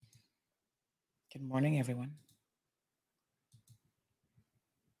Good morning, everyone.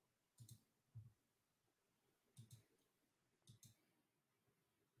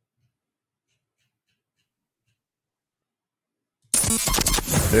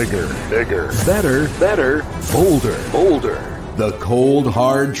 Bigger, better, bolder. The cold,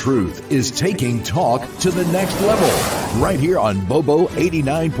 hard truth is taking talk to the next level. Right here on Bobo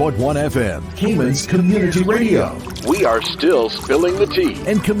 89.1 FM, Cayman's Community Radio. We are still spilling the tea.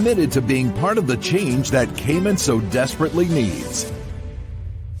 And committed to being part of the change that Cayman so desperately needs.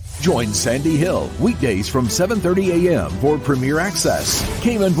 Join Sandy Hill weekdays from 7:30 a.m. for Premier Access,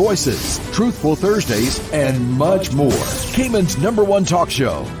 Cayman Voices, Truthful Thursdays, and much more. Cayman's #1 talk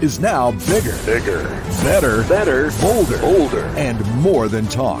show is now bigger, better, bolder, and more than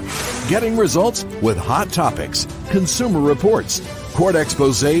talk. Getting results with hot topics, consumer reports, court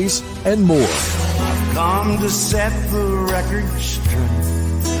exposés, and more. I've come to set the record straight.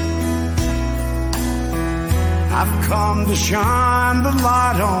 I've come to shine the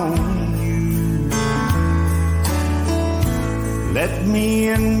light on you. Let me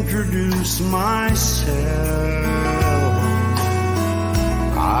introduce myself.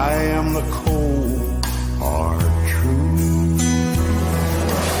 I am the cold, hard truth.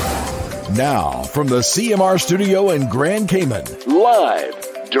 Now, from the CMR studio in Grand Cayman, Live,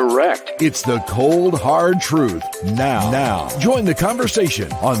 direct. it's the cold, hard truth. Now, join the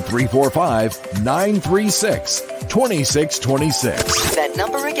conversation on 345-936-2626. That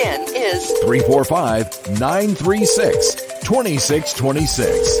number again is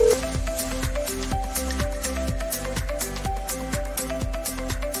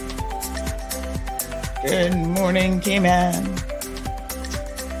Good morning, Cayman.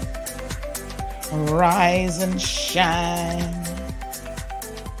 Rise and shine.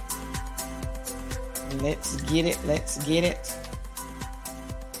 Let's get it.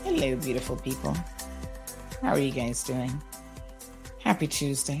 Hello, beautiful people. How are you guys doing? Happy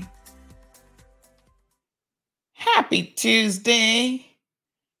Tuesday. Happy Tuesday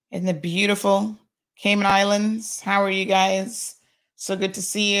in the beautiful Cayman Islands. How are you guys? So good to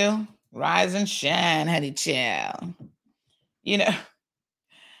see you. Rise and shine, honey child. You know,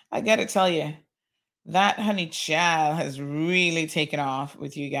 I got to tell you, that honey child has really taken off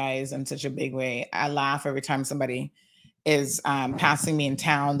with you guys in such a big way. I laugh every time somebody is passing me in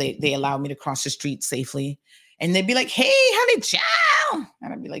town. They allow me to cross the street safely. And they'd be like, hey, honey child.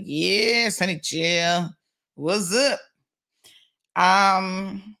 And I'd be like, yes, honey child. What's up?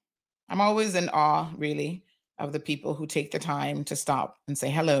 I'm always in awe, really, of the people who take the time to stop and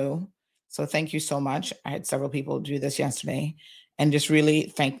say hello. So thank you so much. I had several people do this yesterday and just really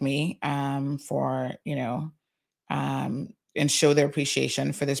thank me for, and show their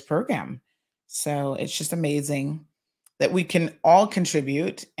appreciation for this program. So it's just amazing that we can all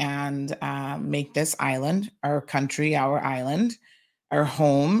contribute and make this island, our country, our island, our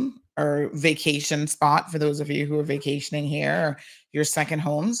home, our vacation spot for those of you who are vacationing here, or your second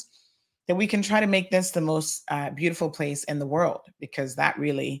homes, that we can try to make this the most beautiful place in the world, because that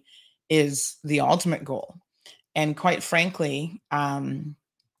really is the ultimate goal. And quite frankly, it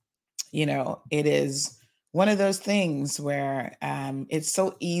is one of those things where it's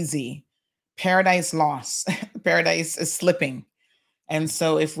so easy. Paradise lost. Paradise is slipping. And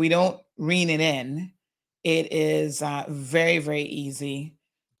so if we don't rein it in, it is very, very easy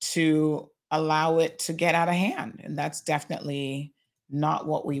to allow it to get out of hand. And that's definitely not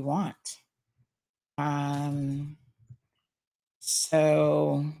what we want.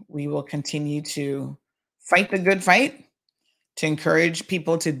 So we will continue to fight the good fight, to encourage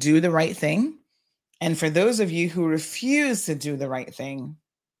people to do the right thing. And for those of you who refuse to do the right thing,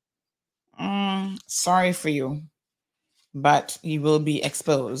 sorry for you, but you will be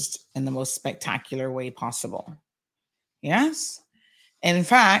exposed in the most spectacular way possible. Yes. And in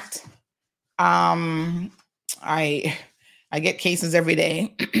fact, I get cases every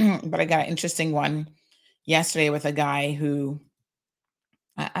day, but I got an interesting one yesterday with a guy who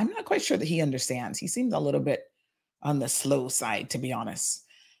I'm not quite sure that he understands. He seemed a little bit on the slow side, to be honest.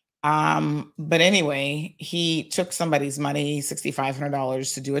 But anyway, he took somebody's money,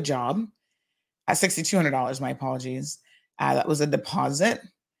 $6,500 to do a job. $6,200, my apologies. That was a deposit.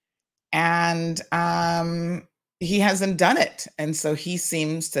 And he hasn't done it. And so he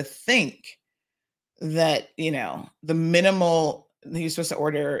seems to think that, the minimal, he was supposed to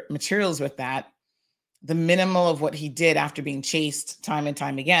order materials with that, the minimal of what he did after being chased time and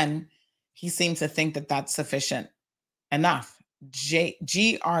time again, he seems to think that that's sufficient enough.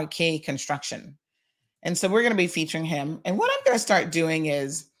 GRK Construction. And so we're going to be featuring him. And what I'm going to start doing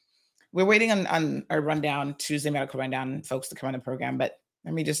is, we're waiting on our rundown, Tuesday medical rundown, folks to come on the program. But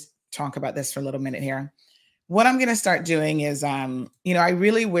let me just talk about this for a little minute here. What I'm going to start doing is, I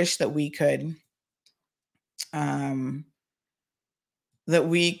really wish that um,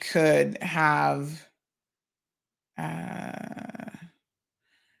 we could have, uh,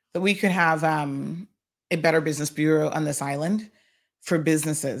 a better business bureau on this island for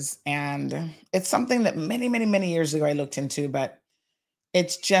businesses. And it's something that many, many, many years ago I looked into, but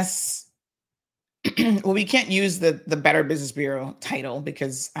it's just, well, we can't use the Better Business Bureau title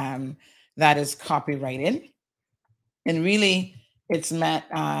because that is copyrighted. And really, it's meant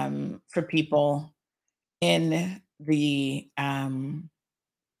for people in the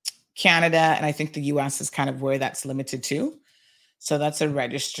Canada, and I think the US is kind of where that's limited to. So that's a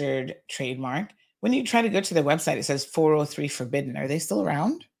registered trademark. When you try to go to their website, it says 403 forbidden. Are they still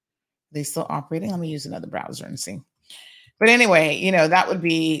around? Are they still operating? Let me use another browser and see. But anyway, that would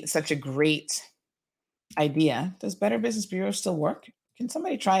be such a great idea. Does Better Business Bureau still work? Can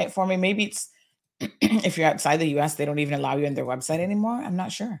somebody try it for me? Maybe it's if you're outside the US, they don't even allow you on their website anymore. I'm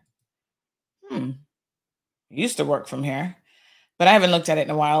not sure. It used to work from here, but I haven't looked at it in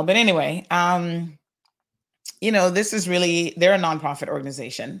a while. But anyway, this is really, they're a nonprofit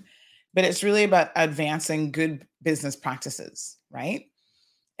organization, but it's really about advancing good business practices, right?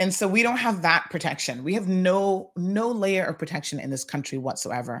 And so we don't have that protection. We have no layer of protection in this country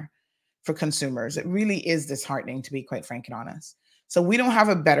whatsoever for consumers. It really is disheartening, to be quite frank and honest. So we don't have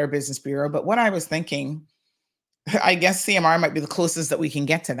a Better Business Bureau, but what I was thinking, I guess CMR might be the closest that we can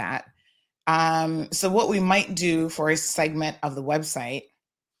get to that. So what we might do for a segment of the website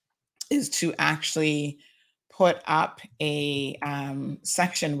is to actually put up a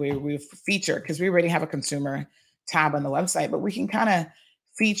section where we feature, because we already have a consumer tab on the website, but we can kind of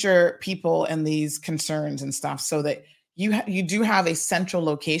feature people and these concerns and stuff so that you do have a central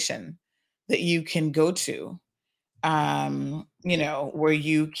location that you can go to, where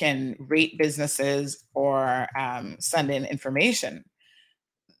you can rate businesses or send in information.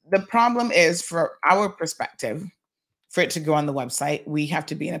 The problem is, for our perspective, for it to go on the website, we have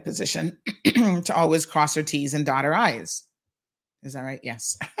to be in a position to always cross our T's and dot our I's. Is that right?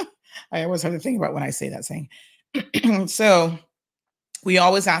 Yes. I always have to think about when I say that saying. So we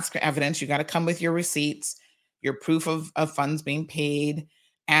always ask for evidence. You got to come with your receipts, your proof of funds being paid,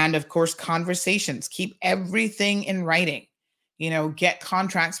 and of course, conversations. Keep everything in writing. Get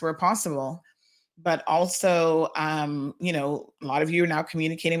contracts where possible. But also, a lot of you are now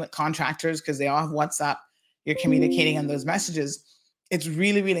communicating with contractors because they all have WhatsApp. You're communicating on those messages. It's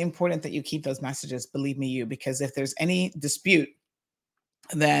really, really important that you keep those messages, believe me, because if there's any dispute,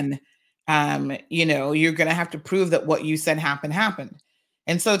 then, you're going to have to prove that what you said happened.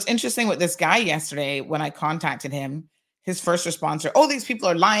 And so it's interesting with this guy yesterday, when I contacted him, his first response are, "Oh, these people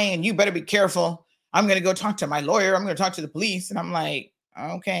are lying and you better be careful. I'm going to go talk to my lawyer. I'm going to talk to the police." And I'm like,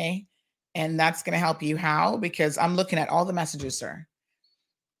 okay. And that's going to help you how? Because I'm looking at all the messages, sir.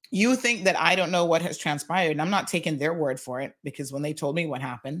 You think that I don't know what has transpired, and I'm not taking their word for it, because when they told me what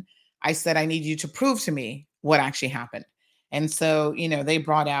happened, I said, I need you to prove to me what actually happened. And so, they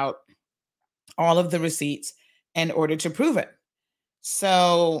brought out all of the receipts in order to prove it.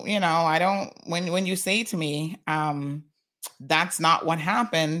 So, I don't, when you say to me, that's not what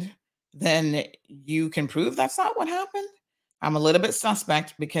happened, then you can prove that's not what happened. I'm a little bit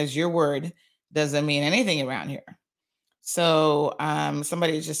suspect, because your word doesn't mean anything around here. So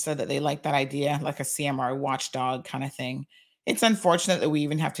somebody just said that they like that idea, like a CMR watchdog kind of thing. It's unfortunate that we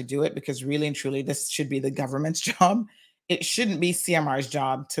even have to do it, because really and truly, this should be the government's job. It shouldn't be CMR's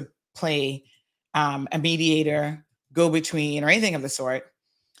job to play a mediator, go between, or anything of the sort.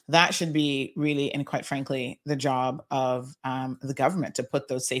 That should be really, and quite frankly, the job of the government to put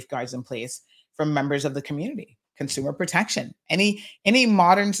those safeguards in place for members of the community. Consumer protection. Any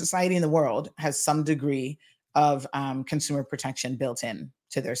modern society in the world has some degree of consumer protection built in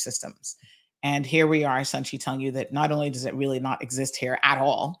to their systems. And here we are essentially telling you that not only does it really not exist here at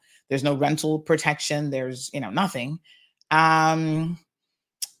all, there's no rental protection, there's nothing. That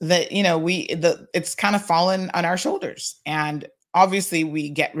it's kind of fallen on our shoulders. And obviously we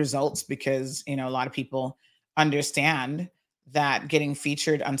get results because a lot of people understand that getting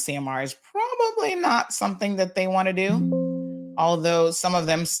featured on CMR is probably not something that they want to do. Although some of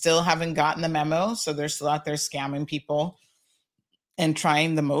them still haven't gotten the memo. So they're still out there scamming people and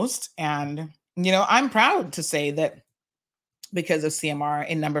trying the most. And, I'm proud to say that because of CMR,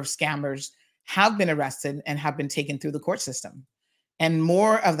 a number of scammers have been arrested and have been taken through the court system. And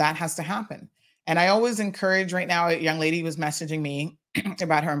more of that has to happen. And I always encourage, right now, a young lady was messaging me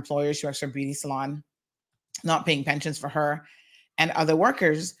about her employer. She works for a beauty salon, not paying pensions for her and other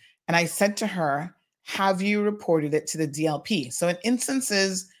workers. And I said to her, have you reported it to the DLP? So in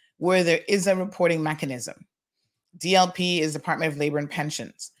instances where there is a reporting mechanism. DLP is Department of Labor and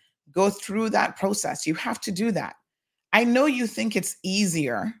Pensions. Go through that process. You have to do that. I know you think it's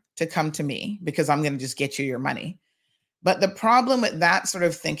easier to come to me because I'm going to just get you your money. But the problem with that sort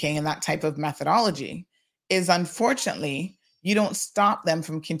of thinking and that type of methodology is, unfortunately, you don't stop them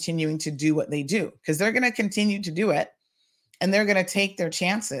from continuing to do what they do, because they're going to continue to do it, and they're going to take their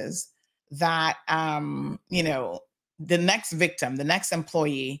chances that, the next victim, the next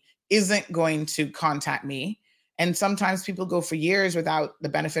employee isn't going to contact me. And sometimes people go for years without the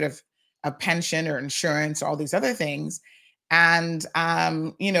benefit of a pension or insurance or all these other things. And,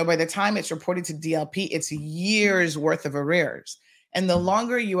 by the time it's reported to DLP, it's years worth of arrears. And the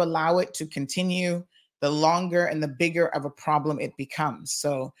longer you allow it to continue, the longer and the bigger of a problem it becomes.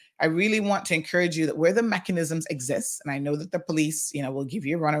 So I really want to encourage you that where the mechanisms exist, and I know that the police, will give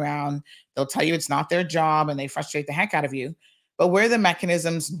you a runaround, they'll tell you it's not their job and they frustrate the heck out of you. But where the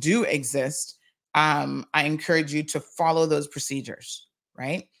mechanisms do exist, I encourage you to follow those procedures,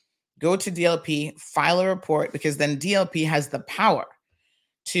 right? Go to DLP, file a report, because then DLP has the power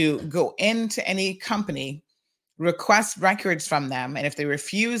to go into any company, request records from them. And if they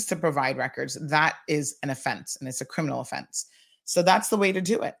refuse to provide records, that is an offense, and it's a criminal offense. So that's the way to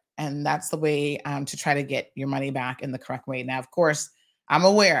do it. And that's the way to try to get your money back in the correct way. Now, of course, I'm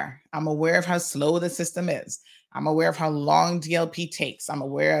aware of how slow the system is. I'm aware of how long DLP takes. I'm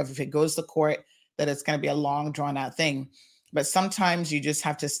aware of, if it goes to court, that it's going to be a long, drawn out thing. But sometimes you just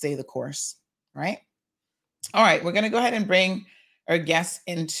have to stay the course, right? All right, we're going to go ahead and bring our guests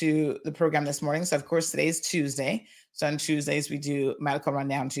into the program this morning. So, of course, today's Tuesday. So on Tuesdays, we do Medical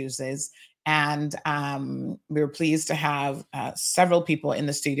Rundown Tuesdays. And we were pleased to have several people in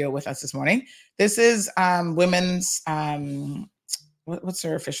the studio with us this morning. This is women's, what's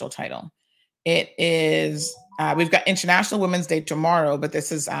their official title? It is, we've got International Women's Day tomorrow, but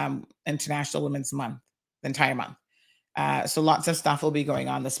this is International Women's Month, the entire month. So lots of stuff will be going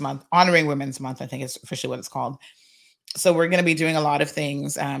on this month, honoring Women's Month, I think is officially what it's called. So we're going to be doing a lot of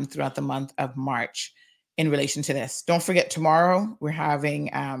things throughout the month of March in relation to this. Don't forget, tomorrow we're having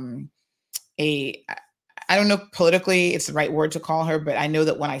I don't know politically it's the right word to call her, but I know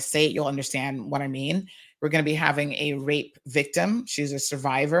that when I say it, you'll understand what I mean. We're going to be having a rape victim. She's a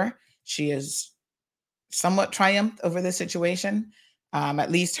survivor. She is somewhat triumphed over this situation.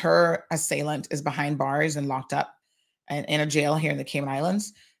 At least her assailant is behind bars and locked up and in a jail here in the Cayman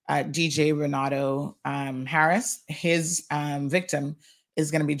Islands. DJ Renato Harris, his victim, is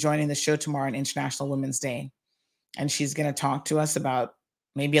going to be joining the show tomorrow on International Women's Day. And she's going to talk to us about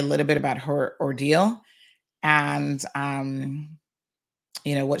maybe a little bit about her ordeal and,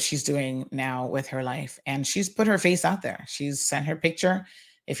 what she's doing now with her life. And she's put her face out there. She's sent her picture.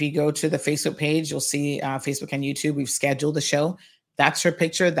 If you go to the Facebook page, you'll see Facebook and YouTube, we've scheduled the show. That's her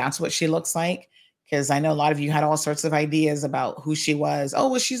picture. That's what she looks like. Because I know a lot of you had all sorts of ideas about who she was. Oh,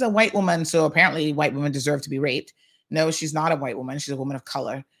 well, she's a white woman, so apparently white women deserve to be raped. No, she's not a white woman. She's a woman of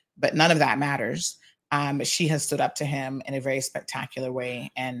color. But none of that matters. She has stood up to him in a very spectacular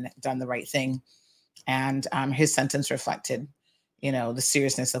way and done the right thing. And his sentence reflected, the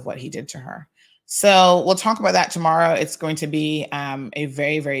seriousness of what he did to her. So we'll talk about that tomorrow. It's going to be a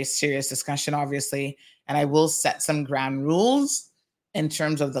very, very serious discussion, obviously. And I will set some ground rules in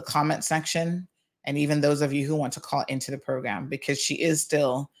terms of the comment section. And even those of you who want to call into the program, because she is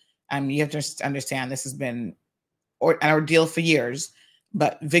still, you have to understand this has been an ordeal for years,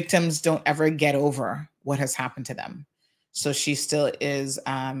 but victims don't ever get over what has happened to them. So she still is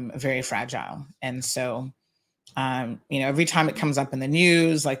very fragile. And so, every time it comes up in the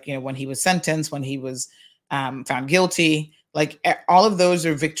news, like, when he was sentenced, when he was found guilty, like all of those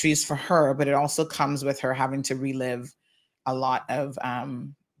are victories for her, but it also comes with her having to relive a lot of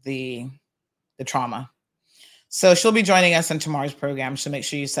the trauma. So she'll be joining us on tomorrow's program. So make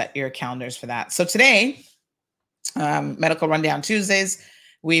sure you set your calendars for that. So today, Medical Rundown Tuesdays,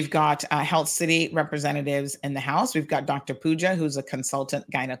 we've got Health City representatives in the house. We've got Dr. Pooja, who's a consultant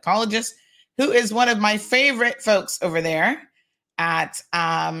gynecologist, who is one of my favorite folks over there at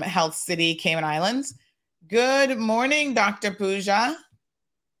Health City, Cayman Islands. Good morning, Dr. Pooja.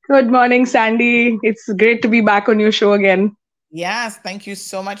 Good morning, Sandy. It's great to be back on your show again. Yes, thank you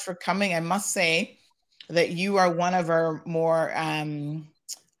so much for coming. I must say that you are one of our more, I don't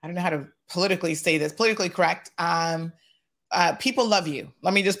know how to politically say this, politically correct. People love you.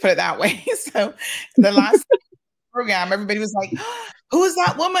 Let me just put it that way. So the last program, everybody was like, who is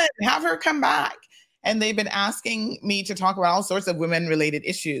that woman? Have her come back. And they've been asking me to talk about all sorts of women-related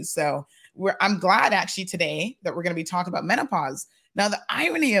issues. So I'm glad actually today that we're going to be talking about menopause. Now, the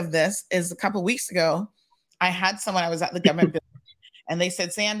irony of this is a couple of weeks ago, I had someone, I was at the government building, And they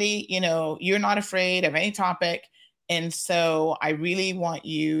said, Sandy, you're not afraid of any topic. And so I really want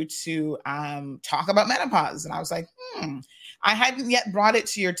you to talk about menopause. And I was like, I hadn't yet brought it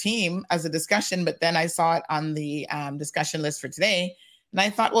to your team as a discussion, but then I saw it on the discussion list for today. And I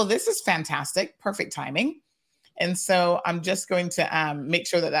thought, well, this is fantastic, perfect timing. And so I'm just going to make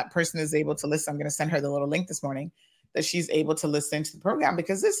sure that person is able to listen. I'm going to send her the little link this morning that she's able to listen to the program,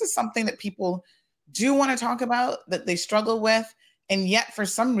 because this is something that people do want to talk about, that they struggle with. And yet for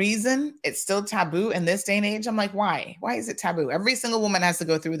some reason, it's still taboo in this day and age. I'm like, why? Why is it taboo? Every single woman has to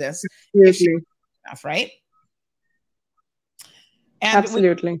go through this. If she enough, right? And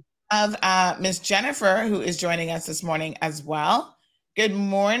absolutely. We have Miss Jennifer, who is joining us this morning as well. Good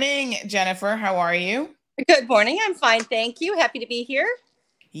morning, Jennifer. How are you? Good morning. I'm fine. Thank you. Happy to be here.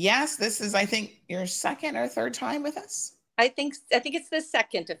 Yes, this is, I think, your second or third time with us. I think it's the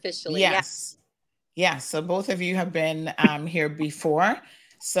second officially. Yes. Yes. So both of you have been here before.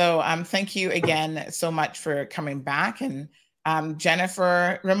 So thank you again so much for coming back. And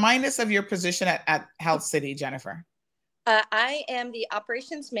Jennifer, remind us of your position at Health City, Jennifer. I am the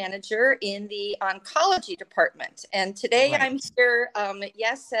operations manager in the oncology department. And today I'm here,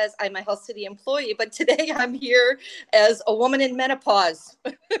 yes, as I'm a Health City employee, but today I'm here as a woman in menopause.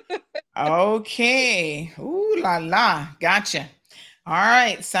 Okay. Ooh la la. Gotcha. All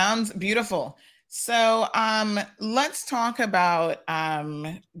right. Sounds beautiful. So let's talk about,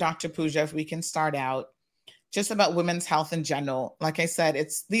 Dr. Pooja, if we can start out, just about women's health in general. Like I said,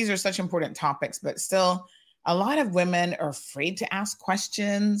 these are such important topics, but still a lot of women are afraid to ask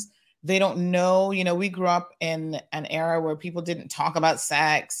questions. They don't know, we grew up in an era where people didn't talk about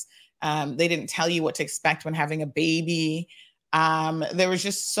sex. They didn't tell you what to expect when having a baby. There was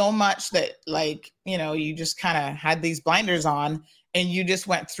just so much that you just kind of had these blinders on and you just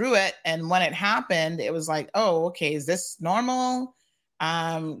went through it. And when it happened, it was like, oh, okay, is this normal?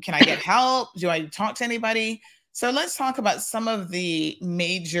 Can I get help? Do I talk to anybody? So let's talk about some of the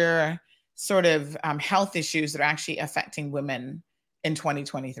major sort of health issues that are actually affecting women in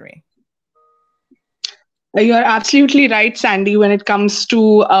 2023. You're absolutely right, Sandy. When it comes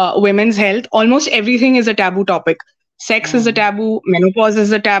to women's health, almost everything is a taboo topic. Sex is a taboo, menopause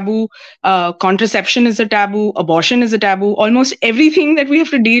is a taboo, contraception is a taboo, abortion is a taboo. Almost everything that we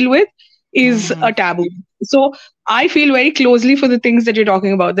have to deal with is a taboo. So I feel very closely for the things that you're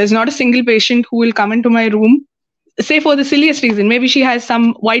talking about. There's not a single patient who will come into my room, say for the silliest reason, maybe she has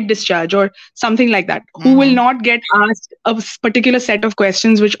some white discharge or something like that, who will not get asked a particular set of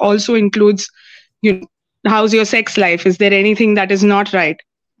questions, which also includes, how's your sex life? Is there anything that is not right?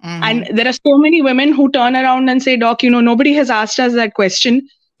 And there are so many women who turn around and say, Doc, nobody has asked us that question.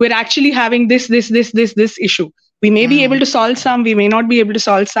 We're actually having this issue. We may be able to solve some, we may not be able to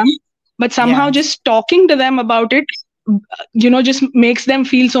solve some, but somehow just talking to them about it, just makes them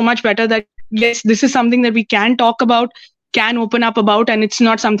feel so much better that, yes, this is something that we can talk about, can open up about, and it's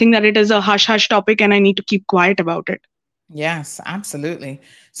not something that it is a hush-hush topic and I need to keep quiet about it. Yes, absolutely.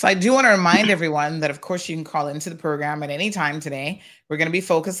 So I do want to remind everyone that, of course, you can call into the program at any time today. We're going to be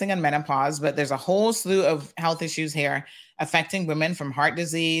focusing on menopause, but there's a whole slew of health issues here affecting women, from heart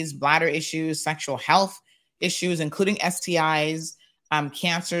disease, bladder issues, sexual health issues, including STIs,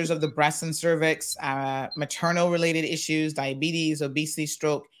 cancers of the breast and cervix, maternal related issues, diabetes, obesity,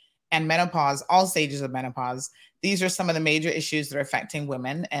 stroke, and menopause, all stages of menopause. These are some of the major issues that are affecting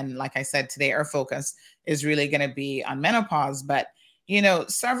women. And like I said, today our focus is really going to be on menopause. But,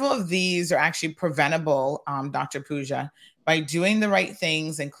 several of these are actually preventable, Dr. Pooja, by doing the right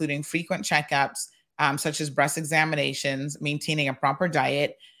things, including frequent checkups, such as breast examinations, maintaining a proper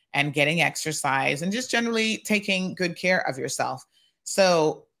diet, and getting exercise, and just generally taking good care of yourself.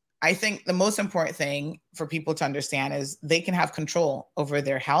 So I think the most important thing for people to understand is they can have control over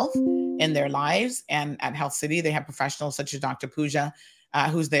their health in their lives. And at Health City, they have professionals such as Dr. Pooja,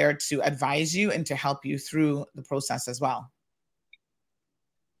 who's there to advise you and to help you through the process as well.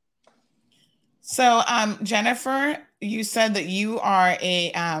 So, Jennifer, you said that you are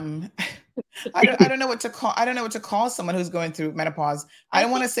a, I don't know what to call. I don't know what to call someone who's going through menopause. I don't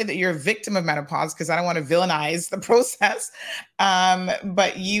want to say that you're a victim of menopause because I don't want to villainize the process.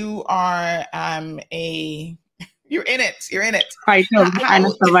 But you are you're in it. You're in it. Fighter and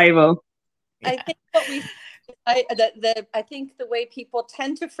a survivor. I think I think the way people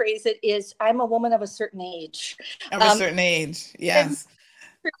tend to phrase it is, I'm a woman of a certain age. Of a certain age, yes.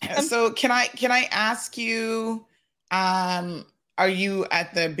 So can I ask you? Are you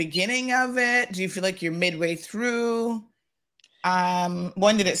at the beginning of it? Do you feel like you're midway through?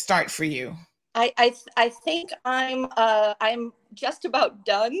 When did it start for you? I think I'm just about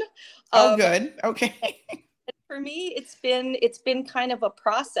done. Oh, good. Okay. for me, it's been kind of a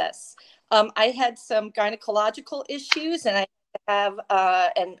process. I had some gynecological issues, and I have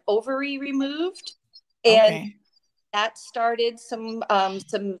an ovary removed, and Okay. that started some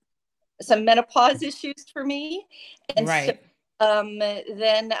menopause issues for me. And so Right.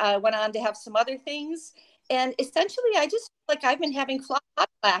 then I went on to have some other things. And essentially, I just feel like I've been having hot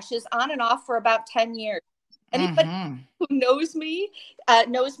flashes on and off for about 10 years. Anybody Mm-hmm. who knows me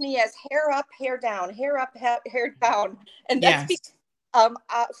as hair up, hair down, hair up, hair down. And that's because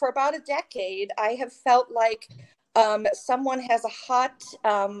Yes. for about a decade, I have felt like someone has a hot,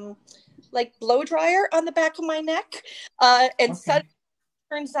 like blow dryer on the back of my neck. And Okay. suddenly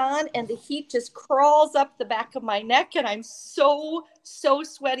turns on and the heat just crawls up the back of my neck and I'm so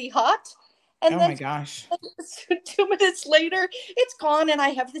sweaty hot. And Oh my then gosh. 2 minutes later, it's gone and I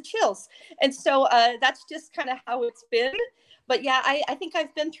have the chills. And so that's just kind of how it's been. But yeah, I think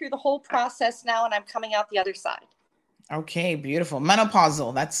I've been through the whole process now and I'm coming out the other side. Okay, beautiful.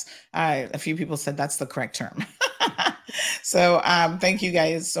 Menopausal. That's a few people said that's the correct term. So thank you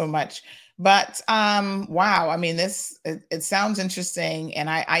guys so much. But wow, I mean, it sounds interesting, and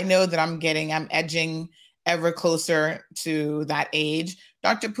I know that I'm edging ever closer to that age.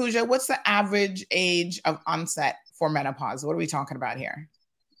 Dr. Pooja, what's the average age of onset for menopause? What are we talking about here?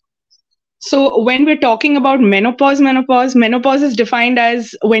 So when we're talking about menopause is defined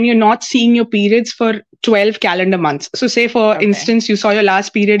as when you're not seeing your periods for 12 calendar months. So say, for Okay. instance, you saw your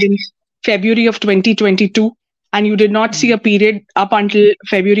last period in February of 2022 and you did not see Mhm. a period up until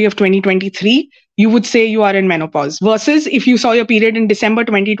February of 2023, you would say you are in menopause. Versus if you saw your period in December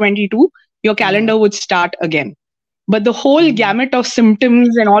 2022, your Mhm. calendar would start again. But the whole Mhm. gamut of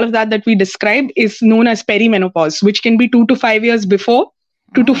symptoms and all of that we described is known as perimenopause, which can be 2 to 5 years before,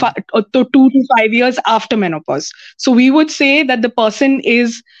 Mm. 2 to 5 years after menopause. So we would say that the person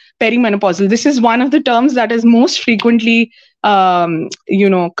is perimenopausal. This is one of the terms that is most frequently,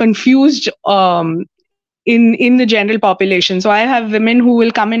 confused in the general population. So I have women who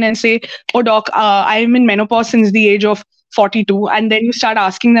will come in and say, "Oh, doc, I'm in menopause since the age of 42," and then you start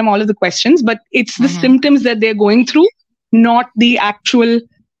asking them all of the questions, but it's the Mhm. symptoms that they're going through, not the actual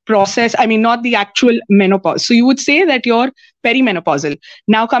process. I mean, not the actual menopause. So you would say that you're perimenopausal.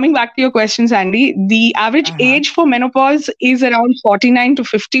 Now, coming back to your question, Sandy, the average Uh-huh. age for menopause is around 49 to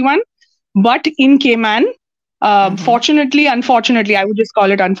 51, but in Cayman, Mhm. fortunately, unfortunately, I would just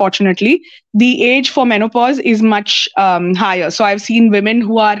call it unfortunately, the age for menopause is much higher. So I've seen women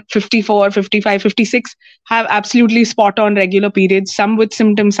who are 54, 55, 56 have absolutely spot on regular periods, some with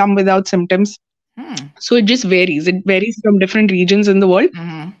symptoms, some without symptoms. Hmm. So it just varies. It varies from different regions in the world.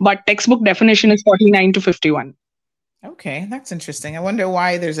 Mhm. But textbook definition is 49 to 51. Okay, that's interesting. I wonder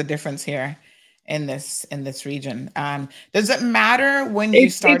why there's a difference here in this region. Does it matter when you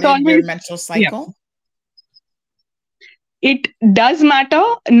It's started your always, menstrual yeah. cycle? It does matter,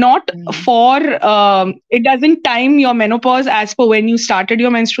 not Mhm. for, it doesn't time your menopause as per when you started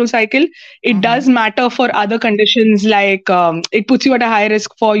your menstrual cycle. It Mhm. does matter for other conditions, like it puts you at a high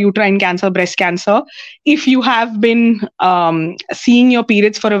risk for uterine cancer, breast cancer, if you have been seeing your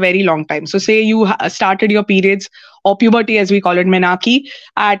periods for a very long time. So say you started your periods, or puberty as we call it, menarche,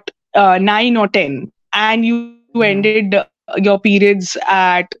 at 9 or 10, and you ended your periods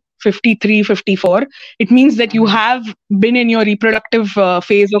at 53, 54. It means that you have Mhm. been in your reproductive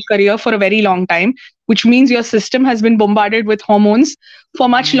phase of career for a very long time, which means your system has been bombarded with hormones for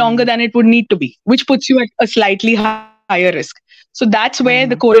much longer Mhm. than it would need to be, which puts you at a slightly higher risk. So that's where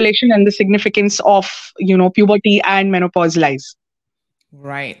the Mhm. correlation and the significance of, puberty and menopause lies.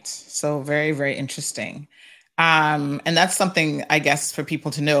 Right. So very, very interesting. And that's something I guess for people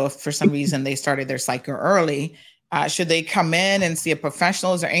to know if for some reason they started their cycle early, should they come in and see a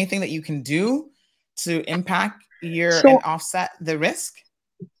professional? Is there anything that you can do to impact your and So offset the risk?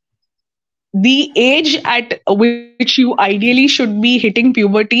 the age at which you ideally should be hitting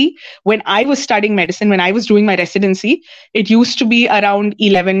puberty, when I was studying medicine, when I was doing my residency, it used to be around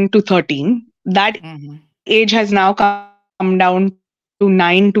 11 to 13. That age has now come down to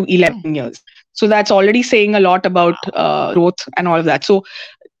 9 to 11 years. So that's already saying a lot about growth and all of that. So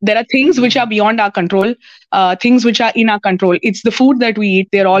there are things which are beyond our control, things which are in our control. It's the food that we eat,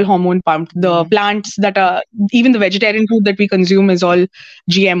 they're all hormone pumped. The plants that are, even the vegetarian food that we consume is all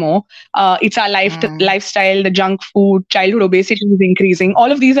GMO. It's our lifestyle, the junk food, childhood obesity is increasing.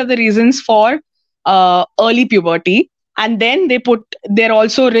 All of these are the reasons for early puberty. And then they're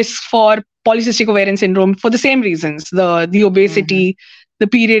also risks for polycystic ovarian syndrome for the same reasons, the obesity, the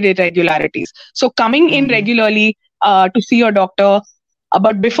period irregularities. So coming in regularly to see your doctor,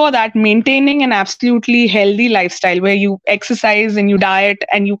 But before that, maintaining an absolutely healthy lifestyle where you exercise and you diet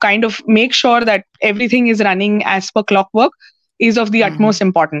and you kind of make sure that everything is running as per clockwork is of the Mm-hmm. utmost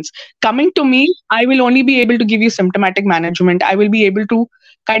importance. Coming to me, I will only be able to give you symptomatic management. I will be able to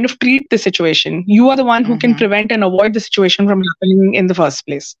kind of treat the situation. You are the one who can Mm-hmm. prevent and avoid the situation from happening in the first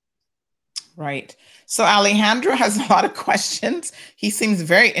place. Right. So Alejandro has a lot of questions. He seems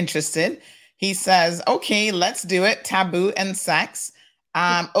very interested. He says, okay, let's do it. Taboo and sex.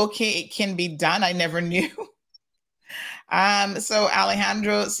 Okay, it can be done. I never knew. So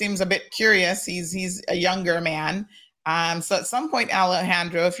Alejandro seems a bit curious. He's a younger man. So at some point,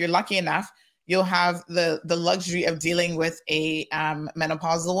 Alejandro, if you're lucky enough, you'll have the luxury of dealing with a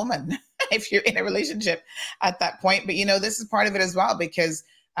menopausal woman if you're in a relationship at that point. But this is part of it as well, because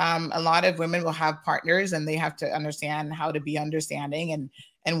a lot of women will have partners and they have to understand how to be understanding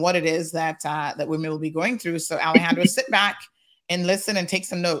and what it is that women will be going through. So Alejandro, sit back and listen and take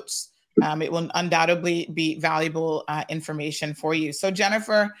some notes. It will undoubtedly be valuable information for you. So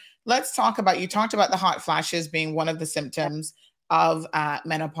Jennifer, let's talk about, you talked about the hot flashes being one of the symptoms of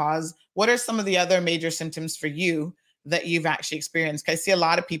menopause. What are some of the other major symptoms for you that you've actually experienced? Because I see a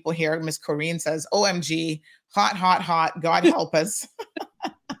lot of people here. Miss Corrine says, OMG, hot, hot, hot. God help us.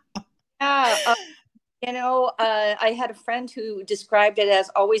 Yeah. I had a friend who described it as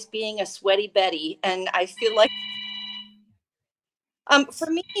always being a sweaty Betty. And I feel like for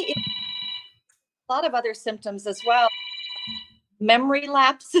me, it's a lot of other symptoms as well. Memory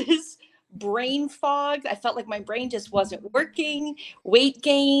lapses, brain fog. I felt like my brain just wasn't working, weight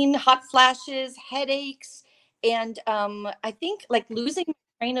gain, hot flashes, headaches. And I think like losing my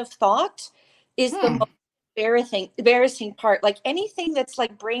train of thought is the most embarrassing part. Like anything that's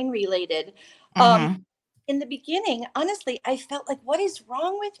like brain related. In the beginning, honestly, I felt like, what is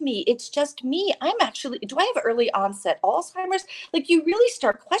wrong with me? It's just me. Do I have early onset Alzheimer's? Like you really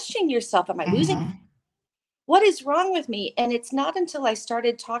start questioning yourself. Am I losing? What is wrong with me? And it's not until I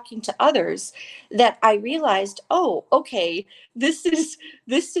started talking to others that I realized, oh, okay, this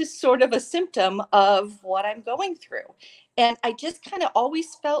is sort of a symptom of what I'm going through. And I just kind of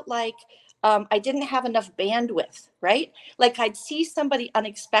always felt like I didn't have enough bandwidth, right? Like I'd see somebody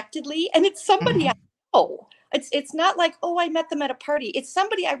unexpectedly, and it's somebody I know. It's not like, oh, I met them at a party. It's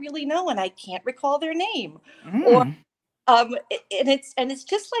somebody I really know, and I can't recall their name, or and it's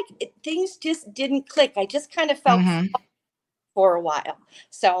just like things just didn't click. I just kind of felt for a while.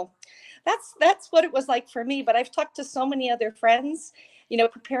 So that's what it was like for me. But I've talked to so many other friends.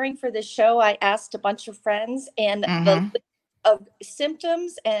 Preparing for this show, I asked a bunch of friends, and the list of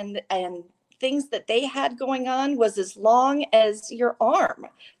symptoms and things that they had going on was as long as your arm.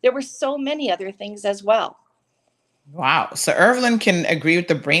 There were so many other things as well. Wow. So Evelyn can agree with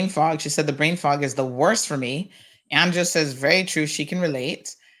the brain fog. She said the brain fog is the worst for me. Andrea says very true. She can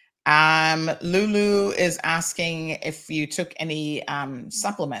relate. Lulu is asking if you took any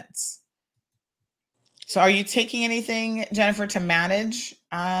supplements. So are you taking anything, Jennifer, to manage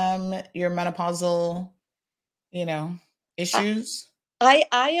your menopausal, issues? I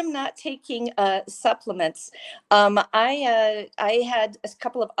am not taking supplements. I had a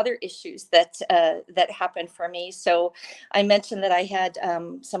couple of other issues that happened for me. So I mentioned that I had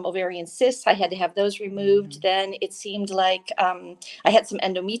some ovarian cysts. I had to have those removed. Then it seemed like I had some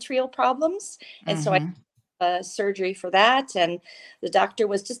endometrial problems, and so I had surgery for that. And the doctor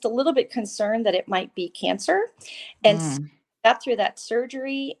was just a little bit concerned that it might be cancer, and so got through that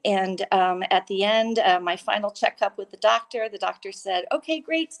surgery, and at the end, my final checkup with the doctor said, okay,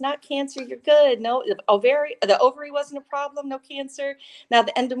 great, it's not cancer, you're good. No, the ovary wasn't a problem, no cancer. Now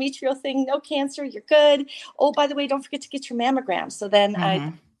the endometrial thing, no cancer, you're good. Oh, by the way, don't forget to get your mammogram. So then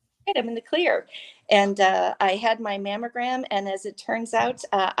I'm in the clear. And I had my mammogram, and as it turns out,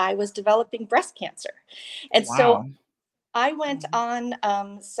 I was developing breast cancer. And so I went on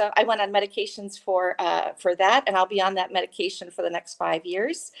medications for that, and I'll be on that medication for the next 5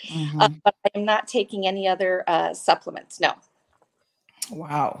 years. But I'm not taking any other supplements. No.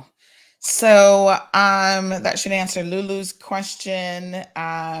 Wow. So that should answer Lulu's question.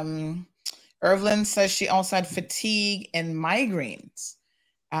 Evelyn says she also had fatigue and migraines.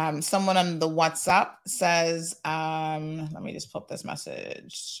 Someone on the WhatsApp says, let me just pull up this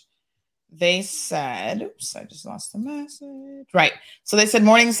message. They said, oops, I just lost the message. Right. So they said,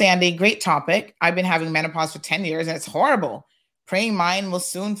 morning, Sandy, great topic. I've been having menopause for 10 years and it's horrible. Praying mine will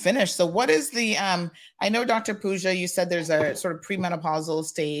soon finish. So what is the, I know Dr. Pooja, you said there's a sort of premenopausal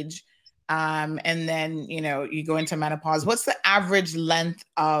stage. And then, you go into menopause. What's the average length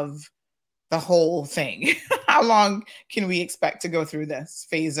of the whole thing? How long can we expect to go through this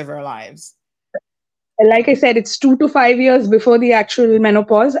phase of our lives? like I said, it's 2 to 5 years before the actual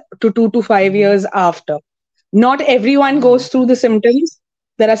menopause to 2 to 5 years after. Not everyone goes through the symptoms.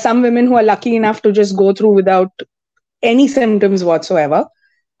 There are some women who are lucky enough to just go through without any symptoms whatsoever.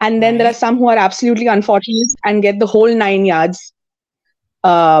 And then there are Right. some who are absolutely unfortunate and get the whole 9 yards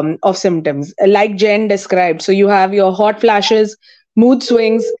of symptoms, like Jen described. So you have your hot flashes, mood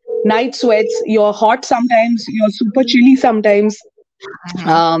swings, night sweats, you're hot sometimes, you're super chilly sometimes. Mm-hmm.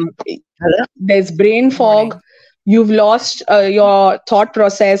 Um, there's brain fog. Morning. You've lost your thought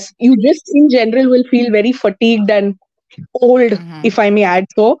process. You just, in general, will feel very fatigued and old, Mm-hmm. if I may add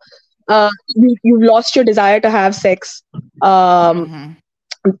so. You've lost your desire to have sex. Um, Mm-hmm.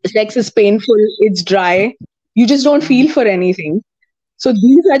 Sex is painful, it's dry. You just don't Mm-hmm. feel for anything. So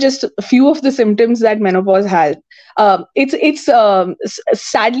these are just a few of the symptoms that menopause has. It's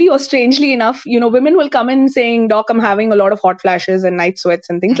sadly or strangely enough, women will come in saying, "Doc, I'm having a lot of hot flashes and night sweats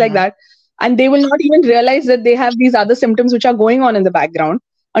and things like Mm-hmm. that," and they will not even realize that they have these other symptoms which are going on in the background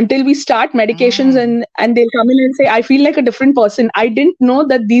until we start medications, Mm. and they'll come in and say, "I feel like a different person. I didn't know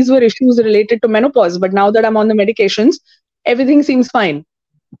that these were issues related to menopause, but now that I'm on the medications, everything seems fine."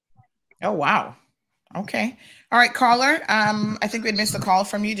 Oh, wow. Okay. All right, caller. I think we'd missed a call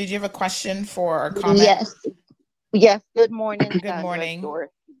from you. Did you have a question for or comment? Yes, yes. Good morning, Good Sandra, morning.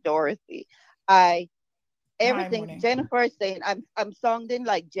 Dorothy. I Hi, everything morning. Jennifer is saying. I'm sounding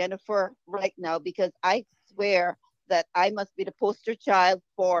like Jennifer right now because I swear that I must be the poster child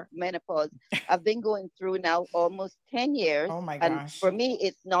for menopause. I've been going through now almost 10 years, Oh my and gosh. for me,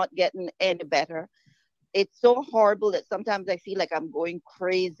 it's not getting any better. It's so horrible that sometimes I feel like I'm going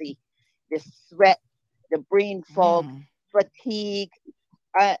crazy. The sweat, the brain fog, Mm. fatigue.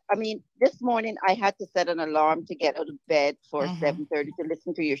 I mean, this morning I had to set an alarm to get out of bed for Mm-hmm. 7:30 to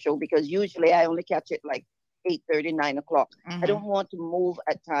listen to your show because usually I only catch it like 8:30, 9 o'clock. I Mm-hmm. don't want to move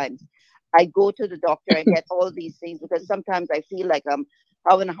at times. I go to the doctor. I get all these things because sometimes I feel like I'm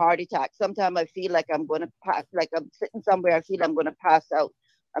having a heart attack. Sometimes I feel like I'm going to pass, like I'm sitting somewhere. I feel I'm going to pass out.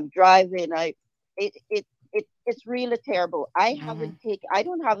 I'm driving. It's really terrible. Mm-hmm. I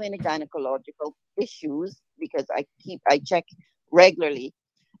don't have any gynecological issues because I check regularly.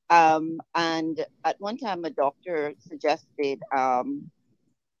 And at one time, a doctor suggested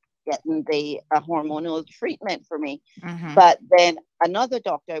getting the a hormonal treatment for me. Mm-hmm. But then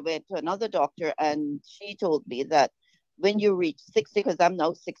I went to another doctor, and she told me that when you reach 60, because I'm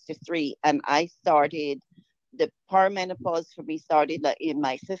now 63, and I started the perimenopause for me started like in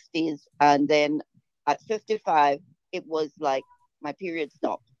my 50s, and then at 55, it was like my period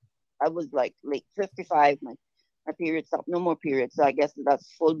stopped. I was like late 55, my period stopped, no more periods. So I guess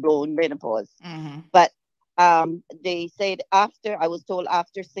that's full blown menopause. Mm-hmm. But they said after, I was told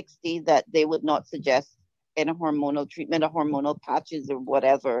after 60 that they would not suggest any hormonal treatment or hormonal patches or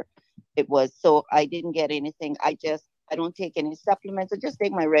whatever it was. So I didn't get anything. I don't take any supplements. I just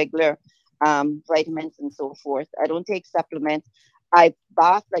take my regular vitamins and so forth. I don't take supplements. I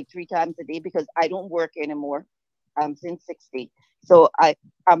bath like 3 times a day because I don't work anymore. I'm since 60. So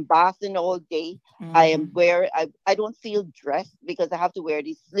I'm bathing all day. Mm-hmm. I don't feel dressed because I have to wear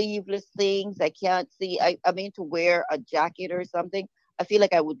these sleeveless things. I can't see. I mean to wear a jacket or something. I feel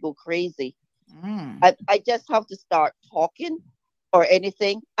like I would go crazy. Mm. I just have to start talking or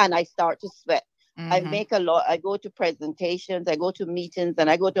anything and I start to sweat. I Mm-hmm. make a lot. I go to presentations, I go to meetings, and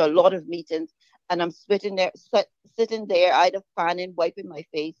I go to a lot of meetings, and I'm sitting there, either fanning, wiping my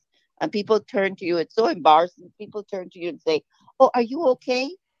face, and people turn to you. It's so embarrassing. People turn to you and say, "Oh, are you okay?"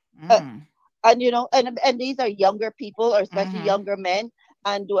 Uh, Mm. and and these are younger people, or especially Mm-hmm. younger men.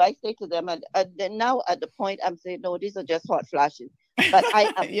 And do I say to them, and then now at the point I'm saying, no, these are just hot flashes. But I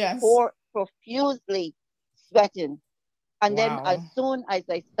am Yes. profusely sweating, and then as Wow. soon as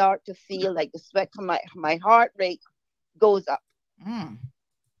I start to feel like the sweat come my heart rate goes up. Mm.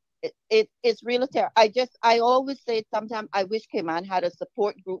 It's really terrible. I always say sometimes I wish Cayman had a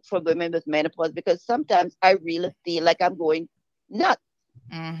support group for women with menopause because sometimes I really feel like I'm going nuts.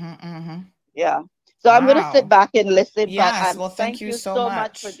 Mm-hmm. Mm-hmm. Yeah. So I'm gonna sit Wow. back and listen, but Yes. Well, thank thank you you so so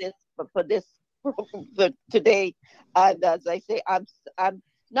much for much. this for this for today. And as I say, I'm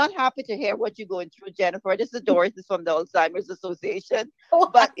not happy to hear what you're going through, Jennifer. This is Doris is from the Alzheimer's Association.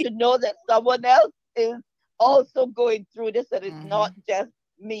 But to know that someone else is also going through this and it's not Mm-hmm. just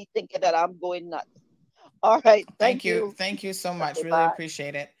me thinking that I'm going nuts. All right. Thank Thank you. you. Thank you so much. Okay, Really bye.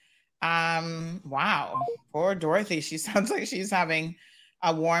 appreciate it. Wow. Poor Dorothy. She sounds like she's having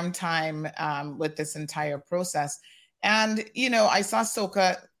a warm time with this entire process. And, I saw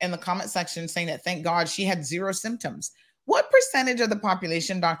Soka in the comment section saying that thank God she had zero symptoms. What percentage of the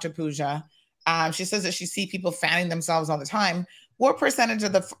population, Dr. Pooja? She says that she see people fanning themselves all the time. what percentage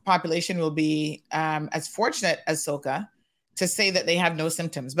of the population will be as fortunate as Soka to say that they have no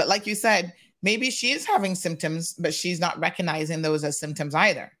symptoms? But like you said, maybe she is having symptoms, but she's not recognizing those as symptoms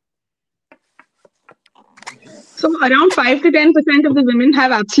either. So around 5 to 10% of the women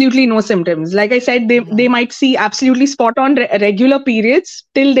have absolutely no symptoms. Like I said, they might see absolutely spot on regular periods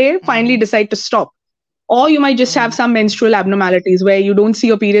till they finally decide to stop. Or you might just have some menstrual abnormalities where you don't see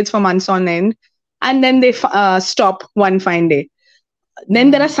your periods for months on end, and then they stop one fine day.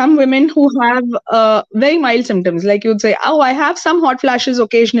 Then there are some women who have very mild symptoms. Like you'd say, oh, I have some hot flashes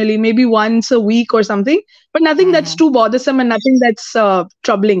occasionally, maybe once a week or something, but nothing that's too bothersome and nothing that's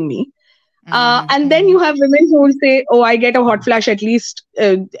troubling me. And then you have women who will say, oh, I get a hot flash at least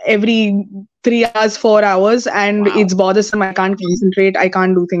every 3 hours, 4 hours, and it's bothersome. I can't concentrate. I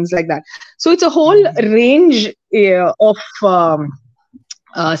can't do things like that. So it's a whole range of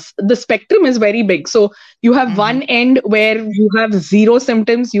the spectrum is very big. So you have one end where you have zero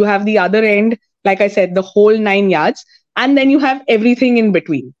symptoms. You have the other end, like I said, the whole 9 yards. And then you have everything in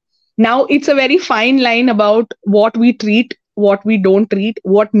between. Now, it's a very fine line about what we treat, what we don't treat,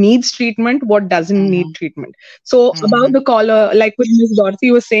 what needs treatment, what doesn't need treatment. So about the caller, like what Ms.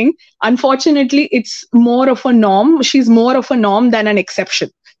 Dorothy was saying, unfortunately, it's more of a norm. She's more of a norm than an exception.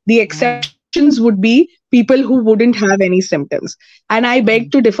 The exceptions would be people who wouldn't have any symptoms. And I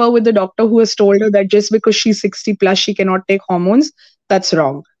beg to differ with the doctor who has told her that just because she's 60 plus, she cannot take hormones. That's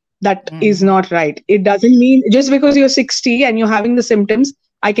wrong. That is not right. It doesn't mean just because you're 60 and you're having the symptoms,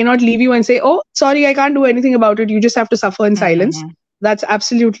 I cannot leave you and say, oh, sorry, I can't do anything about it. You just have to suffer in silence. That's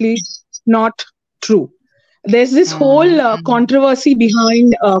absolutely not true. There's this whole controversy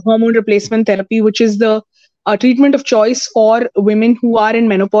behind hormone replacement therapy, which is the treatment of choice for women who are in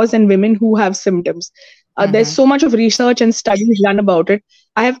menopause and women who have symptoms. There's so much of research and studies done about it.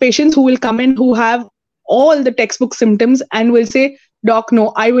 I have patients who will come in who have all the textbook symptoms and will say, Doc,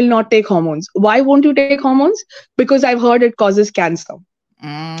 no, I will not take hormones. Why won't you take hormones? Because I've heard it causes cancer.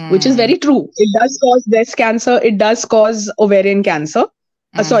 Which is very true. It does cause breast cancer. It does cause ovarian cancer.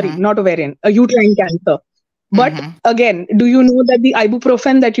 Sorry, not ovarian, uterine cancer. But again, do you know that the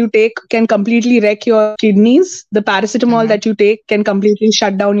ibuprofen that you take can completely wreck your kidneys? The paracetamol that you take can completely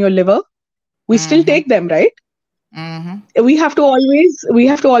shut down your liver. We still take them, right? We have to always, we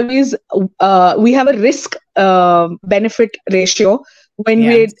have a risk benefit ratio when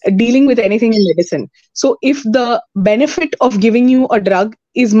we're dealing with anything in medicine. So if the benefit of giving you a drug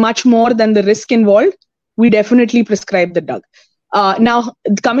is much more than the risk involved, we definitely prescribe the drug. Now,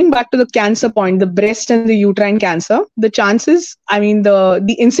 coming back to the cancer point, the breast and the uterine cancer, the chances,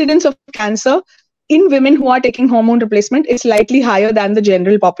 the incidence of cancer in women who are taking hormone replacement is slightly higher than the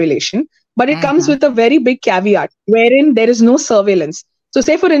general population. But it comes with a very big caveat wherein there is no surveillance. So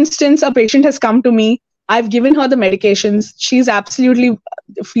say, for instance, a patient has come to me. I've given her the medications. She's absolutely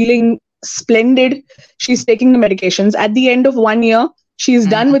feeling splendid. She's taking the medications. At the end of 1 year, she's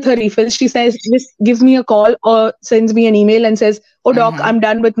done with her refills. She says, just gives me a call or sends me an email and says, oh, doc, I'm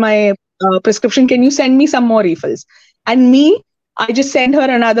done with my prescription. Can you send me some more refills? And I just send her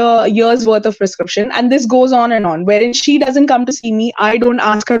another year's worth of prescription. And this goes on and on. Wherein she doesn't come to see me. I don't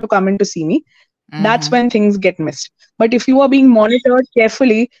ask her to come in to see me. That's when things get missed. But if you are being monitored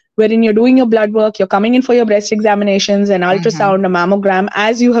carefully, wherein you're doing your blood work, you're coming in for your breast examinations, an ultrasound, a mammogram,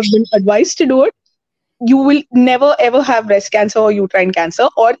 as you have been advised to do it, you will never ever have breast cancer or uterine cancer.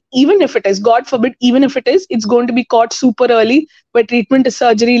 Or even if it is, God forbid, even if it is, it's going to be caught super early, where treatment is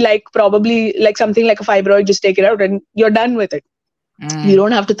surgery, like probably like something like a fibroid, just take it out and you're done with it. You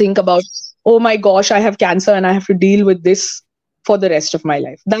don't have to think about, oh my gosh, I have cancer and I have to deal with this for the rest of my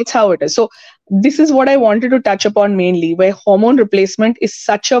life. That's how it is. So this is what I wanted to touch upon mainly, where hormone replacement is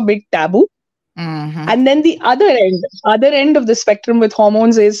such a big taboo. And then the other end of the spectrum with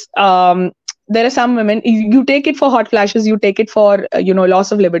hormones is there are some women, you take it for hot flashes, you take it for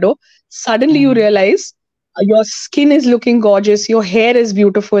loss of libido. Suddenly you realize your skin is looking gorgeous, your hair is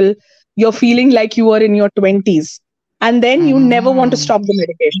beautiful, you're feeling like you are in your 20s, and then you never want to stop the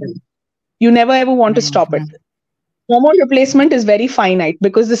medication. You never ever want to stop it. Hormone replacement is very finite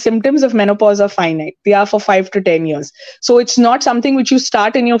because the symptoms of menopause are finite. They are for 5 to 10 years. So it's not something which you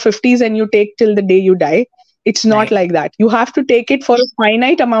start in your 50s and you take till the day you die. It's not like that. You have to take it for a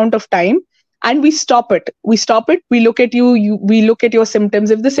finite amount of time, and we stop it. We look at we look at your symptoms.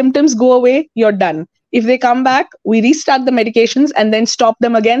 If the symptoms go away, you're done. If they come back, we restart the medications and then stop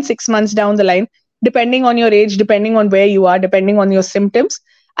them again 6 months down the line, depending on your age, depending on where you are, depending on your symptoms.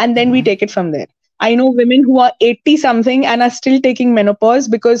 And then we take it from there. I know women who are 80 something and are still taking menopause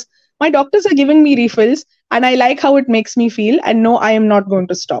because my doctors are giving me refills and I like how it makes me feel. And no, I am not going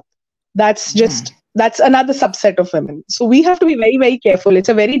to stop. That's just That's another subset of women. So we have to be very, very careful. It's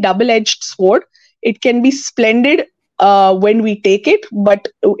a very double-edged sword. It can be splendid when we take it, but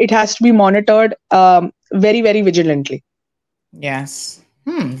it has to be monitored very, very vigilantly. Yes.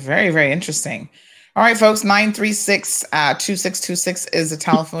 Very, very interesting. All right, folks, 936-2626 is the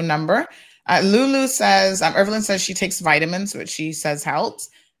telephone number. Lulu says, Evelyn says she takes vitamins, which she says helps.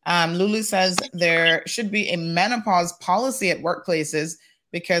 Lulu says there should be a menopause policy at workplaces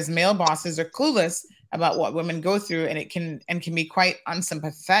because male bosses are clueless about what women go through, and it can be quite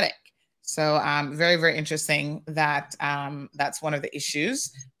unsympathetic. So very, very interesting that that's one of the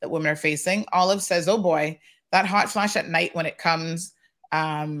issues that women are facing. Olive says, oh boy, that hot flash at night when it comes,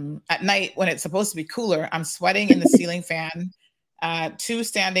 at night when it's supposed to be cooler, I'm sweating in the ceiling fan, 2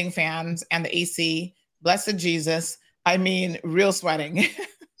 standing fans and the AC. Blessed Jesus. I mean, real sweating.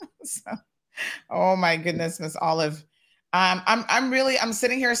 So, oh my goodness, Miss Olive. I'm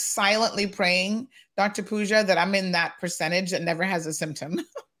sitting here silently praying, Dr. Pooja, that I'm in that percentage that never has a symptom.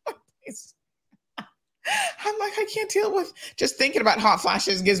 I'm like, I can't deal with just thinking about hot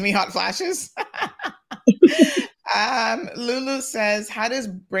flashes gives me hot flashes. Lulu says, how does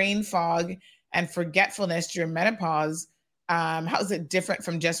brain fog and forgetfulness during menopause, how is it different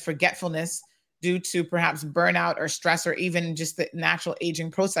from just forgetfulness due to perhaps burnout or stress or even just the natural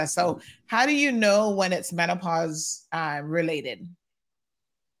aging process? So how do you know when it's menopause related?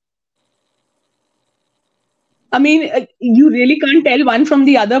 I mean, you really can't tell one from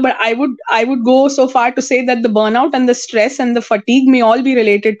the other, but I would go so far to say that the burnout and the stress and the fatigue may all be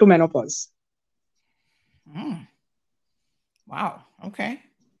related to menopause. Wow. Okay.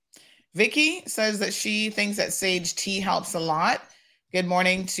 Vicky says that she thinks that sage tea helps a lot. Good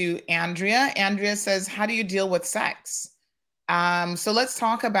morning to Andrea. Andrea says, how do you deal with sex? So let's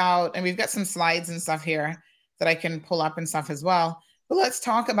talk about, and we've got some slides and stuff here that I can pull up and stuff as well. But let's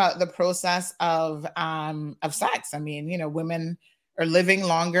talk about the process of sex. I mean, you know, women are living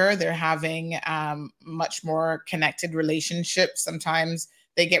longer. They're having much more connected relationships. Sometimes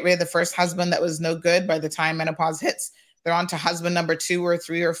they get rid of the first husband that was no good. By the time menopause hits, they're on to husband number 2 or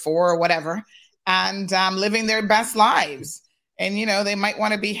 3 or 4 or whatever, and living their best lives. And, you know, they might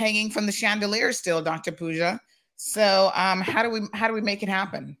want to be hanging from the chandelier still, Dr. Pooja. So how do we make it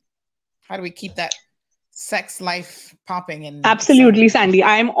happen? How do we keep that sex life popping? And absolutely, Sandy.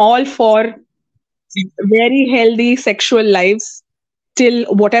 I'm all for very healthy sexual lives till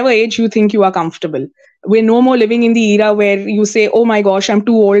whatever age you think you are comfortable. We're no more living in the era where you say, oh my gosh, I'm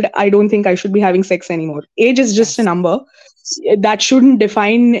too old. I don't think I should be having sex anymore. Age is just a number. That shouldn't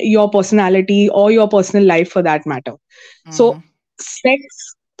define your personality or your personal life for that matter. So sex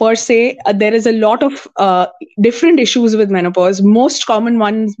per se, there is a lot of different issues with menopause, most common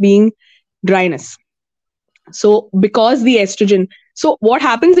ones being dryness. So because the estrogen, so what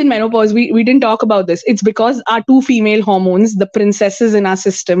happens in menopause, we didn't talk about this. It's because our 2 female hormones, the princesses in our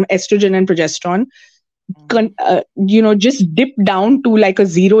system, estrogen and progesterone, just dip down to like a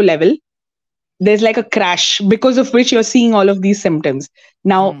 0 level. There's like a crash because of which you're seeing all of these symptoms.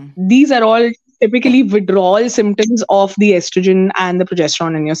 Now, these are all typically withdrawal symptoms of the estrogen and the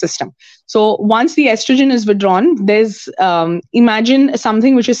progesterone in your system. So once the estrogen is withdrawn, there's, imagine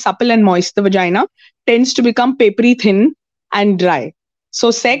something which is supple and moist. The vagina tends to become papery thin and dry.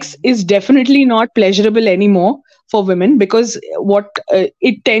 So sex is definitely not pleasurable anymore for women because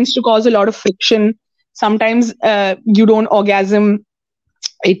it tends to cause a lot of friction. Sometimes you don't orgasm.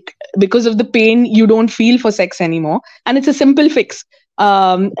 Because of the pain, you don't feel for sex anymore. And it's a simple fix.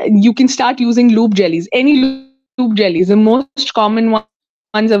 You can start using lube jellies, any lube jellies. The most common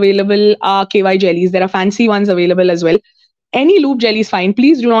ones available are KY jellies. There are fancy ones available as well. Any lube jelly is fine.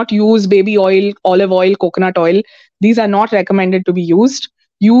 Please do not use baby oil, olive oil, coconut oil. These are not recommended to be used.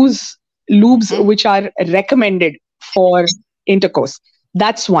 Use lubes which are recommended for intercourse.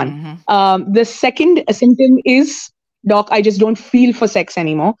 That's one. The second symptom is, Doc, I just don't feel for sex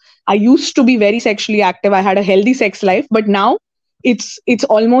anymore. I used to be very sexually active. I had a healthy sex life, but now it's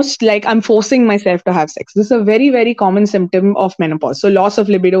almost like I'm forcing myself to have sex. This is a very, very common symptom of menopause. So loss of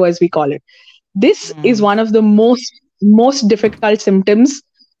libido, as we call it. This is one of the most difficult symptoms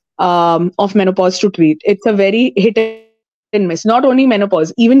of menopause to treat. It's a very hit and miss. Not only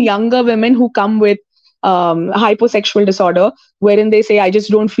menopause, even younger women who come with hyposexual disorder, wherein they say, I just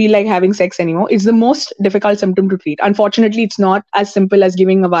don't feel like having sex anymore. It's the most difficult symptom to treat. Unfortunately, it's not as simple as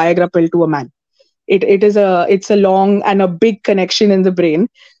giving a Viagra pill to a man. It's a long and a big connection in the brain.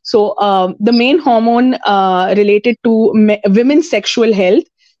 So the main hormone related to women's sexual health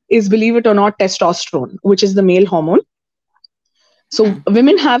is, believe it or not, testosterone, which is the male hormone. So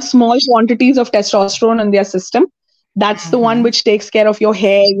women have small quantities of testosterone in their system. That's the one Mm-hmm. which takes care of your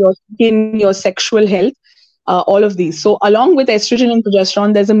hair, your skin, your sexual health, all of these. So, along with estrogen and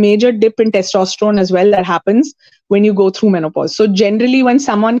progesterone, there's a major dip in testosterone as well that happens when you go through menopause. So, generally, when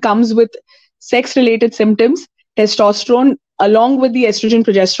someone comes with sex related symptoms, testosterone along with the estrogen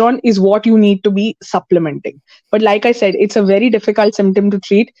progesterone is what you need to be supplementing. But like I said, it's a very difficult symptom to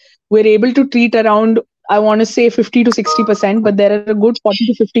treat. We're able to treat around, I want to say 50 to 60%, but there are a good 40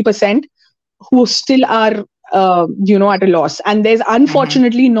 to 50% who still are at a loss, and there's Mm-hmm.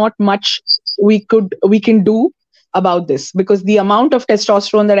 unfortunately not much we can do about this, because the amount of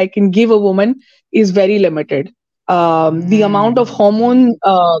testosterone that I can give a woman is very limited. The amount of Mm. hormone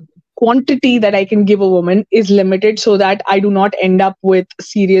quantity that I can give a woman is limited, so that I do not end up with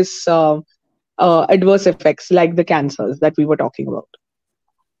serious adverse effects like the cancers that we were talking about.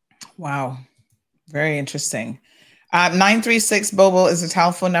 Wow. Very interesting. 936 Bobo is the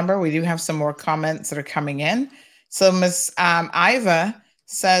telephone number. We do have some more comments that are coming in. So Miss Iva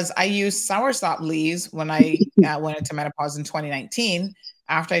says, I used soursop leaves when I went into menopause in 2019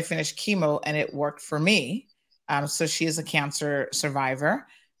 after I finished chemo, and it worked for me. So she is a cancer survivor.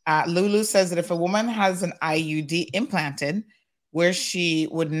 Lulu says that if a woman has an IUD implanted where she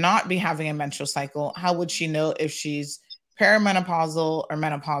would not be having a menstrual cycle, how would she know if she's perimenopausal or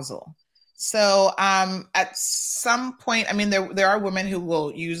menopausal? So at some point, I mean, there are women who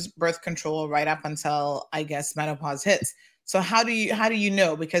will use birth control right up until, I guess, menopause hits. So how do you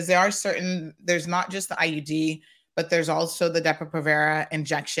know? Because there's not just the IUD, but there's also the Depo-Provera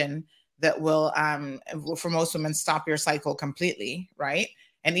injection that will, for most women, stop your cycle completely, right?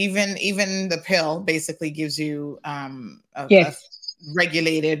 And even the pill basically gives you a Yes.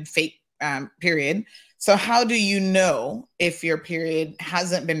 regulated fake period. So how do you know if your period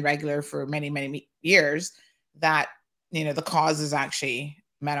hasn't been regular for many, many years that, the cause is actually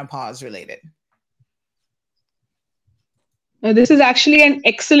menopause related? This is actually an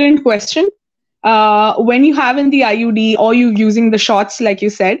excellent question. When you have in the IUD or you using the shots, like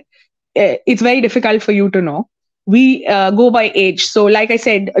you said, it's very difficult for you to know. We go by age. So, like I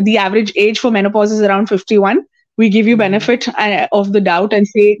said, the average age for menopause is around 51. We give you Mm-hmm. benefit of the doubt and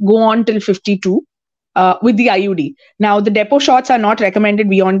say go on till 52 with the IUD. Now, the depot shots are not recommended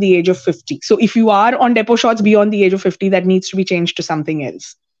beyond the age of 50. So, if you are on depot shots beyond the age of 50, that needs to be changed to something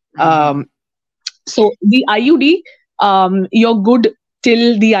else. Mm-hmm. So the IUD, you're good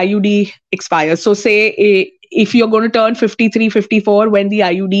till the IUD expires. So say if you're going to turn 53, 54 when the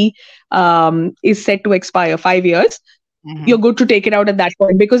IUD is set to expire 5 years, Mm-hmm. you're good to take it out at that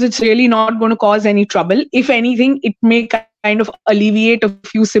point, because it's really not going to cause any trouble. If anything, it may kind of alleviate a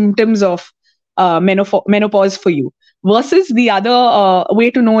few symptoms of menopause for you. Versus the other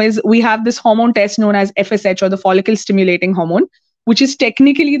way to know is we have this hormone test known as FSH, or the follicle stimulating hormone, which is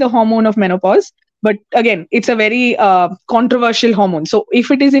technically the hormone of menopause. But again, it's a very controversial hormone. So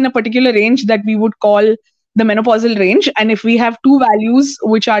if it is in a particular range that we would call the menopausal range, and if we have two values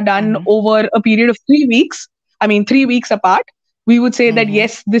which are done Mm-hmm. over a period of 3 weeks, I mean 3 weeks apart, we would say that Mm-hmm.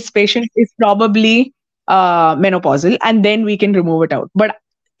 yes, this patient is probably menopausal, and then we can remove it out. But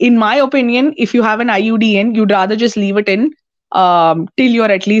in my opinion, if you have an IUD in, you'd rather just leave it in till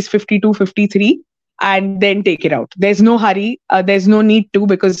you're at least 52, 53, and then take it out. There's no hurry. There's no need to,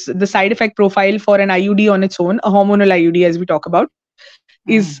 because the side effect profile for an IUD on its own, a hormonal IUD as we talk about,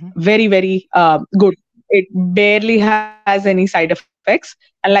 is Mm-hmm. very, very good. It barely has any side effects.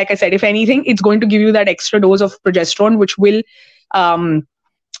 And like I said, if anything, it's going to give you that extra dose of progesterone, which will um,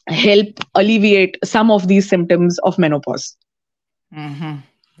 help alleviate some of these symptoms of menopause. Mm-hmm.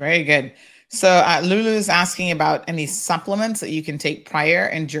 Very good. So Lulu is asking about any supplements that you can take prior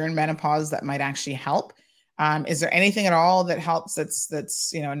and during menopause that might actually help. Is there anything at all that helps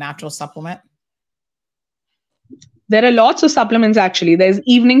that's a natural supplement? There are lots of supplements actually. There's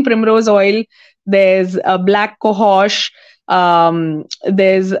evening primrose oil, there's black cohosh,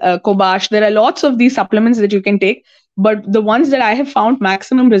 there's kobash. There are lots of these supplements that you can take. But the ones that I have found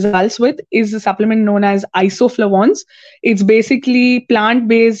maximum results with is a supplement known as isoflavones. It's basically plant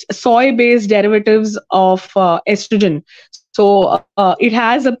based, soy based derivatives of estrogen. So it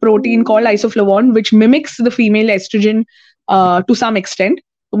has a protein called isoflavone, which mimics the female estrogen to some extent,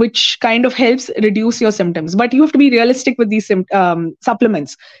 which kind of helps reduce your symptoms. But you have to be realistic with these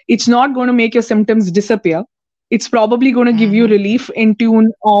supplements. It's not going to make your symptoms disappear. It's probably going to give you Mm-hmm. relief in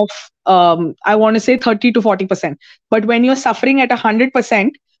tune of, I want to say 30 to 40%. But when you're suffering at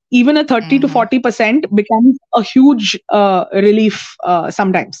 100%, even a 30 to Mm-hmm. 40% becomes a huge relief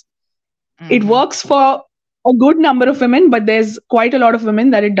sometimes. It Mm-hmm. works for a good number of women, but there's quite a lot of women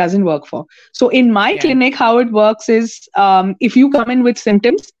that it doesn't work for. So in my Yeah. clinic, how it works is if you come in with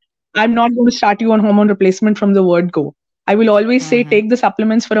symptoms, I'm not going to start you on hormone replacement from the word go. I will always say Mm-hmm. take the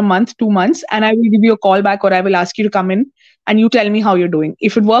supplements for a month, 2 months, and I will give you a call back or I will ask you to come in and you tell me how you're doing.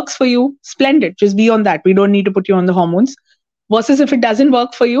 If it works for you, splendid. Just be on that. We don't need to put you on the hormones. Versus if it doesn't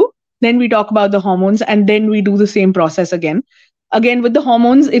work for you, then we talk about the hormones and then we do the same process again. Again, with the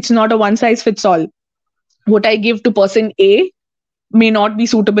hormones, it's not a one size fits all. What I give to person A may not be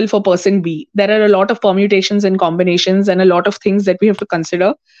suitable for person B. There are a lot of permutations and combinations and a lot of things that we have to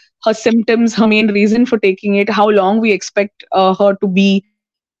consider. Her symptoms, her main reason for taking it, how long we expect her to be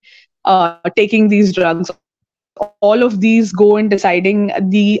taking these drugs. All of these go in deciding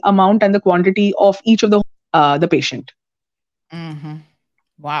the amount and the quantity of each of the hormones that we give the patient. Mm-hmm.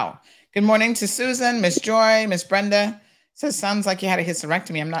 Wow. Good morning to Susan, Miss Joy, Miss Brenda. Says, sounds like you had a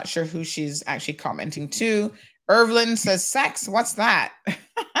hysterectomy. I'm not sure who she's actually commenting to. Irvlin says, sex, what's that?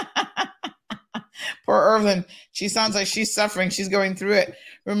 Poor Irvlin. She sounds like she's suffering. She's going through it.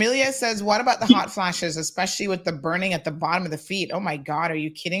 Romelia says, what about the hot flashes, especially with the burning at the bottom of the feet? Oh my God, are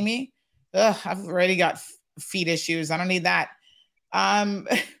you kidding me? Ugh, I've already got feet issues. I don't need that. Um,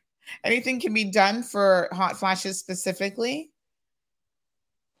 anything can be done for hot flashes specifically?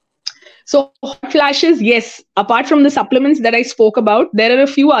 So hot flashes, yes. Apart from the supplements that I spoke about, there are a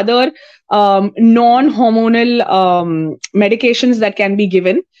few other non-hormonal medications that can be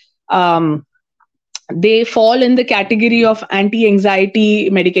given. Um, they fall in the category of anti-anxiety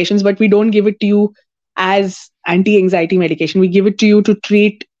medications, but we don't give it to you as anti-anxiety medication. We give it to you to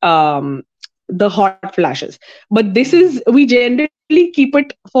treat the hot flashes. But this is, we generally keep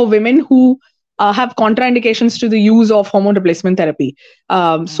it for women who have contraindications to the use of hormone replacement therapy. So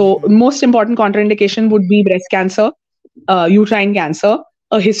Mm-hmm. most important contraindication would be breast cancer, uterine cancer,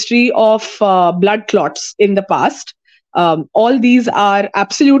 a history of blood clots in the past. All these are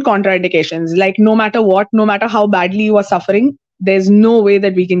absolute contraindications. Like, no matter what, no matter how badly you are suffering, there's no way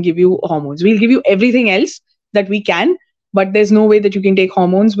that we can give you hormones. We'll give you everything else that we can, but there's no way that you can take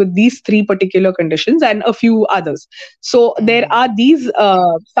hormones with these three particular conditions and a few others. So there Mm-hmm. are these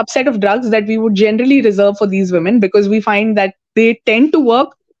subset of drugs that we would generally reserve for these women because we find that they tend to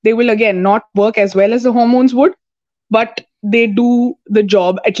work. They will again not work as well as the hormones would, but they do the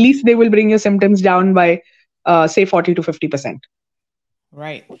job. At least they will bring your symptoms down by say 40 to 50%.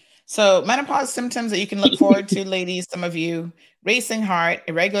 Right. So, menopause symptoms that you can look forward to, ladies, some of you: racing heart,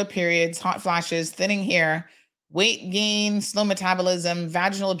 irregular periods, hot flashes, thinning hair, weight gain, slow metabolism,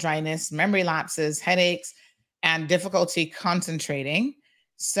 vaginal dryness, memory lapses, headaches, and difficulty concentrating.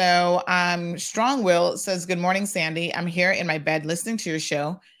 So, Strong Will says, good morning, Sandy. I'm here in my bed listening to your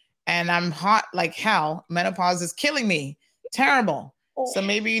show, and I'm hot like hell. Menopause is killing me. Terrible. So,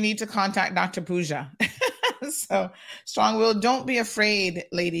 maybe you need to contact Dr. Pooja. So, Strong Will, don't be afraid,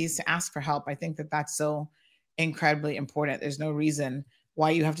 ladies, to ask for help. I think that that's so incredibly important. There's no reason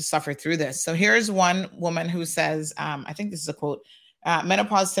why you have to suffer through this. So here's one woman who says, I think this is a quote: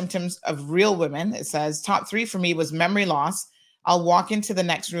 menopause symptoms of real women. It says, top three for me was memory loss. I'll walk into the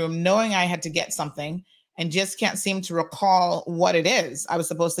next room knowing I had to get something and just can't seem to recall what it is I was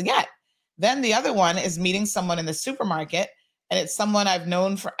supposed to get. Then the other one is meeting someone in the supermarket and it's someone I've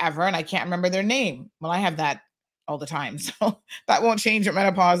known forever and I can't remember their name. Well, I have that all the time. So that won't change at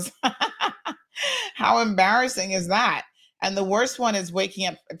menopause. How embarrassing is that? And the worst one is waking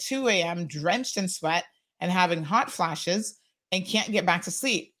up at 2 a.m. drenched in sweat and having hot flashes and can't get back to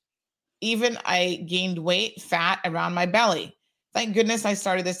sleep. Even I gained weight, fat around my belly. Thank goodness I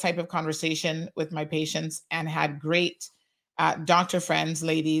started this type of conversation with my patients and had great doctor friends,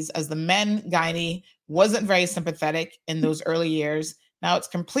 ladies, as the men gynae wasn't very sympathetic in those early years. Now it's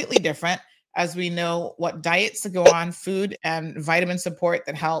completely different as we know what diets to go on, food and vitamin support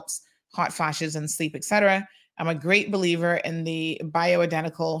that helps hot flashes and sleep, etc. I'm a great believer in the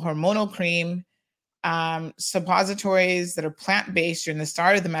bioidentical hormonal cream, suppositories that are plant-based during the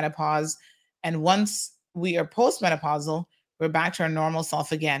start of the menopause. And once we are postmenopausal, we're back to our normal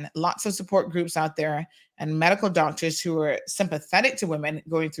self again. Lots of support groups out there and medical doctors who are sympathetic to women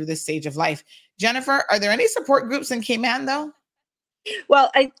going through this stage of life. Jennifer, are there any support groups in Cayman though?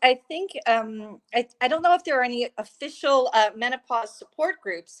 Well, I think I don't know if there are any official menopause support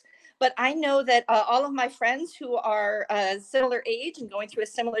groups, but I know that all of my friends who are similar age and going through a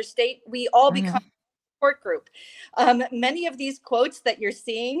similar state, we all become a support group. Many of these quotes that you're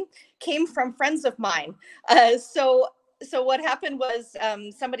seeing came from friends of mine. So what happened was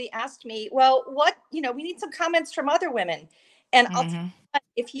somebody asked me, well, what, we need some comments from other women. And I'll tell you what,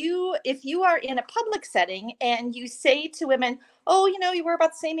 if you are in a public setting and you say to women, oh, you were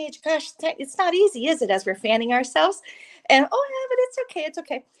about the same age, gosh, it's not easy, is it, as we're fanning ourselves? And, oh, yeah, but it's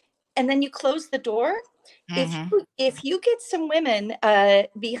okay. and then you close the door. If you get some women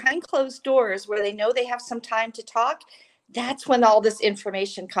behind closed doors where they know they have some time to talk, that's when all this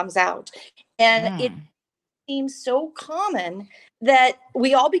information comes out. And it seems so common that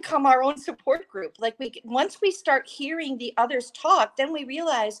we all become our own support group. Like once we start hearing the others talk, then we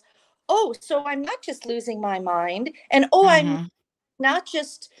realize, oh, so I'm not just losing my mind, and oh, I'm not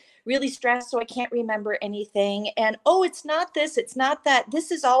just really stressed so I can't remember anything, and oh, it's not this, it's not that, this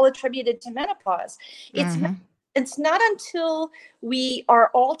is all attributed to menopause. It's not until we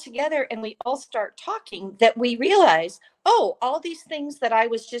are all together and we all start talking that we realize, oh, all these things that I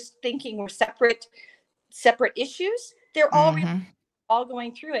was just thinking were separate issues, they're all all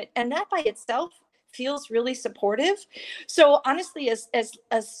going through it, and that by itself feels really supportive. So honestly, as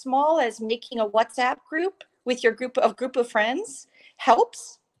small as making a WhatsApp group with your group of friends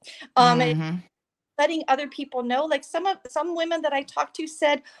helps. Letting other people know, like some women that I talked to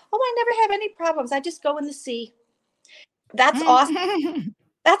said, oh, I never have any problems, I just go in the sea. That's awesome.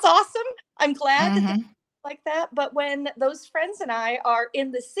 That's awesome. I'm glad that like that. But when those friends and I are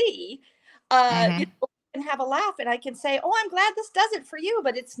in the sea, you know, and have a laugh, and I can say, oh, I'm glad this does it for you,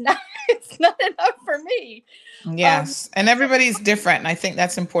 but it's not it's not enough for me. Yes. And everybody's different. And I think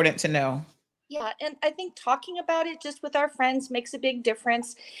that's important to know. Yeah, and I think talking about it just with our friends makes a big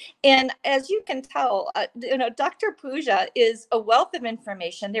difference. And as you can tell, you know, Dr. Pooja is a wealth of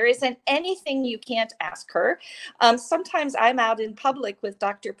information. There isn't anything you can't ask her. Sometimes I'm out in public with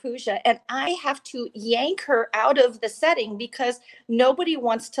Dr. Pooja, and I have to yank her out of the setting because nobody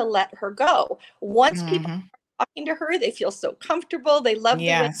wants to let her go. Once people are talking to her, they feel so comfortable. They love the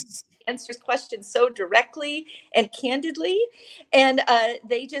way answers questions so directly and candidly, and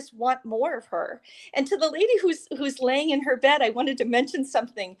they just want more of her. And to the lady who's laying in her bed, I wanted to mention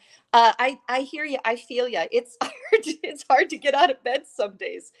something. I hear you, I feel you. It's hard to get out of bed some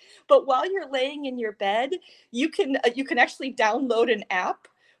days, but while you're laying in your bed, you can actually download an app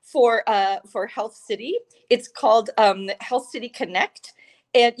for Health City. It's called Health City Connect.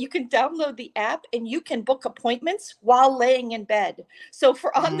 And you can download the app and you can book appointments while laying in bed. So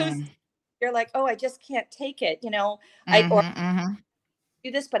for on those, you're like, oh, I just can't take it, you know, or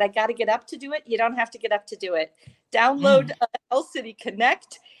do this, but I got to get up to do it. You don't have to get up to do it. Download Health City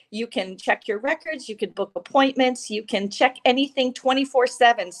Connect. You can check your records. You can book appointments. You can check anything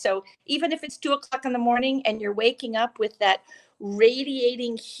 24/7. So even if it's 2:00 in the morning and you're waking up with that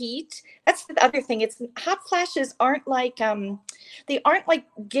radiating heat, that's the other thing. It's hot flashes aren't like they aren't like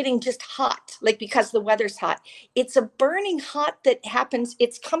getting just hot, like because the weather's hot. It's a burning hot that happens.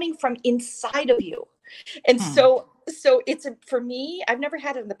 It's coming from inside of you. And so it's for me, I've never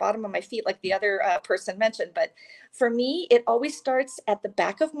had it in the bottom of my feet like the other person mentioned, but for me, it always starts at the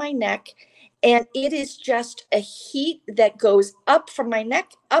back of my neck, and it is just a heat that goes up from my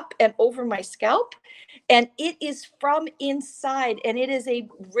neck, up and over my scalp, and it is from inside, and it is a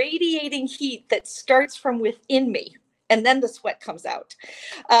radiating heat that starts from within me. And then the sweat comes out.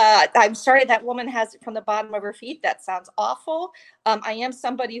 I'm sorry that woman has it from the bottom of her feet. That sounds awful. I am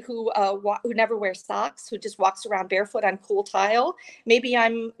somebody who never wears socks, who just walks around barefoot on cool tile. Maybe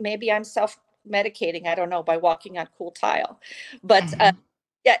I'm self-medicating, I don't know, by walking on cool tile. But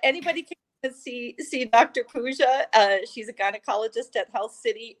yeah, anybody can see Dr. Pooja. She's a gynecologist at Health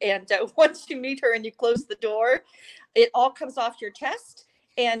City. And once you meet her and you close the door, it all comes off your chest.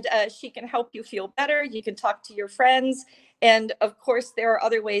 And she can help you feel better. You can talk to your friends. And of course, there are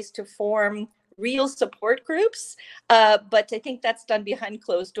other ways to form real support groups. But I think that's done behind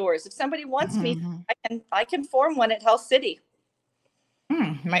closed doors. If somebody wants me, I can form one at Health City.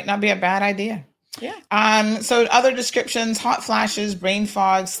 Might not be a bad idea. Yeah. So other descriptions: hot flashes, brain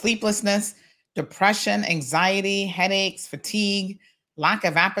fog, sleeplessness, depression, anxiety, headaches, fatigue, lack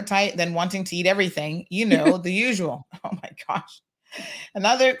of appetite, then wanting to eat everything. You know, the usual. Oh my gosh.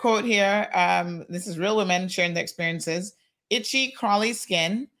 Another quote here. This is real women sharing their experiences: itchy, crawly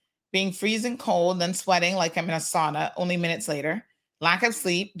skin, being freezing cold, then sweating like I'm in a sauna only minutes later, lack of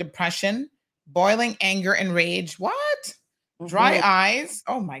sleep, depression, boiling anger and rage. What? Dry eyes.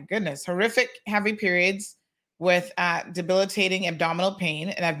 Oh my goodness. Horrific heavy periods with debilitating abdominal pain.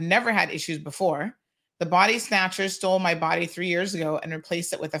 And I've never had issues before. The body snatchers stole my body 3 years ago and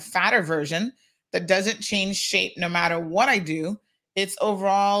replaced it with a fatter version that doesn't change shape no matter what I do. It's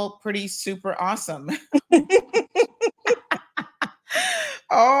overall pretty super awesome.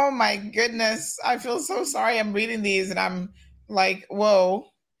 Oh my goodness. I feel so sorry. I'm reading these and I'm like, whoa.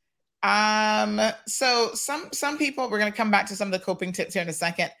 So some people, we're going to come back to some of the coping tips here in a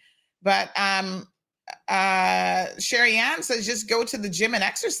second, but Sherry Ann says just go to the gym and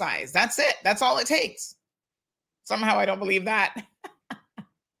exercise. That's it. That's all it takes. Somehow I don't believe that.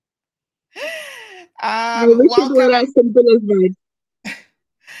 I wish it were Welcome. as simple as that.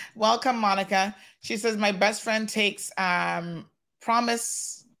 Welcome, Monica. She says, my best friend takes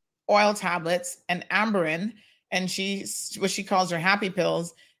promise oil tablets and amberin, and what she calls her happy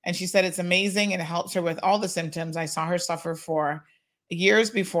pills. And she said it's amazing and it helps her with all the symptoms. I saw her suffer for years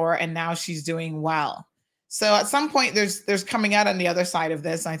before, and now she's doing well. So at some point, there's coming out on the other side of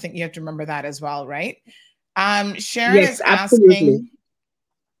this. I think you have to remember that as well, right? Sharon Yes, is absolutely. asking,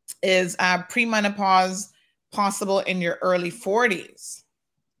 is premenopause possible in your early 40s?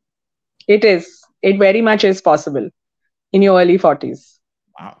 It is. It very much is possible in your early 40s.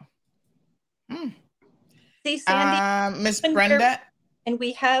 Wow. See, Sandy, Miss Brenda. And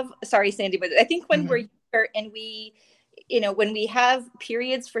we have, sorry, Sandy, but I think when we're younger and when we have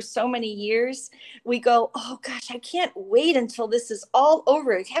periods for so many years, we go, oh gosh, I can't wait until this is all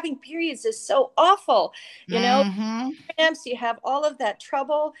over. Having periods is so awful. Cramps, you have all of that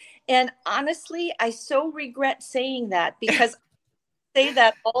trouble. And honestly, I so regret saying that, because I say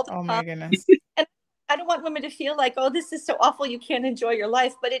that all the time. Oh my goodness. And I don't want women to feel like, oh, this is so awful, you can't enjoy your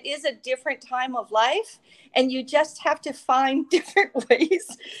life. But it is a different time of life, and you just have to find different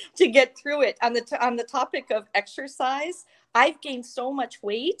ways to get through it. On the topic of exercise, I've gained so much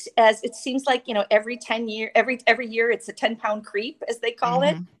weight, as it seems like, every 10 year, every year it's a 10-pound creep, as they call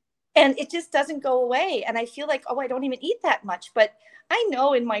it. And it just doesn't go away. And I feel like, oh, I don't even eat that much. But I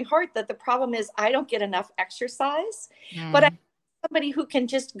know in my heart that the problem is I don't get enough exercise. But I'm somebody who can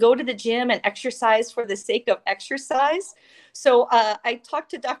just go to the gym and exercise for the sake of exercise. So I talked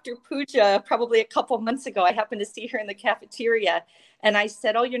to Dr. Pooja probably a couple months ago. I happened to see her in the cafeteria, and I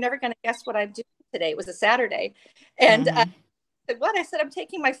said, oh, you're never going to guess what I'm doing today. It was a Saturday. And I said, what? I said, I'm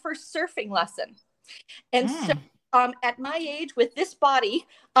taking my first surfing lesson. And so at my age with this body,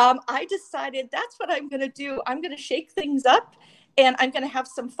 I decided that's what I'm going to do. I'm going to shake things up, and I'm going to have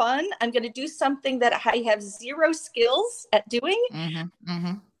some fun. I'm going to do something that I have zero skills at doing.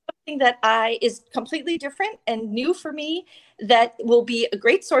 Something that is completely different and new for me, that will be a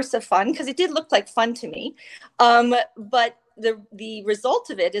great source of fun, because it did look like fun to me. But the result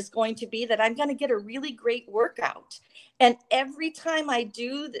of it is going to be that I'm going to get a really great workout. And every time I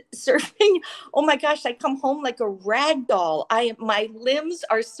do the surfing, oh my gosh, I come home like a rag doll. My limbs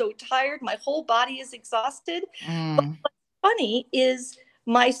are so tired. My whole body is exhausted. But what's funny is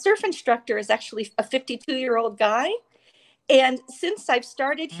my surf instructor is actually a 52-year-old guy. And since I've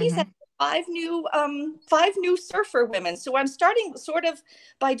started, he's had five new surfer women. So I'm starting sort of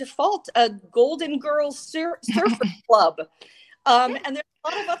by default a Golden Girls surfer club. And there's a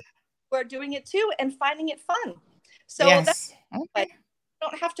lot of us who are doing it too and finding it fun. So that's you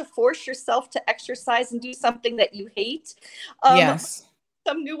don't have to force yourself to exercise and do something that you hate.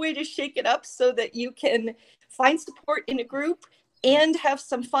 Some new way to shake it up so that you can find support in a group and have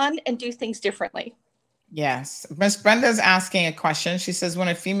some fun and do things differently. Yes. Miss Brenda's asking a question. She says, when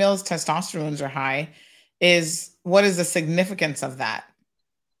a female's testosterone are high, what is the significance of that?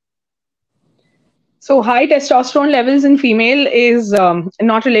 So high testosterone levels in female is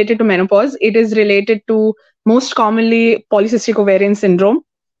not related to menopause. It is related to most commonly polycystic ovarian syndrome,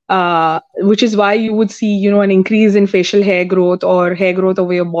 which is why you would see, an increase in facial hair growth or hair growth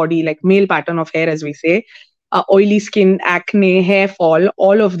over your body, like male pattern of hair, as we say, oily skin, acne, hair fall,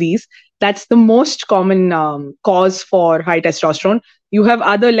 all of these. That's the most common cause for high testosterone. You have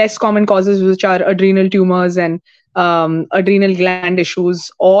other less common causes, which are adrenal tumors and adrenal gland issues,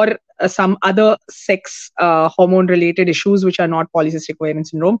 or some other sex hormone related issues, which are not polycystic ovarian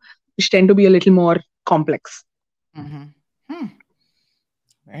syndrome, which tend to be a little more complex.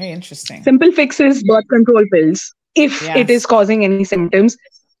 Very interesting. Simple fix is birth control pills if it is causing any symptoms,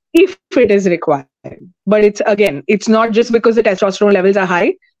 if it is required. But it's not just because the testosterone levels are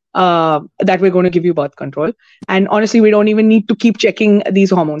high that we're going to give you birth control. And honestly, we don't even need to keep checking these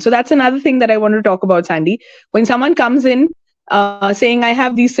hormones. So that's another thing that I want to talk about, Sandy. When someone comes in saying, I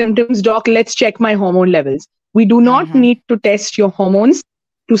have these symptoms, doc, let's check my hormone levels. We do not need to test your hormones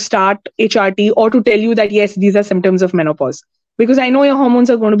to start HRT or to tell you that, yes, these are symptoms of menopause. Because I know your hormones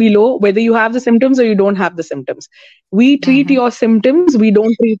are going to be low, whether you have the symptoms or you don't have the symptoms. We treat your symptoms. We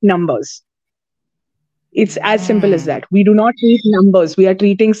don't treat numbers. It's as simple as that. We do not treat numbers. We are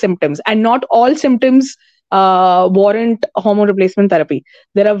treating symptoms. And not all symptoms warrant hormone replacement therapy.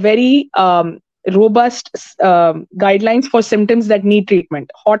 There are very robust guidelines for symptoms that need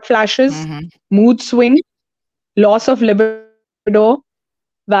treatment. Hot flashes, mood swing, loss of libido,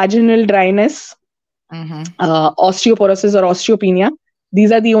 vaginal dryness, osteoporosis or osteopenia.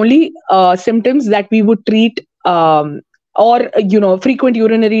 These are the only symptoms that we would treat, or frequent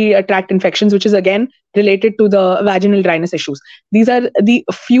urinary tract infections, which is again related to the vaginal dryness issues. These are the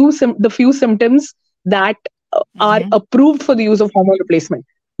few symptoms that are approved for the use of hormone replacement.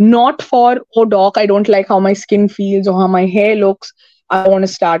 Not for, oh, doc, I don't like how my skin feels or how my hair looks. I want to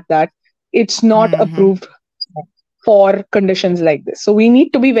start that. It's not approved for conditions like this. So we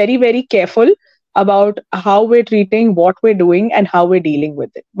need to be very, very careful about how we're treating, what we're doing, and how we're dealing with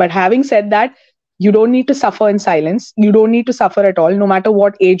it. But having said that, you don't need to suffer in silence. You don't need to suffer at all, no matter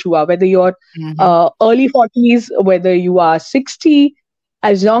what age you are, whether you're early 40s, whether you are 60,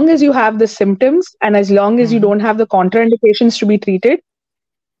 as long as you have the symptoms and as long as you don't have the contraindications to be treated,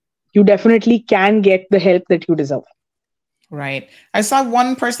 you definitely can get the help that you deserve. Right. I saw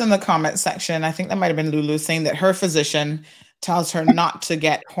one person in the comment section, I think that might have been Lulu, saying that her physician tells her not to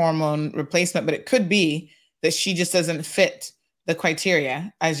get hormone replacement, but it could be that she just doesn't fit the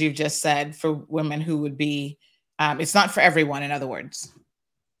criteria, as you've just said, for women who would be, it's not for everyone, in other words.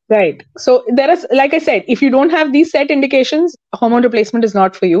 Right. So there is, like I said, if you don't have these set indications, hormone replacement is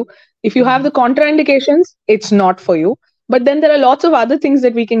not for you. If you have the contraindications, it's not for you. But then there are lots of other things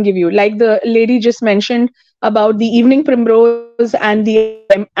that we can give you, like the lady just mentioned about the evening primrose and the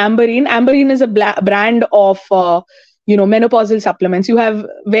amberine. Amberine is a brand of menopausal supplements. You have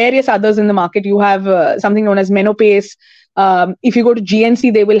various others in the market. You have something known as Menopause. If you go to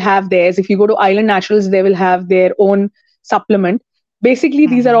GNC, they will have theirs. If you go to Island Naturals, they will have their own supplement. Basically,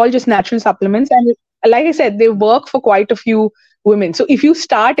 these are all just natural supplements. And like I said, they work for quite a few women. So if you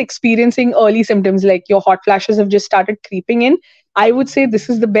start experiencing early symptoms like your hot flashes have just started creeping in, I would say this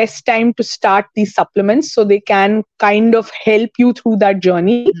is the best time to start these supplements so they can kind of help you through that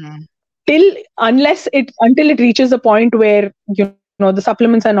journey until it reaches a point where the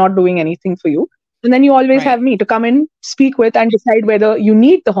supplements are not doing anything for you. And then you always have me to come in, speak with, and decide whether you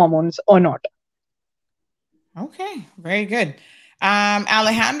need the hormones or not. Okay, very good.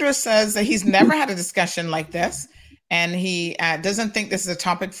 Alejandro says that he's never had a discussion like this, and he doesn't think this is a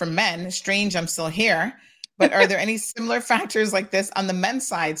topic for men. Strange, I'm still here. But are there any similar factors like this on the men's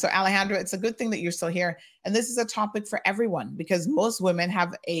side? So Alejandro, it's a good thing that you're still here. And this is a topic for everyone because most women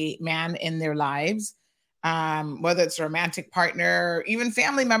have a man in their lives, whether it's a romantic partner, or even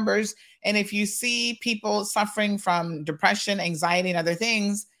family members. And if you see people suffering from depression, anxiety, and other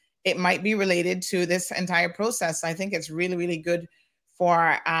things, it might be related to this entire process. I think it's really, really good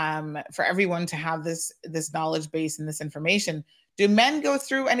for everyone to have this knowledge base and this information. Do men go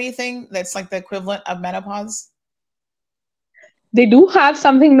through anything that's like the equivalent of menopause? They do have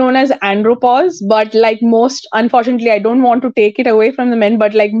something known as andropause, but like most, unfortunately, I don't want to take it away from the men,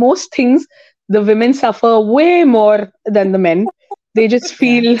 but like most things, the women suffer way more than the men. They just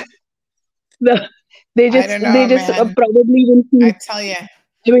feel they just probably will feel. I tell you,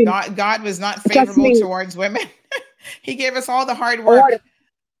 God was not favorable towards women. He gave us all the hard work.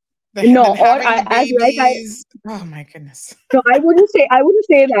 Oh my goodness. No, I wouldn't say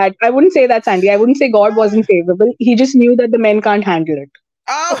that. I wouldn't say that, Sandy. I wouldn't say God wasn't favorable. He just knew that the men can't handle it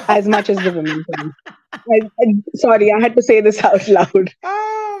as much as the women can. Sorry, I had to say this out loud.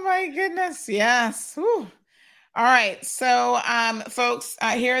 Oh my goodness. Yes. Whew. All right. So, folks,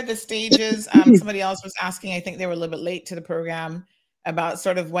 here are the stages. Somebody else was asking, I think they were a little bit late to the program, about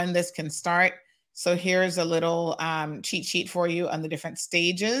sort of when this can start. So here's a little cheat sheet for you on the different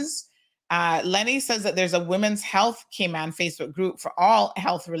stages. Lenny says that there's a Women's Health Cayman Facebook group for all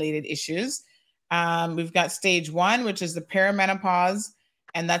health-related issues. We've got stage 1, which is the perimenopause,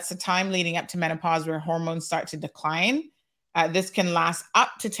 and that's the time leading up to menopause where hormones start to decline. This can last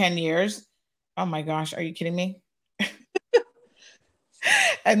up to 10 years. Oh my gosh, are you kidding me?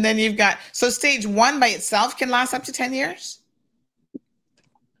 And then you've got, so stage 1 by itself can last up to 10 years?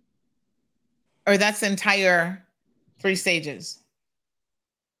 Or that's the entire 3 stages?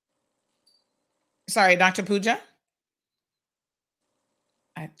 Sorry, Dr. Pooja?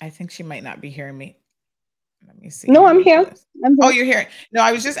 I think she might not be hearing me. Let me see. No, I'm here. Oh, you're here. No,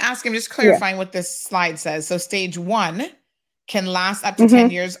 I was just asking, just clarifying what this slide says. So stage 1 can last up to 10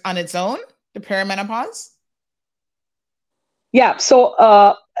 years on its own, the perimenopause? Yeah.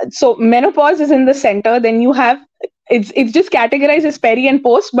 So menopause is in the center. Then you have, it's just categorized as peri and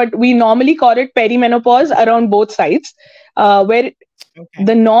post, but we normally call it perimenopause around both sides, where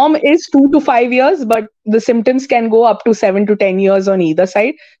the norm is 2 to 5 years, but the symptoms can go up to 7 to 10 years on either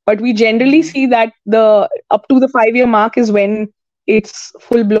side. But we generally see that the up to the 5-year mark is when it's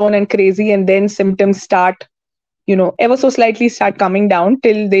full blown and crazy, and then symptoms start, ever so slightly start coming down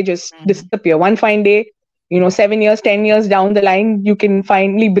till they just disappear. One fine day, 7 years, 10 years down the line, you can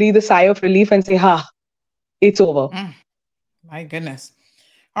finally breathe a sigh of relief and say, it's over. My goodness.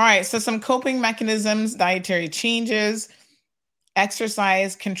 All right. So some coping mechanisms, dietary changes,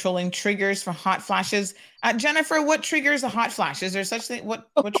 exercise, controlling triggers for hot flashes. Jennifer, what triggers a hot flash? Is there such thing? What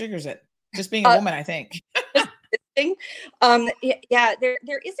triggers it? Just being a woman, I think. Yeah, there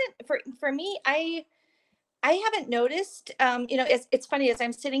isn't for me. I haven't noticed. It's funny as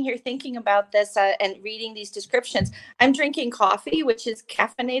I'm sitting here thinking about this and reading these descriptions. I'm drinking coffee, which is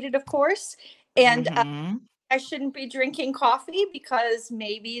caffeinated, of course, and I shouldn't be drinking coffee because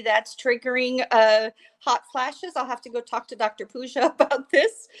maybe that's triggering hot flashes. I'll have to go talk to Dr. Pooja about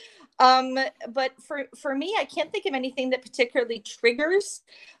this. But for me, I can't think of anything that particularly triggers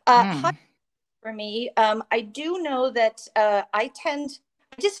hot for me. I do know that I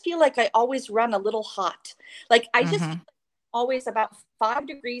just feel like I always run a little hot. Like I just feel like always about 5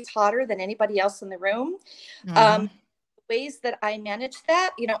 degrees hotter than anybody else in the room. Ways that I manage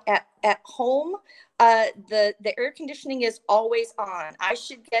that, at home, the air conditioning is always on. I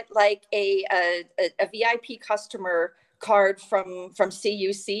should get like a VIP customer card from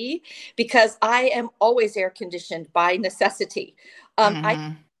CUC because I am always air conditioned by necessity.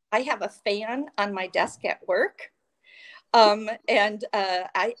 I have a fan on my desk at work. And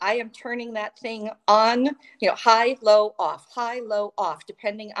I am turning that thing on, high, low, off,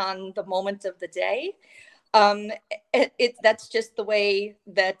 depending on the moment of the day. That's just the way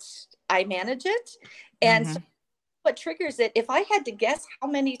that I manage it. And so what triggers it, if I had to guess how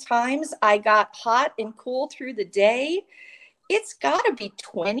many times I got hot and cool through the day, it's got to be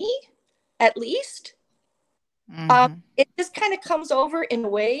 20 at least. It just kind of comes over in a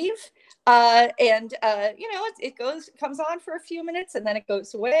wave. It comes on for a few minutes and then it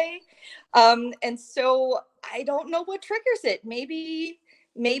goes away. And so I don't know what triggers it. Maybe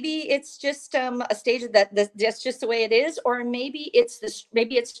it's just a stage that's just the way it is, or maybe it's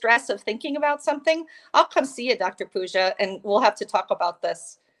stress of thinking about something. I'll come see you, Dr. Pooja, and we'll have to talk about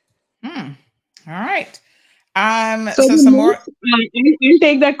this. All right. So some more. I'll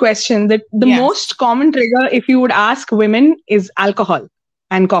take that question. The most common trigger, if you would ask women, is alcohol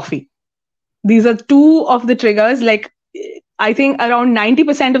and coffee. These are two of the triggers. Like, I think around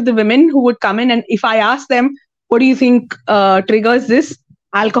 90% of the women who would come in, and if I ask them, what do you think triggers this?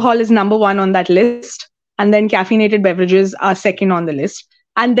 Alcohol is number one on that list. And then caffeinated beverages are second on the list.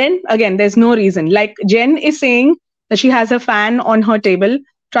 And then again, there's no reason. Like Jen is saying that she has a fan on her table.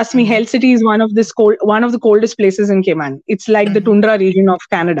 Trust me, Hell City is one of the coldest places in Cayman. It's like the tundra region of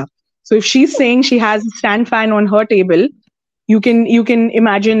Canada. So if she's saying she has a stand fan on her table, you can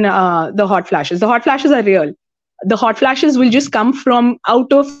imagine the hot flashes. The hot flashes are real. The hot flashes will just come from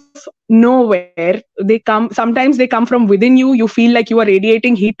out of nowhere. Sometimes they come from within you. You feel like you are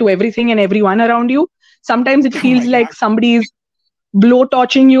radiating heat to everything and everyone around you. Sometimes it feels like somebody is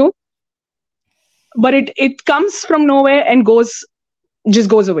blowtorching you. But it comes from nowhere and just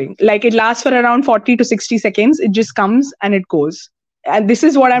goes away. Like it lasts for around 40 to 60 seconds. It just comes and it goes. And this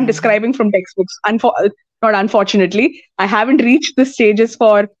is what I'm describing from textbooks. Not unfortunately. I haven't reached the stages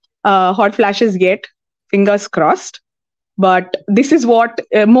for hot flashes yet. Fingers crossed. But this is what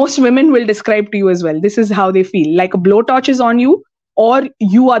most women will describe to you as well. This is how they feel. Like a blowtorch is on you or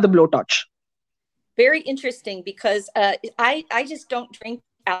you are the blowtorch. Very interesting because I just don't drink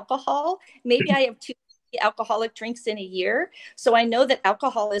alcohol. Maybe I have 2 alcoholic drinks in a year. So I know that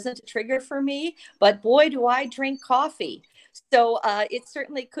alcohol isn't a trigger for me, but boy, do I drink coffee. So it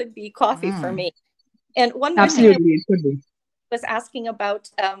certainly could be coffee for me. And one more thing I was asking about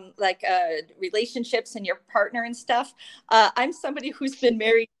relationships and your partner and stuff. I'm somebody who's been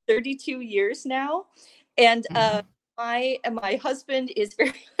married 32 years now. And my husband is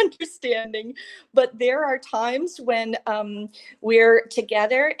very understanding, but there are times when we're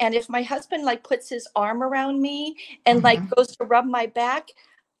together, and if my husband like puts his arm around me and like goes to rub my back,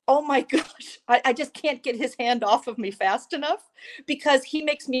 oh my gosh, I just can't get his hand off of me fast enough because he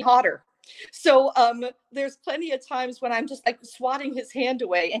makes me hotter. So there's plenty of times when I'm just like swatting his hand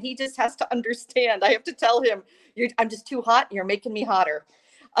away, and he just has to understand. I have to tell him, I'm just too hot. You're making me hotter.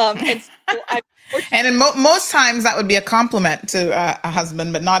 And so and in most times that would be a compliment to a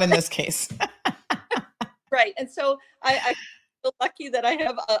husband, but not in this case. Right. And so I feel lucky that I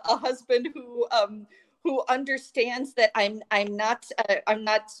have a husband who understands that I'm not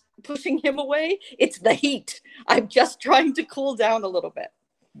pushing him away. It's the heat. I'm just trying to cool down a little bit.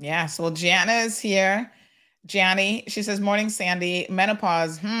 Yes. Well, Gianna is here. Gianni, she says, morning, Sandy.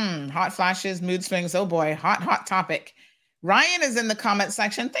 Menopause. Hot flashes, mood swings. Oh boy, hot topic. Ryan is in the comment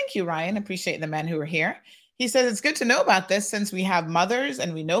section. Thank you, Ryan. Appreciate the men who are here. He says, it's good to know about this since we have mothers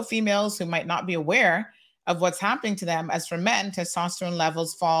and we know females who might not be aware of what's happening to them. As for men, testosterone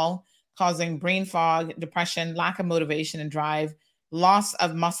levels fall, causing brain fog, depression, lack of motivation and drive, loss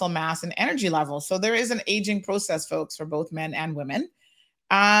of muscle mass and energy levels. So there is an aging process, folks, for both men and women.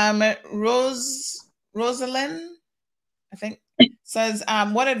 Rosalind, I think. says,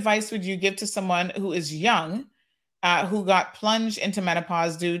 what advice would you give to someone who is young, who got plunged into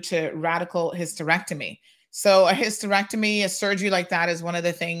menopause due to radical hysterectomy? So a hysterectomy, a surgery like that, is one of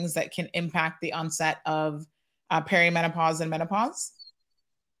the things that can impact the onset of perimenopause and menopause.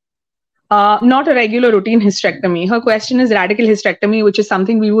 Not a regular routine hysterectomy. Her question is radical hysterectomy, which is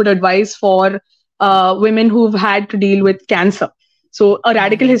something we would advise for women who've had to deal with cancer. So a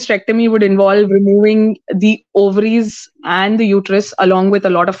radical hysterectomy would involve removing the ovaries and the uterus along with a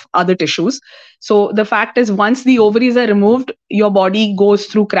lot of other tissues. So the fact is, once the ovaries are removed, your body goes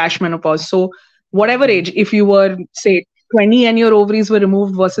through crash menopause. So whatever age, if you were, say, 20 and your ovaries were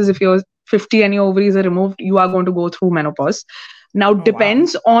removed versus if you're 50 and your ovaries are removed, you are going to go through menopause. Now,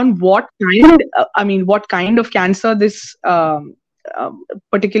 depends on what kind of cancer this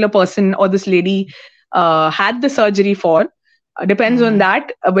particular person or this lady had the surgery for. Depends on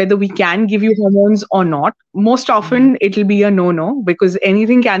that, whether we can give you hormones or not. Most often, it'll be a no-no, because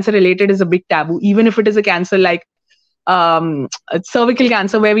anything cancer-related is a big taboo, even if it is a cancer like cervical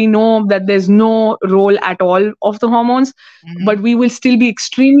cancer, where we know that there's no role at all of the hormones, but we will still be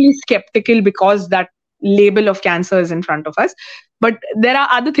extremely skeptical because that label of cancer is in front of us. But there are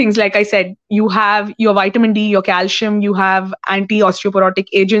other things, like I said, you have your vitamin D, your calcium, you have anti-osteoporotic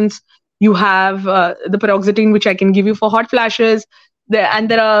agents, you have the paroxetine, which I can give you for hot flashes. And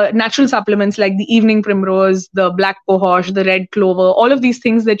there are natural supplements like the evening primrose, the black cohosh, the red clover, all of these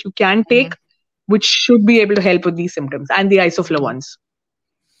things that you can take, which should be able to help with these symptoms, and the isoflavones.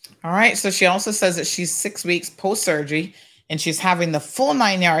 All right. So she also says that she's 6 weeks post-surgery and she's having the full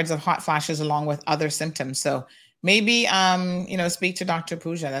 9 yards of hot flashes along with other symptoms. So maybe, speak to Dr.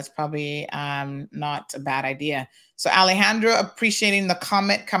 Pooja. That's probably not a bad idea. So Alejandro, appreciating the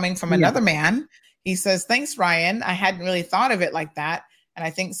comment coming from another man. He says, thanks, Ryan. I hadn't really thought of it like that. And I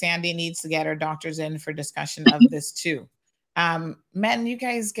think Sandy needs to get her doctors in for discussion of this too. Men, you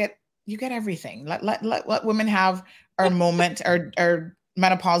guys get everything. Let women have our moment, our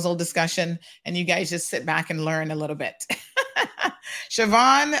menopausal discussion, and you guys just sit back and learn a little bit.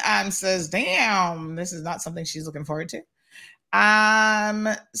 Siobhan says, damn, this is not something she's looking forward to.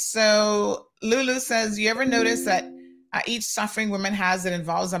 So Lulu says, you ever notice that each suffering woman has that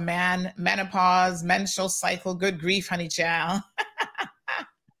involves a man, menopause, menstrual cycle? Good grief, honey child.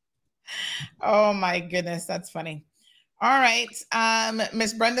 Oh my goodness, that's funny. All right.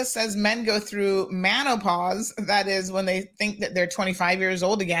 Miss Brenda says men go through menopause. That is when they think that they're 25 years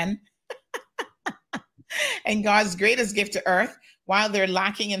old again. And God's greatest gift to earth, while they're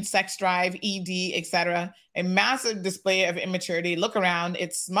lacking in sex drive, ED, etc. A massive display of immaturity. Look around.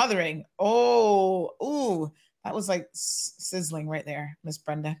 It's smothering. Ooh, that was like sizzling right there, Miss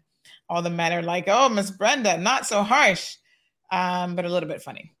Brenda. All the men are like, oh, Miss Brenda, not so harsh, but a little bit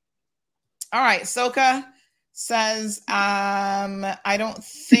funny. All right. Soka says, I don't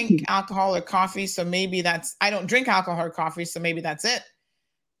think alcohol or coffee, so maybe I don't drink alcohol or coffee, so maybe that's it.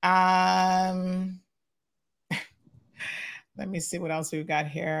 Let me see what else we've got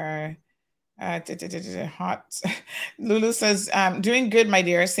here. Hot. Lulu says, doing good, my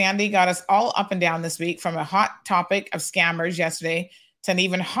dear. Sandy got us all up and down this week, from a hot topic of scammers yesterday to an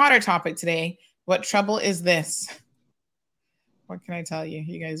even hotter topic today. What trouble is this? What can I tell you?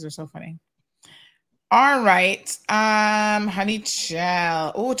 You guys are so funny. All right. Honey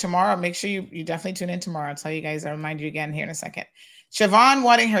Chell. Oh, tomorrow. Make sure you definitely tune in tomorrow. I'll tell you guys. I'll remind you again here in a second. Siobhan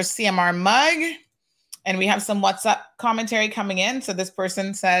wanting her CMR mug. And we have some WhatsApp commentary coming in. So this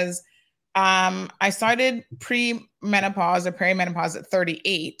person says, I started pre-menopause or perimenopause at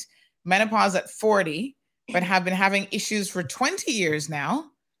 38, menopause at 40, but have been having issues for 20 years now.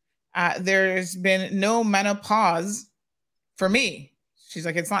 There's been no menopause for me. She's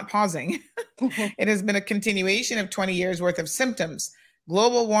like, it's not pausing. It has been a continuation of 20 years worth of symptoms.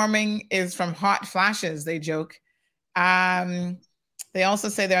 Global warming is from hot flashes, they joke. They also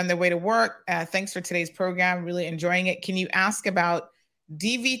say they're on their way to work. Thanks for today's program. Really enjoying it. Can you ask about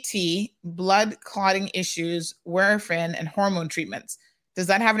DVT, blood clotting issues, warfarin, and hormone treatments? Does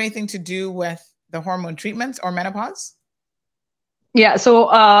that have anything to do with the hormone treatments or menopause? Yeah, so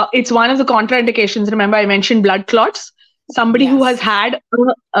it's one of the contraindications. Remember, I mentioned blood clots. Somebody who has had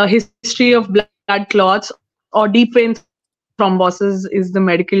a history of blood clots or deep vein thrombosis is the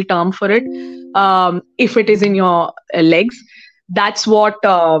medical term for it. If it is in your legs, that's what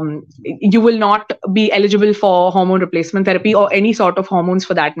you will not be eligible for hormone replacement therapy or any sort of hormones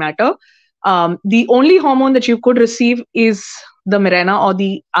for that matter. The only hormone that you could receive is the Mirena or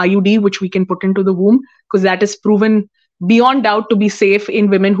the IUD, which we can put into the womb, because that is proven beyond doubt to be safe in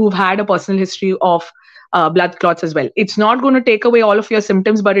women who've had a personal history of blood clots as well. It's not going to take away all of your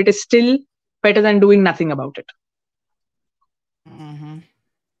symptoms, but it is still better than doing nothing about it. Mm-hmm.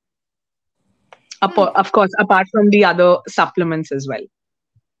 Of course, apart from the other supplements as well.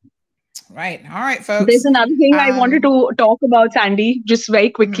 Right. All right, There's folks. another thing I wanted to talk about, Sandy, just very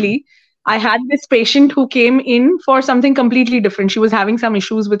Mhm. quickly. I had this patient who came in for something completely different. She was having some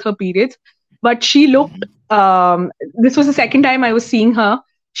issues with her periods, but she looked, this was the second time I was seeing her.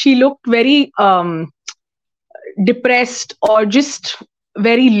 She looked very depressed or just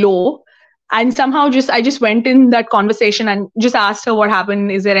very low. And somehow I just went in that conversation and just asked her what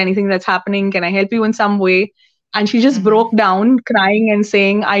happened. Is there anything that's happening? Can I help you in some way? And she just broke down crying and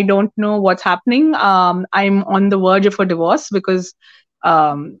saying, I don't know what's happening. I'm on the verge of a divorce because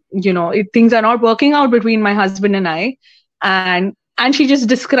things are not working out between my husband and I. And she just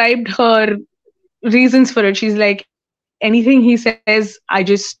described her reasons for it. She's like, anything he says, I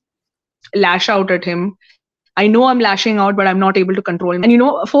just lash out at him. I know I'm lashing out, but I'm not able to control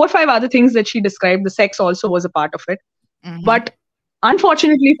myself. And, 4 or 5 other things that she described. The sex also was a part of it. But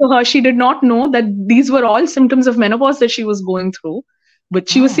unfortunately for her, she did not know that these were all symptoms of menopause that she was going through. But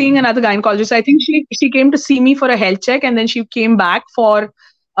she was seeing another gynecologist. I think she came to see me for a health check, and then she came back for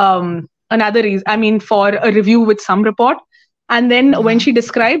another reason. I mean, for a review with some report. And then when she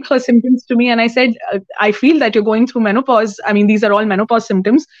described her symptoms to me, and I said, I feel that you're going through menopause. I mean, these are all menopause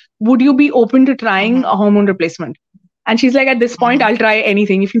symptoms. Would you be open to trying a hormone replacement? And she's like, at this point, I'll try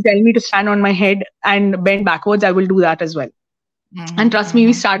anything. If you tell me to stand on my head and bend backwards, I will do that as well. And trust me,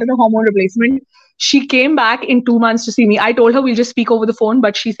 we started a hormone replacement. She came back in 2 months to see me. I told her we'll just speak over the phone,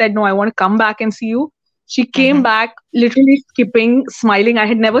 but she said, no, I want to come back and see you. She came back literally skipping, smiling. I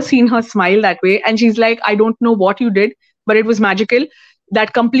had never seen her smile that way. And she's like, I don't know what you did, but it was magical.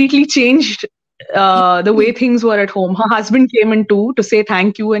 That completely changed the way things were at home. Her husband came in too to say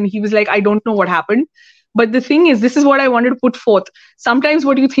thank you. And he was like, I don't know what happened. But the thing is, this is what I wanted to put forth. Sometimes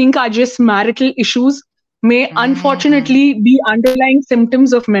what you think are just marital issues may unfortunately be underlying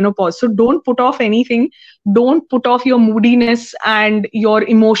symptoms of menopause. So don't put off anything. Don't put off your moodiness and your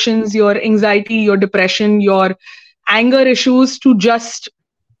emotions, your anxiety, your depression, your anger issues to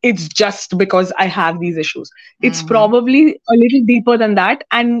it's just because I have these issues. It's probably a little deeper than that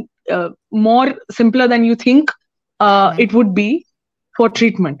and more simpler than you think it would be for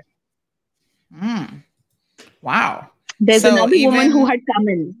treatment. Wow. There's another woman who had come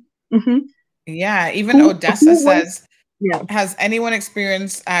in. Yeah, even Odessa says, yeah. Has anyone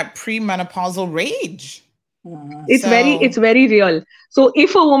experienced premenopausal rage? It's very real. So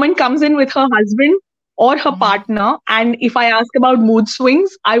if a woman comes in with her husband or her partner, and if I ask about mood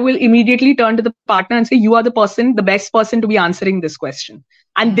swings, I will immediately turn to the partner and say, you are the best person to be answering this question.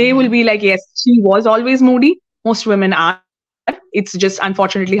 And they will be like, yes, she was always moody. Most women are. It's just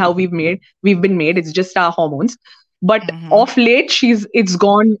unfortunately how we've been made. It's just our hormones. But of late, it's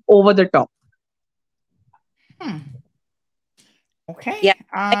gone over the top. Okay.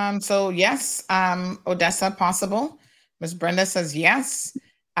 Yeah. So yes, Odessa, possible. Miss Brenda says yes.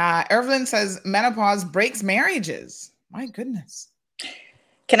 Evelyn says menopause breaks marriages. My goodness.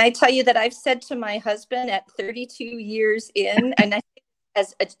 Can I tell you that I've said to my husband at 32 years in, and I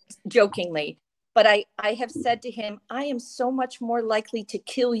as jokingly, but I have said to him, I am so much more likely to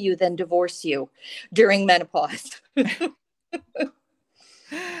kill you than divorce you during menopause.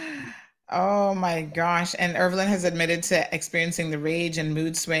 Oh my gosh. And Evelyn has admitted to experiencing the rage and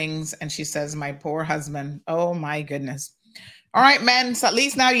mood swings. And she says, my poor husband. Oh my goodness. All right, men. So at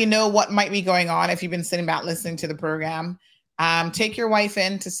least now you know what might be going on if you've been sitting back listening to the program. Take your wife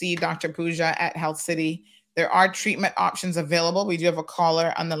in to see Dr. Pooja at Health City. There are treatment options available. We do have a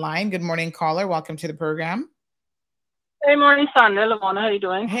caller on the line. Good morning, caller. Welcome to the program. Hey, morning, Sandra. Lamona, how are you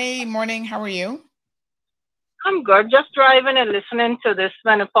doing? Hey, morning. How are you? I'm good. Just driving and listening to this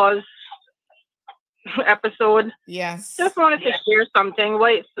menopause episode. Yes. Just wanted to share something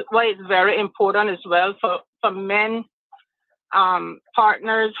why it's very important as well for men,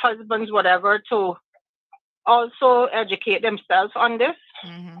 partners, husbands, whatever, to also educate themselves on this.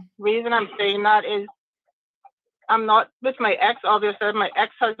 Reason I'm saying that is I'm not with my ex. Obviously, my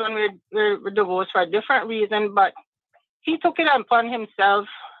ex-husband, we're divorced for a different reason, but he took it upon himself.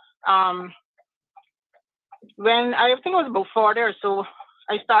 When I think it was about 40 or so,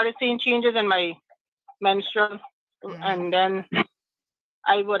 I started seeing changes in my menstrual, and then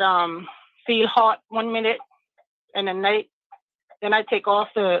I would feel hot 1 minute, and the night, then I take off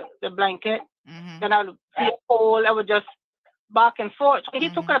the blanket, then I would feel cold. I would just back and forth. So he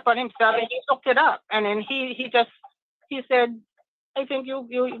took it upon himself and he looked it up, and then he said, I think you're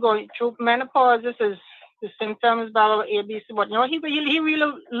going through menopause. This is the symptoms, blah, blah, blah, ABC. But he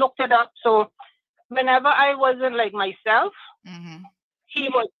really looked it up. So whenever I wasn't like myself, he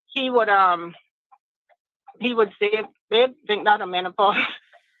would he would say, babe, think that a menopause.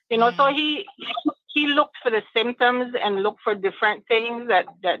 So he looked for the symptoms and looked for different things that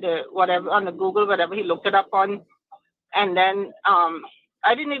the whatever on the Google, whatever he looked it up on. And then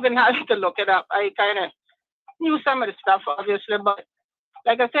I didn't even have to look it up. I kind of knew some of the stuff, obviously, but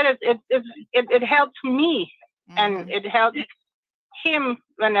like I said, it helped me, and it helped him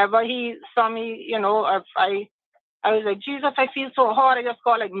whenever he saw me. If I was like, Jesus, I feel so hot. I just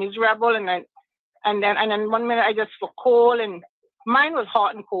got like miserable, and then 1 minute I just feel cold, and mine was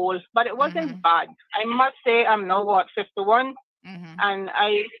hot and cold, but it wasn't bad. I must say, I'm now 51, and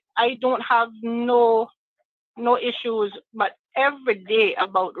I don't have no issues. But every day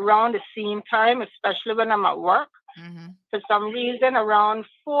about around the same time, especially when I'm at work, for some reason around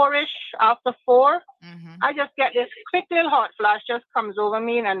 4ish, after 4, I just get this quick little hot flash just comes over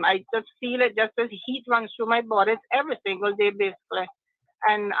me, and I just feel it, just as heat runs through my body every single day basically.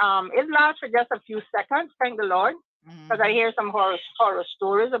 And it lasts for just a few seconds, thank the Lord, because I hear some horror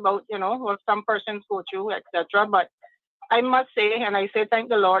stories about what some persons go through, etc. But I must say, and I say thank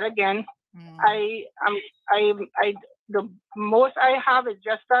the Lord again, the most I have is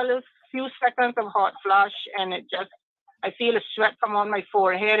just a little few seconds of hot flash, and I feel a sweat come on my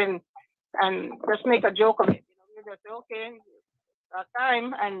forehead, and just make a joke of it. You just say, okay, that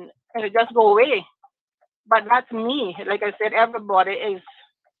time, and it just go away. But that's me. Like I said, everybody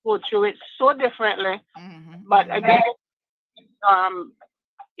go through it so differently. But again,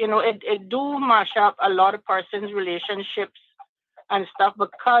 it do mash up a lot of persons' relationships and stuff,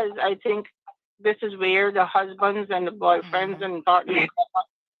 because I think this is where the husbands and the boyfriends and partners,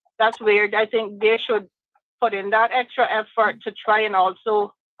 that's where I think they should put in that extra effort to try and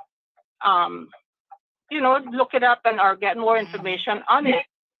also, look it up or get more information on it.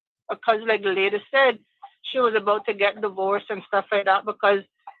 Because like the lady said, she was about to get divorced and stuff like that, because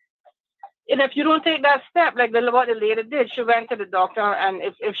if you don't take that step, like what the lady did, she went to the doctor, and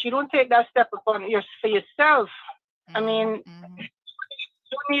if she don't take that step for yourself, I mean,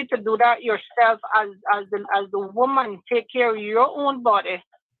 you need to do that yourself as the woman. Take care of your own body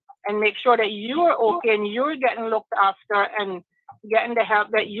and make sure that you're okay and you're getting looked after and getting the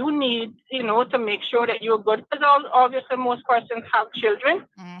help that you need, to make sure that you're good. Because obviously most persons have children.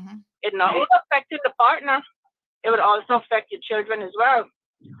 It not only affected the partner, it would also affect your children as well.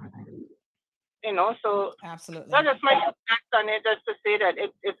 So absolutely. That's just my thoughts on it, just to say that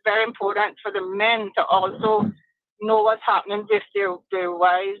it's very important for the men to also know what's happening with their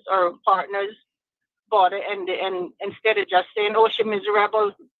wives or partners' body, and instead of just saying, "Oh, she's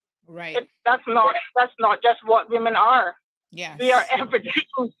miserable," right? That's not just what women are. Yes, we are everything.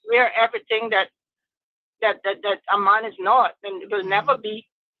 We are everything that a man is not, and will never be.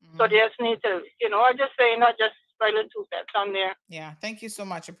 So they just need to, I just say, not just silent 2 cents on there. Yeah, thank you so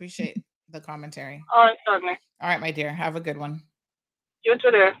much. Appreciate the commentary. All right, certainly. All right, my dear. Have a good one. You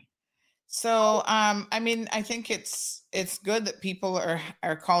too, there. So, I mean, I think it's good that people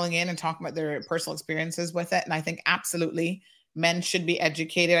are calling in and talking about their personal experiences with it. And I think absolutely men should be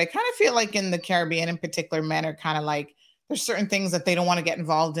educated. I kind of feel like in the Caribbean in particular, men are kind of like, there's certain things that they don't want to get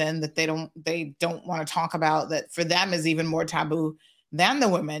involved in, that they don't want to talk about, that for them is even more taboo than the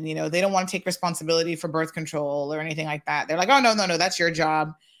women. They don't want to take responsibility for birth control or anything like that. They're like, oh, no, that's your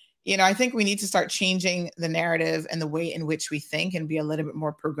job. I think we need to start changing the narrative and the way in which we think and be a little bit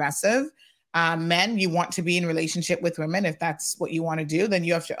more progressive. Men, you want to be in relationship with women. If that's what you want to do, then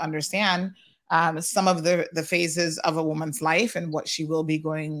you have to understand some of the phases of a woman's life and what she will be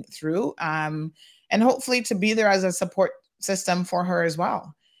going through. And hopefully to be there as a support system for her as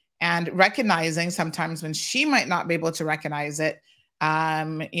well. And recognizing sometimes when she might not be able to recognize it,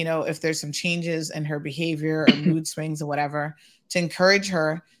 if there's some changes in her behavior or mood swings or whatever, to encourage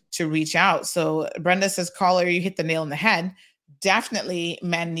her to reach out. So Brenda says, caller, you hit the nail on the head. Definitely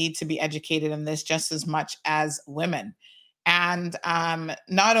men need to be educated in this just as much as women. And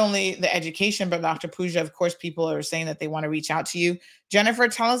not only the education, but Dr. Pooja, of course, people are saying that they want to reach out to you. Jennifer,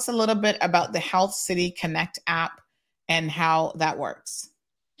 tell us a little bit about the Health City Connect app and how that works.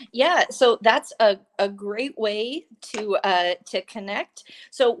 Yeah, so that's a great way to connect.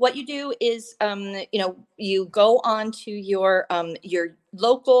 So what you do is, you go on to your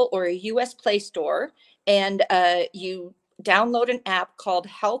local or a US Play Store, and you download an app called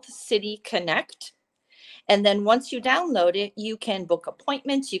Health City Connect. And then once you download it, you can book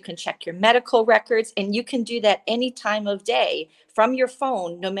appointments, you can check your medical records, and you can do that any time of day from your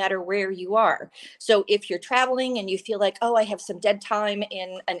phone, no matter where you are. So if you're traveling and you feel like, oh, I have some dead time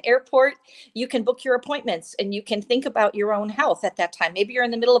in an airport, you can book your appointments and you can think about your own health at that time. Maybe you're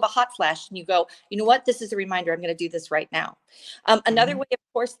in the middle of a hot flash and you go, you know what, this is a reminder, I'm going to do this right now. Another way of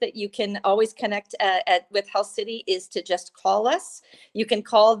course, that you can always connect with Health City is to just call us. You can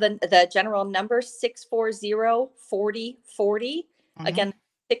call the general number 640-4040. Again,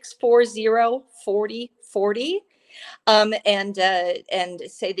 640-4040. And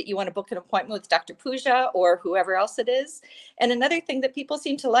say that you want to book an appointment with Dr. Pooja or whoever else it is. And another thing that people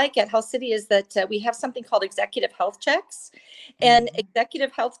seem to like at Health City is that we have something called executive health checks. And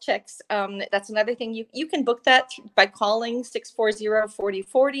executive health checks, that's another thing. You can book that by calling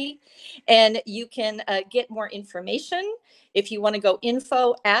 640-4040, and you can get more information. If you want to go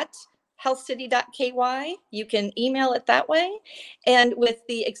info at healthcity.ky, you can email it that way. And with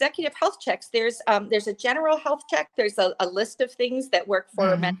the executive health checks, there's a general health check. There's a list of things that work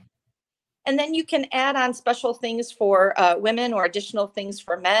for men. And then you can add on special things for women or additional things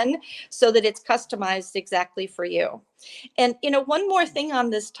for men so that it's customized exactly for you. And, one more thing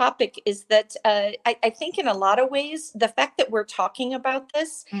on this topic is that I think in a lot of ways, the fact that we're talking about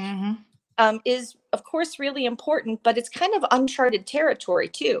this is, of course, really important, but it's kind of uncharted territory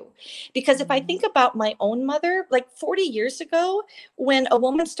too. Because if I think about my own mother, like 40 years ago, when a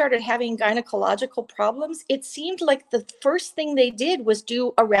woman started having gynecological problems, it seemed like the first thing they did was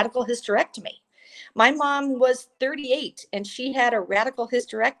do a radical hysterectomy. My mom was 38 and she had a radical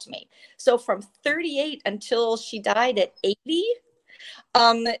hysterectomy. So from 38 until she died at 80,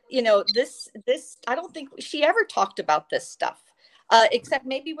 this I don't think she ever talked about this stuff, except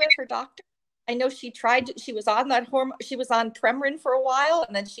maybe with her doctor. I know she tried. She was on that hormone. She was on Premarin for a while,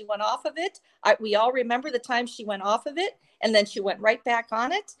 and then she went off of it. We all remember the time she went off of it, and then she went right back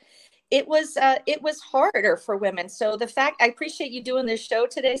on it. It was harder for women. So I appreciate you doing this show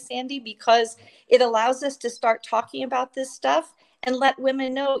today, Sandy, because it allows us to start talking about this stuff and let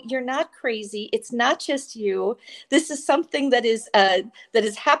women know you're not crazy. It's not just you. This is something that is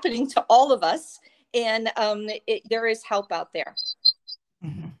happening to all of us, and there is help out there.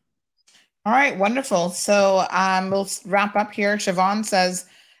 All right, wonderful. So we'll wrap up here. Siobhan says,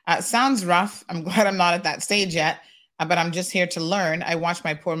 sounds rough. I'm glad I'm not at that stage yet, but I'm just here to learn. I watched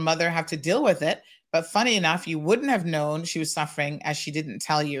my poor mother have to deal with it. But funny enough, you wouldn't have known she was suffering as she didn't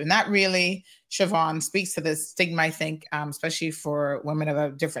tell you. And that really, Siobhan, speaks to the stigma, I think, especially for women of a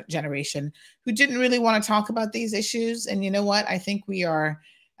different generation who didn't really want to talk about these issues. And you know what? I think we are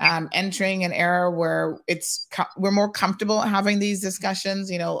entering an era where we're more comfortable having these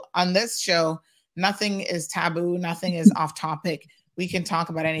discussions. On this show, nothing is taboo, nothing is off topic. We can talk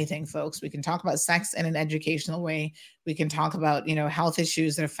about anything, folks. We can talk about sex in an educational way. We can talk about, health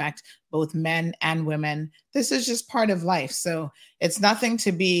issues that affect both men and women. This is just part of life. So it's nothing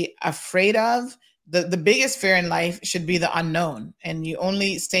to be afraid of. The biggest fear in life should be the unknown. And you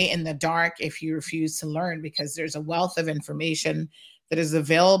only stay in the dark if you refuse to learn, because there's a wealth of information that is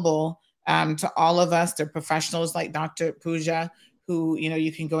available to all of us. There are professionals like Dr. Pooja, who,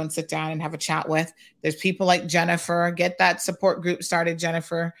 you can go and sit down and have a chat with. There's people like Jennifer. Get that support group started,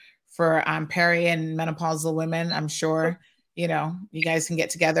 Jennifer, for peri and menopausal women. I'm sure, you guys can get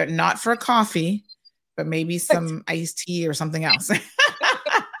together, not for coffee, but maybe some iced tea or something else. Or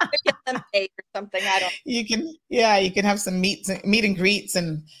something. I don't. You can have some meet and greets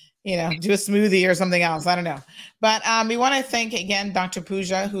and, do a smoothie or something else. I don't know. But we want to thank again, Dr.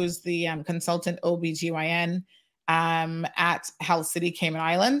 Pooja, who's the consultant OBGYN at Health City Cayman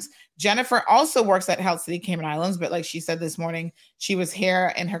Islands. Jennifer also works at Health City Cayman Islands, but like she said this morning, she was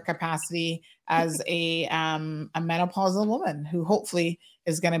here in her capacity as a menopausal woman who hopefully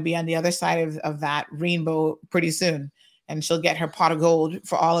is going to be on the other side of that rainbow pretty soon. And she'll get her pot of gold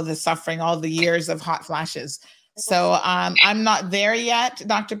for all of the suffering, all the years of hot flashes. So I'm not there yet,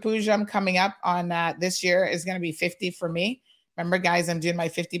 Dr. Pooja. I'm coming up on this year is going to be 50 for me. Remember, guys, I'm doing my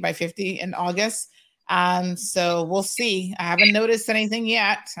 50 by 50 in August. So we'll see. I haven't noticed anything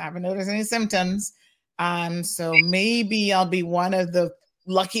yet. I haven't noticed any symptoms. So maybe I'll be one of the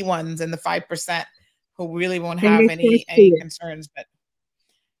lucky ones in the 5% who really won't have any concerns, but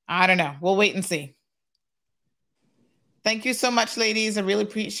I don't know. We'll wait and see. Thank you so much, ladies. I really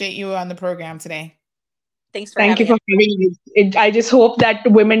appreciate you on the program today. Thanks for Thank you having for having me. I just hope that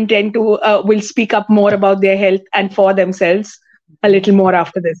women tend to will speak up more about their health and for themselves a little more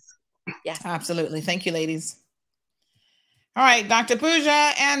after this. Yes, absolutely. Thank you, ladies. All right, Dr.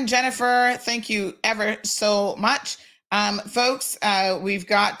 Pooja and Jennifer, thank you ever so much. Folks, we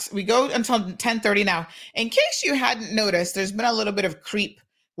go until 10:30 now. In case you hadn't noticed, there's been a little bit of creep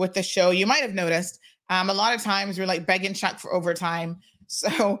with the show. You might have noticed a lot of times we're like begging Chuck for overtime.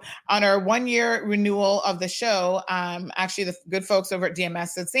 So on our 1-year renewal of the show, actually the good folks over at DMS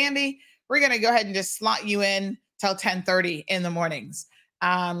said, Sandy, we're going to go ahead and just slot you in till 10:30 in the mornings.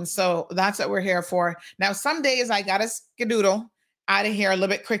 So that's what we're here for. Now, some days I got a skedoodle. out of here a little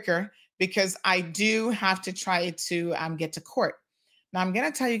bit quicker because I do have to try to get to court. Now, I'm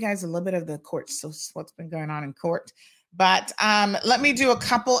going to tell you guys a little bit of the court, so what's been going on in court. But let me do a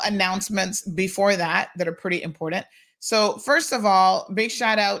couple announcements before that are pretty important. So first of all, big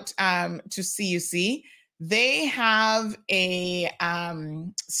shout out to CUC. They have a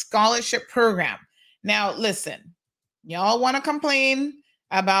scholarship program. Now, listen, y'all want to complain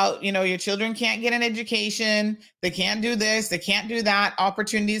about, your children can't get an education. They can't do this. They can't do that.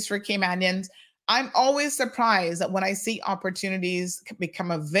 Opportunities for Caymanians. I'm always surprised that when I see opportunities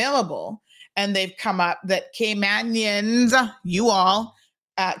become available and they've come up that Caymanians, you all,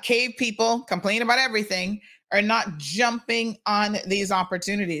 cave people, complain about everything, are not jumping on these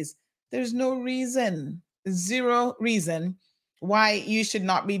opportunities. There's no reason, zero reason why you should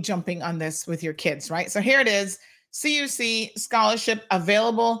not be jumping on this with your kids, right? So here it is, CUC scholarship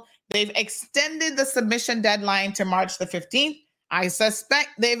available. They've extended the submission deadline to March the 15th. I suspect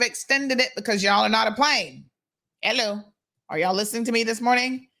they've extended it because y'all are not applying. Hello, are y'all listening to me this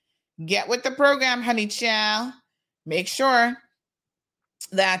morning? Get with the program, honey child. Make sure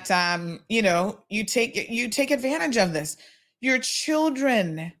that you take advantage of this. Your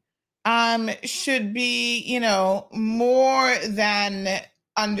children should be, more than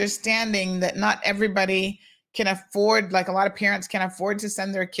understanding that not everybody can afford, like a lot of parents can afford to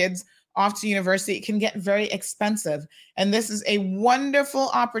send their kids off to university. It can get very expensive. And this is a wonderful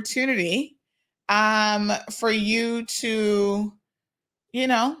opportunity for you to,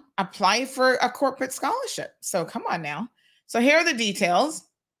 apply for a corporate scholarship. So come on now. So here are the details.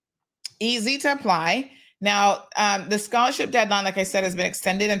 Easy to apply. Now, the scholarship deadline, like I said, has been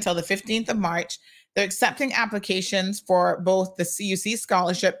extended until the 15th of March. They're accepting applications for both the CUC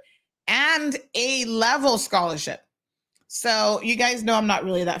scholarship and A-level scholarship. So you guys know I'm not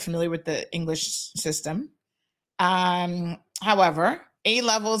really that familiar with the English system. However,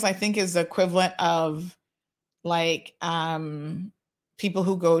 A-levels, I think, is the equivalent of like people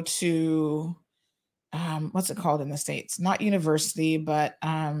who go to, what's it called in the States? Not university, but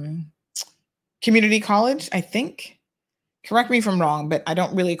community college, I think. Correct me if I'm wrong, but I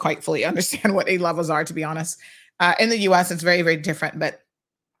don't really quite fully understand what A-levels are, to be honest. In the US, it's very, very different. But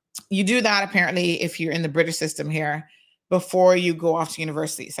you do that, apparently, if you're in the British system here, before you go off to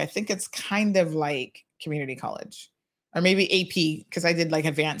university. So I think it's kind of like community college. Or maybe AP, because I did like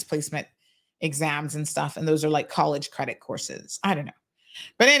advanced placement exams and stuff. And those are like college credit courses. I don't know.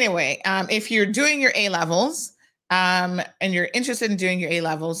 But anyway, if you're doing your A-levels, and you're interested in doing your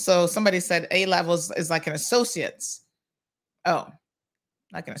A-levels. So somebody said A-levels is like an associate's. Oh,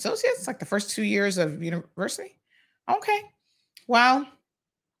 like an associate's? Like the first 2 years of university? Okay. Well,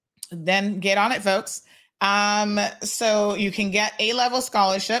 then get on it, folks. So you can get A-level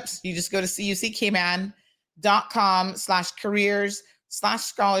scholarships. You just go to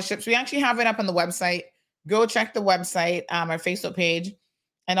cuccayman.com/careers/scholarships. We actually have it up on the website. Go check the website, our Facebook page,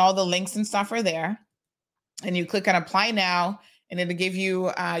 and all the links and stuff are there. And you click on apply now, and it'll give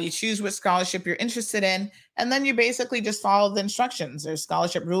you, you choose what scholarship you're interested in. And then you basically just follow the instructions. There's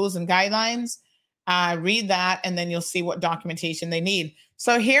scholarship rules and guidelines. Read that, and then you'll see what documentation they need.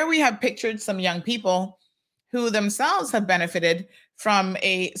 So here we have pictured some young people who themselves have benefited from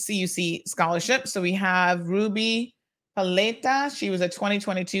a CUC scholarship. So we have Ruby Paleta. She was a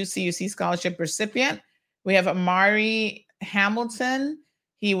 2022 CUC scholarship recipient. We have Amari Hamilton.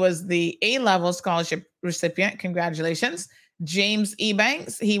 He was the A-level scholarship recipient. Congratulations. James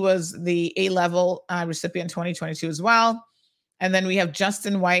Ebanks. He was the A-level recipient 2022 as well. And then we have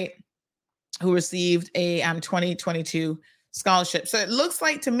Justin White, who received a 2022 scholarship. So it looks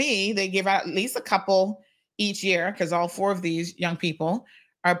like to me, they give out at least a couple each year, because all four of these young people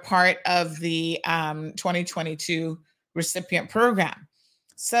are part of the 2022 recipient program.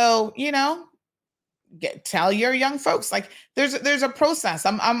 So, tell your young folks, like there's a process.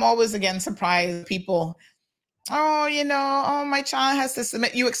 I'm always, again, surprised people, my child has to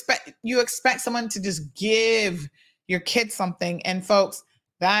submit. You expect someone to just give your kid something. And folks,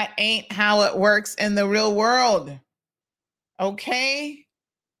 that ain't how it works in the real world. Okay?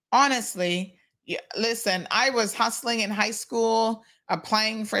 Honestly, listen, I was hustling in high school,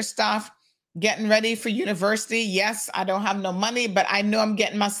 applying for stuff, getting ready for university. Yes, I don't have no money, but I know I'm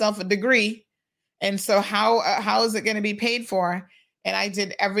getting myself a degree. And so how is it going to be paid for? And I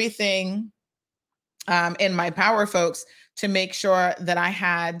did everything in my power, folks, to make sure that I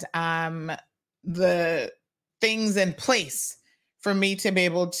had the things in place for me to be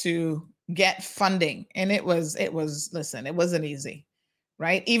able to get funding. And it wasn't easy,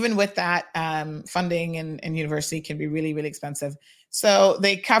 right? Even with that, funding in university can be really, really expensive. So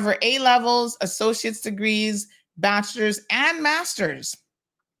they cover A-levels, associate's degrees, bachelor's and master's.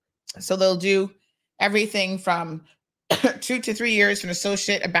 So they'll do everything from 2 to 3 years for an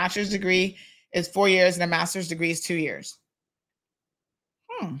associate. A bachelor's degree is 4 years, and a master's degree is 2 years.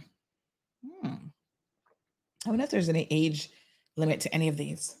 I wonder if there's any age limit to any of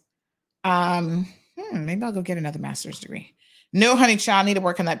these. Maybe I'll go get another master's degree. No, honey child, need to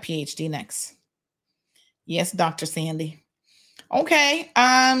work on that PhD next. Yes, Dr. Sandy. Okay.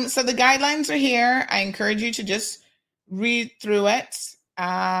 So the guidelines are here. I encourage you to just read through it.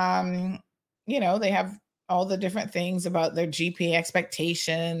 They have all the different things about their GPA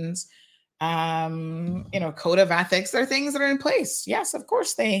expectations, code of ethics. There are things that are in place. Yes, of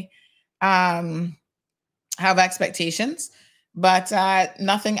course they have expectations, but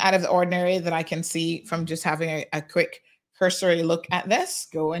nothing out of the ordinary that I can see from just having a quick cursory look at this.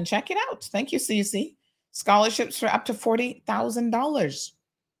 Go and check it out. Thank you, CC. Scholarships for up to $40,000.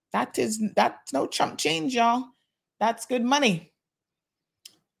 That's no chump change, y'all. That's good money.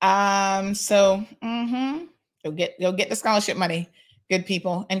 You'll get the scholarship money, good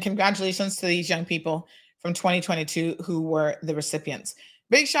people, and congratulations to these young people from 2022 who were the recipients.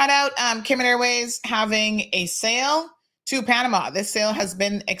 Big shout out, Cayman Airways having a sail to Panama. This sail has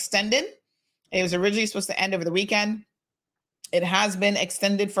been extended. It was originally supposed to end over the weekend. It has been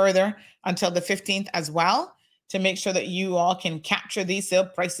extended further until the 15th as well to make sure that you all can capture these sale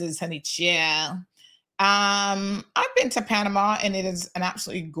prices, honey. Yeah. I've been to Panama and it is an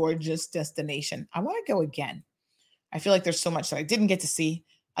absolutely gorgeous destination. I want to go again. I feel like there's so much that I didn't get to see.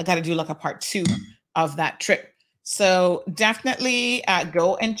 I got to do like a part 2 of that trip. So definitely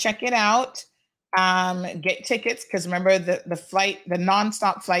go and check it out. Get tickets because remember the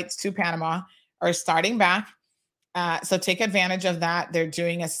nonstop flights to Panama are starting back. So take advantage of that. They're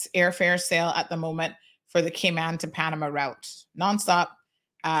doing a airfare sale at the moment for the Cayman to Panama route, nonstop.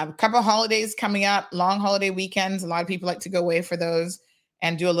 A couple of holidays coming up, long holiday weekends. A lot of people like to go away for those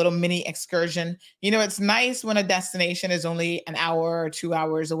and do a little mini excursion. It's nice when a destination is only an hour or 2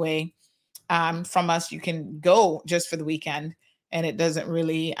 hours away from us. You can go just for the weekend and it doesn't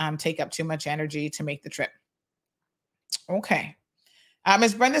really take up too much energy to make the trip. Okay.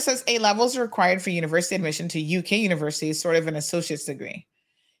 Ms. Brenda says A-levels are required for university admission to UK universities, sort of an associate's degree.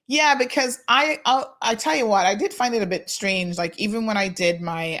 Yeah, because I tell you what, I did find it a bit strange. Like even when I did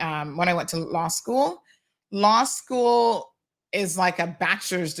my, when I went to law school is like a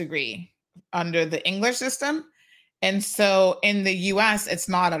bachelor's degree under the English system. And so in the US, it's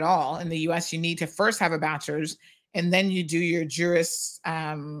not at all. In the US, you need to first have a bachelor's and then you do your Juris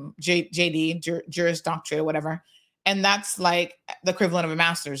Doctorate or whatever. And that's like the equivalent of a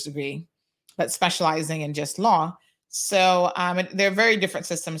master's degree, but specializing in just law. So they're very different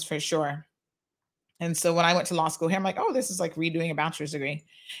systems for sure. And so when I went to law school here, I'm like, oh, this is like redoing a bachelor's degree.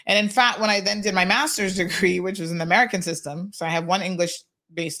 And in fact, when I then did my master's degree, which was in the American system, so I have one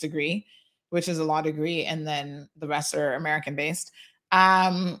English-based degree, which is a law degree, and then the rest are American-based.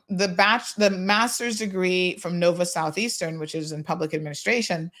 The master's degree from Nova Southeastern, which is in public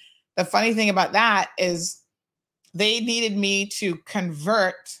administration, the funny thing about that is they needed me to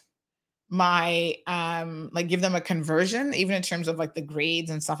convert my, give them a conversion, even in terms of like the grades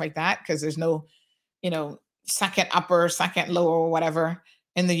and stuff like that, because there's no, second upper, second lower, or whatever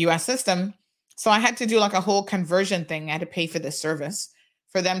in the US system. So I had to do like a whole conversion thing. I had to pay for this service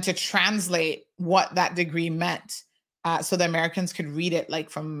for them to translate what that degree meant. So the Americans could read it like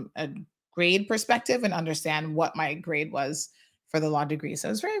from a grade perspective and understand what my grade was for the law degree. So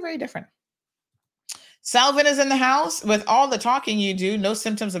it was very, very different. Salvin is in the house. With all the talking you do, no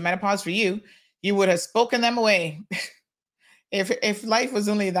symptoms of menopause for you. You would have spoken them away. If life was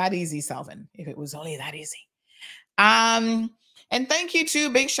only that easy, Salvin. If it was only that easy. And thank you too.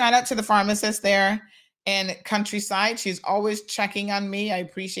 Big shout out to the pharmacist there in Countryside. She's always checking on me. I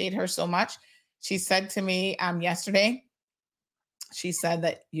appreciate her so much. She said to me yesterday, she said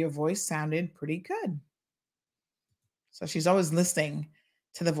that your voice sounded pretty good. So she's always listening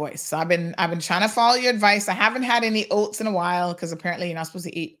to the voice. So I've been trying to follow your advice. I haven't had any oats in a while because apparently you're not supposed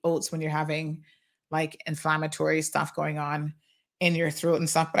to eat oats when you're having like inflammatory stuff going on in your throat and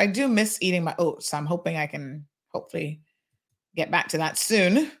stuff. But I do miss eating my oats. So I'm hoping I can hopefully get back to that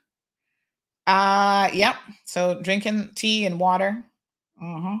soon. Yep. So drinking tea and water.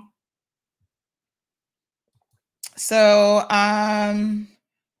 So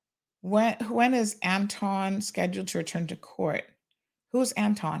when is Anton scheduled to return to court? Who's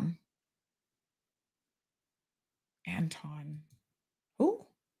Anton? Anton. Who?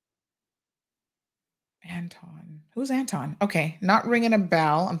 Anton. Who's Anton? Okay, not ringing a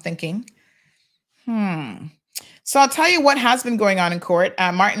bell. I'm thinking. So I'll tell you what has been going on in court.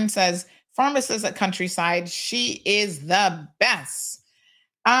 Martin says pharmacist at Countryside. She is the best.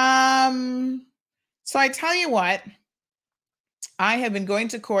 So I tell you what, I have been going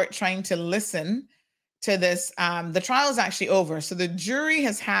to court trying to listen to this. The trial is actually over. So the jury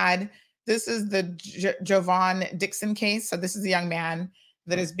has had, this is the Jovan Dixon case. So this is the young man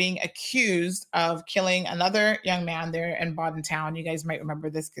that is being accused of killing another young man there in Bodden Town. You guys might remember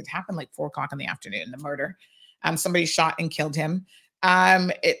this could happen like 4:00 in the afternoon, the murder. Somebody shot and killed him.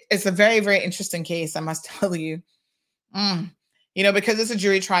 It's a very, very interesting case, I must tell you. You know, because it's a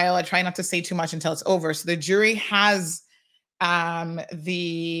jury trial, I try not to say too much until it's over. So the jury has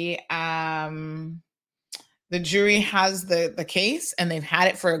the jury has the case, and they've had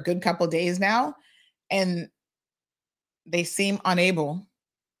it for a good couple days now, and they seem unable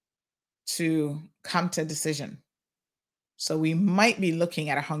to come to a decision. So we might be looking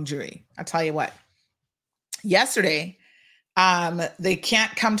at a hung jury. I'll tell you what. Yesterday, they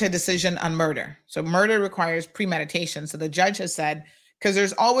can't come to a decision on murder. So murder requires premeditation. So the judge has said, because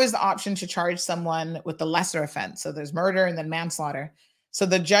there's always the option to charge someone with the lesser offense. So there's murder and then manslaughter. So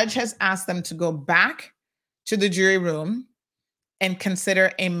the judge has asked them to go back to the jury room and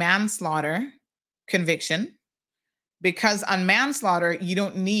consider a manslaughter conviction, because on manslaughter, you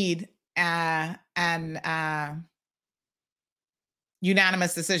don't need an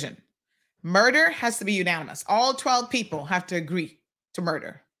unanimous decision. Murder has to be unanimous. All 12 people have to agree to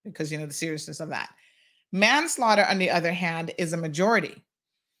murder because, you know, the seriousness of that. Manslaughter, on the other hand, is a majority.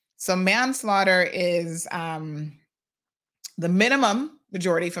 So manslaughter is the minimum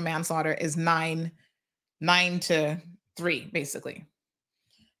majority for manslaughter is 9 to 3, basically.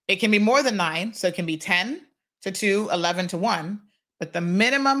 It can be more than 9, so it can be 10 to 2, 11 to 1, but the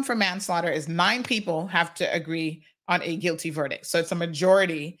minimum for manslaughter is 9 people have to agree on a guilty verdict. So it's a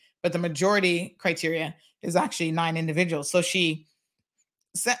majority, but the majority criteria is actually 9 individuals. So she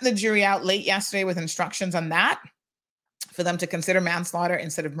sent the jury out late yesterday with instructions on that for them to consider manslaughter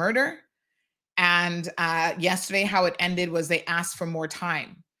instead of murder. And yesterday, how it ended was they asked for more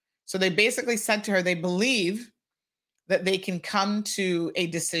time. So they basically said to her, they believe that they can come to a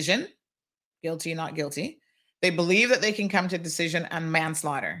decision, guilty, not guilty. They believe that they can come to a decision on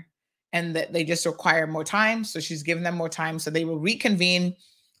manslaughter and that they just require more time. So she's given them more time. So they will reconvene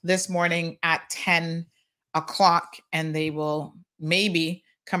this morning at 10 o'clock and they will maybe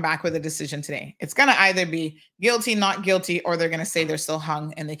come back with a decision today. It's going to either be guilty, not guilty, or they're going to say they're still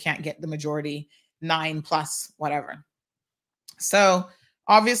hung and they can't get the majority 9 plus whatever. So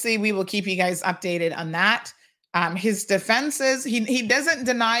obviously we will keep you guys updated on that. His defense is he doesn't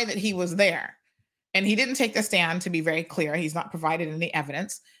deny that he was there, and he didn't take the stand, to be very clear. He's not provided any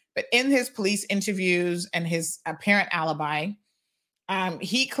evidence, but in his police interviews and his apparent alibi,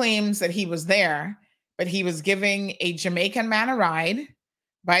 he claims that he was there, but he was giving a Jamaican man a ride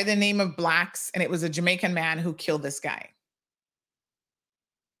by the name of Blacks, and it was a Jamaican man who killed this guy.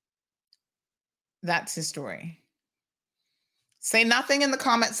 That's his story. Say nothing in the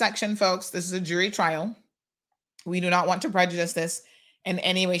comment section, folks. This is a jury trial. We do not want to prejudice this in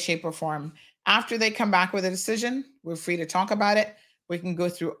any way, shape, or form. After they come back with a decision, we're free to talk about it. We can go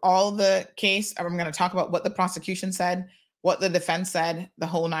through all the case. I'm going to talk about what the prosecution said, what the defense said, the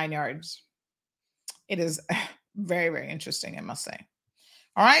whole 9 yards. It is very, very interesting, I must say.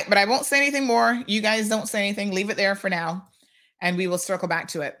 All right, but I won't say anything more. You guys don't say anything. Leave it there for now, and we will circle back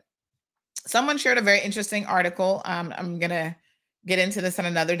to it. Someone shared a very interesting article. I'm going to get into this on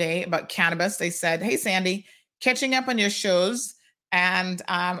another day about cannabis. They said, hey, Sandy, catching up on your shows. And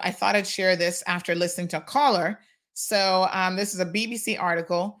I thought I'd share this after listening to a caller. So this is a BBC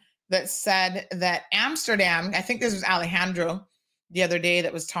article that said that Amsterdam, I think this was Alejandro the other day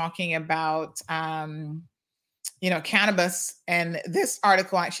that was talking about, cannabis. And this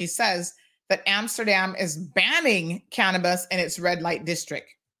article actually says that Amsterdam is banning cannabis in its red light district.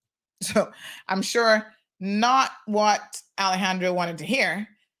 So I'm sure not what Alejandro wanted to hear.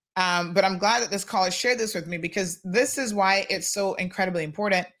 But I'm glad that this caller shared this with me, because this is why it's so incredibly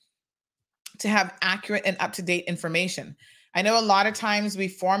important to have accurate and up-to-date information. I know a lot of times we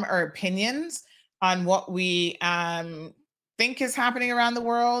form our opinions on what we think is happening around the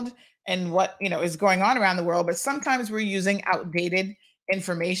world and what is going on around the world, but sometimes we're using outdated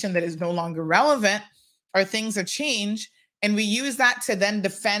information that is no longer relevant, or things have changed, and we use that to then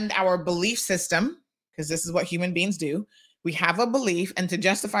defend our belief system, because this is what human beings do. We have a belief, and to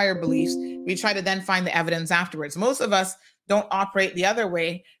justify our beliefs, we try to then find the evidence afterwards. Most of us don't operate the other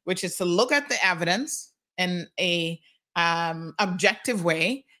way, which is to look at the evidence in a objective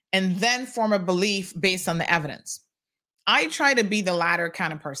way and then form a belief based on the evidence. I try to be the latter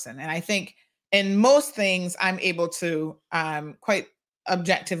kind of person. And I think in most things, I'm able to quite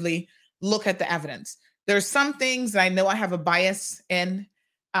objectively look at the evidence. There's some things that I know I have a bias in,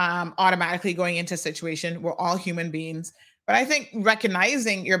 automatically going into a situation. We're all human beings. But I think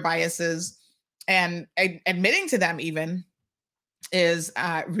recognizing your biases and admitting to them even is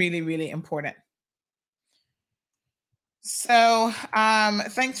really, really important. So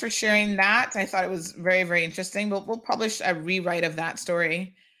thanks for sharing that. I thought it was very, very interesting. We'll publish a rewrite of that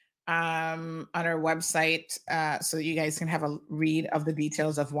story on our website so that you guys can have a read of the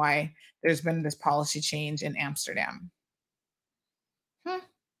details of why there's been this policy change in Amsterdam.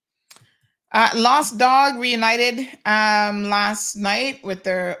 Lost Dog reunited last night with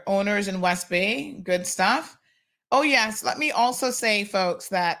their owners in West Bay. Good stuff. Oh, yes. Let me also say, folks,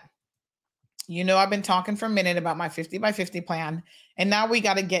 that I've been talking for a minute about my 50 by 50 plan, and now we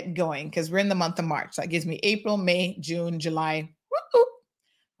got to get going because we're in the month of March. That gives me April, May, June, July. Woo-hoo.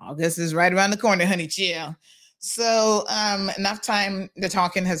 August is right around the corner, honey. Chill. So enough time.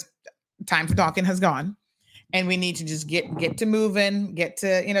 Time for talking has gone. And we need to just get to moving,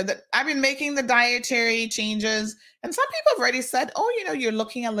 I've been making the dietary changes. And some people have already said, oh, you're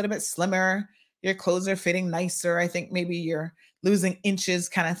looking a little bit slimmer. Your clothes are fitting nicer. I think maybe you're losing inches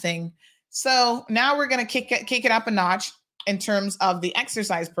kind of thing. So now we're going to kick it up a notch in terms of the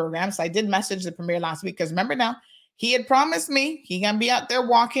exercise program. So I did message the premier last week because remember now, he had promised me he going to be out there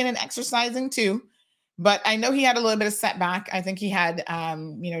walking and exercising too. But I know he had a little bit of setback. I think he had,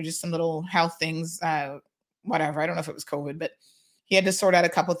 just some little health things, whatever. I don't know if it was COVID, but he had to sort out a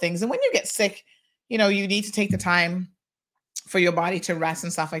couple of things. And when you get sick, you need to take the time for your body to rest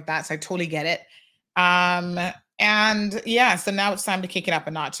and stuff like that. So I totally get it. And yeah, so now it's time to kick it up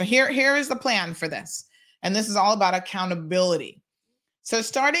a notch. So here is the plan for this. And this is all about accountability. So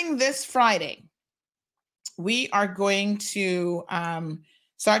starting this Friday, we are going to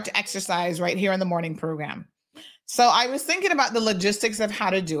start to exercise right here in the morning program. So I was thinking about the logistics of how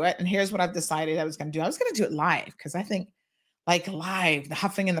to do it. And here's what I've decided I was going to do. I was going to do it live because I think like live, the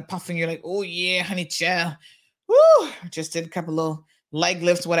huffing and the puffing, you're like, oh yeah, honey, chill. Woo, just did a couple little leg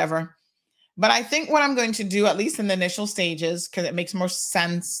lifts, whatever. But I think what I'm going to do, at least in the initial stages, because it makes more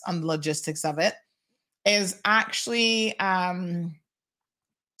sense on the logistics of it, is actually,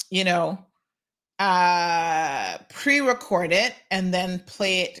 pre-record it and then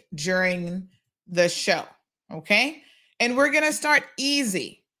play it during the show. Okay. And we're going to start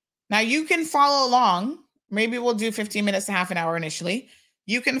easy. Now you can follow along. Maybe we'll do 15 minutes to half an hour initially.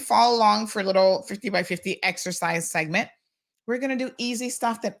 You can follow along for a little 50 by 50 exercise segment. We're going to do easy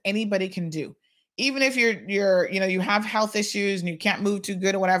stuff that anybody can do. Even if you have health issues and you can't move too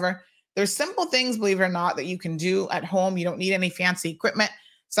good or whatever, there's simple things, believe it or not, that you can do at home. You don't need any fancy equipment.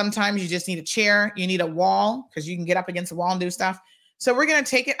 Sometimes you just need a chair. You need a wall because you can get up against the wall and do stuff. So we're going to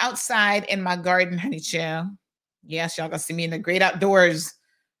take it outside in my garden, honey chill. Yes, y'all gonna see me in the great outdoors.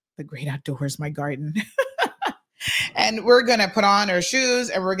 The great outdoors, my garden. And we're going to put on our shoes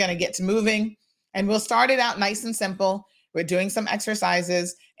and we're going to get to moving. And we'll start it out nice and simple. We're doing some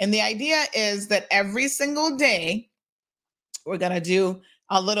exercises. And the idea is that every single day, we're going to do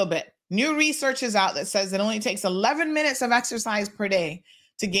a little bit. New research is out that says it only takes 11 minutes of exercise per day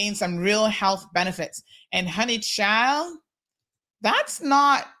to gain some real health benefits. And honey child, that's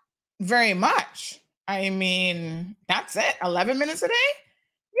not very much. I mean, that's it. 11 minutes a day?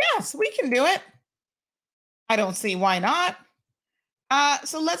 Yes, we can do it. I don't see why not.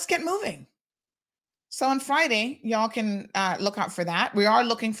 So let's get moving. So on Friday, y'all can look out for that. We are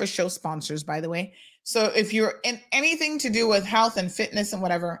looking for show sponsors, by the way. So if you're in anything to do with health and fitness and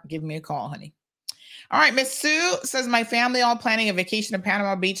whatever, give me a call, honey. All right, Miss Sue says, my family all planning a vacation to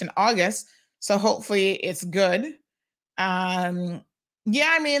Panama Beach in August. So hopefully it's good.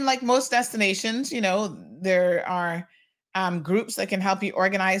 Yeah, I mean, like most destinations, there are groups that can help you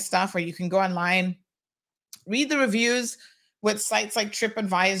organize stuff, or you can go online, read the reviews with sites like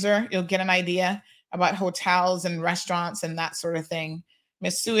TripAdvisor. You'll get an idea about hotels and restaurants and that sort of thing.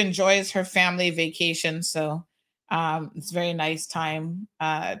 Miss Sue enjoys her family vacation, so it's a very nice time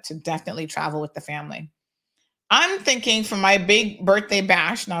to definitely travel with the family. I'm thinking for my big birthday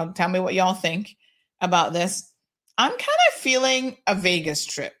bash, now tell me what y'all think about this. I'm kind of feeling a Vegas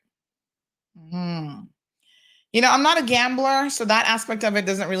trip. I'm not a gambler, so that aspect of it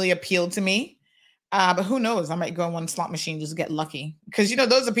doesn't really appeal to me. But who knows? I might go on one slot machine just to get lucky. Because,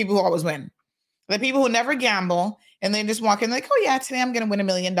 those are people who always win. The people who never gamble and they just walk in like, oh, yeah, today I'm going to win $1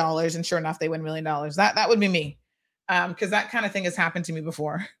 million. And sure enough, they win $1 million. That would be me. Because that kind of thing has happened to me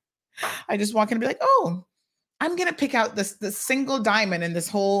before. I just walk in and be like, oh, I'm going to pick out this single diamond in this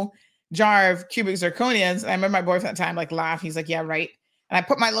whole jar of cubic zirconias. And I remember my boyfriend at the time laughed. He's like, yeah, right. And I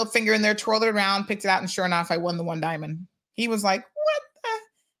put my little finger in there, twirled it around, picked it out. And sure enough, I won the one diamond. He was like, what?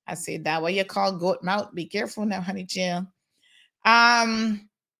 I said that what you call goat mouth. Be careful now, honey chill.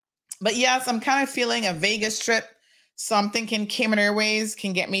 But yes, I'm kind of feeling a Vegas trip. So I'm thinking Cayman Airways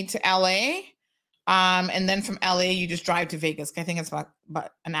can get me to LA. And then from LA, you just drive to Vegas. I think it's about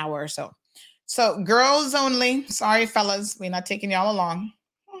an hour or so. So girls only. Sorry, fellas. We're not taking y'all along.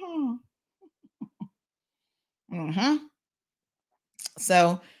 Mm-hmm.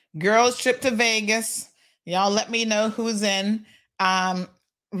 So girls trip to Vegas. Y'all let me know who's in.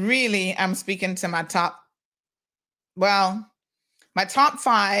 Really, I'm speaking to my top, my top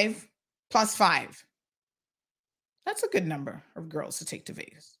 5 plus 5. That's a good number of girls to take to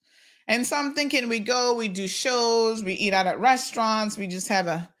Vegas. And so I'm thinking we go, we do shows, we eat out at restaurants, we just have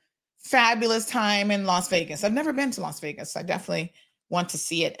a fabulous time in Las Vegas. I've never been to Las Vegas. I definitely want to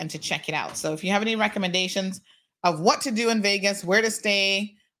see it and to check it out. So if you have any recommendations of what to do in Vegas, where to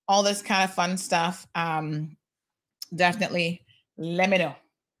stay, all this kind of fun stuff, definitely let me know.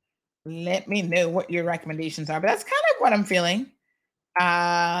 Let me know what your recommendations are. But that's kind of what I'm feeling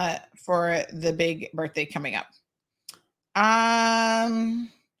for the big birthday coming up.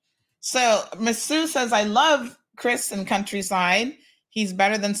 So Miss Sue says, I love Chris in Countryside. He's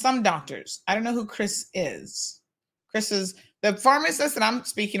better than some doctors. I don't know who Chris is. Chris is the pharmacist that I'm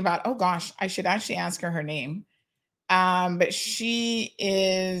speaking about. Oh gosh, I should actually ask her name. But she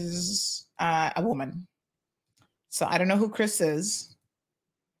is a woman. So I don't know who Chris is.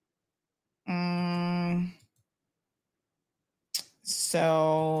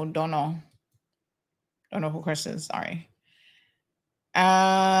 So don't know. Don't know who Chris is. Sorry.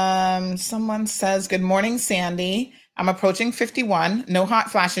 Someone says, good morning, Sandy. I'm approaching 51. No hot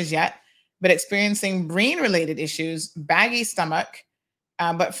flashes yet, but experiencing brain-related issues, baggy stomach.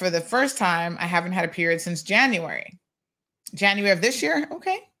 But for the first time, I haven't had a period since January. January of this year?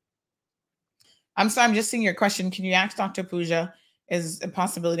 Okay. I'm sorry, I'm just seeing your question. Can you ask Dr. Pooja, is a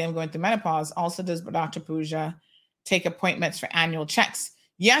possibility I'm going through menopause? Also, does Dr. Pooja take appointments for annual checks?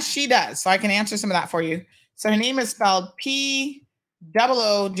 Yes, she does. So I can answer some of that for you. So her name is spelled Pooja,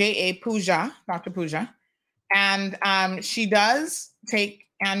 Pooja, Dr. Pooja. And she does take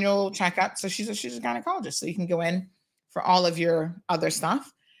annual checkups. So she's a gynecologist. So you can go in for all of your other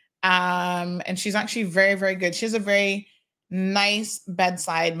stuff. And she's actually very, very good. She has a very nice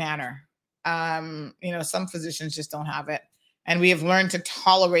bedside manner. Some physicians just don't have it. And we have learned to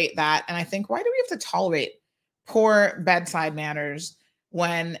tolerate that. And I think, why do we have to tolerate poor bedside manners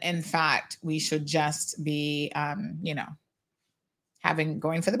when in fact we should just be, going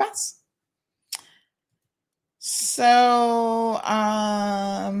for the best? So,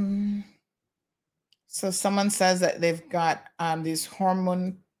 so someone says that they've got these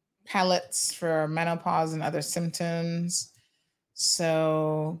hormone pellets for menopause and other symptoms.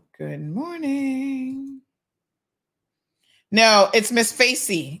 So, good morning. No, it's Miss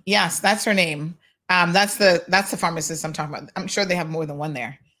Facey. Yes, that's her name. That's the pharmacist I'm talking about. I'm sure they have more than one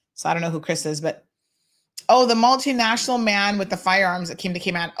there. So I don't know who Chris is, but the multinational man with the firearms that came to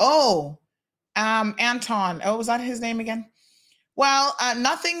Cayman. Anton. Was that his name again? Well,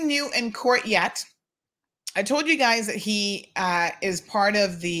 nothing new in court yet. I told you guys that he is part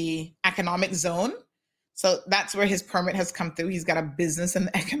of the economic zone. So that's where his permit has come through. He's got a business in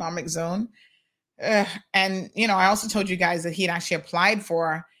the economic zone. And, I also told you guys that he'd actually applied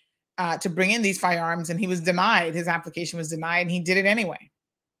for to bring in these firearms, and he was denied. His application was denied, and he did it anyway.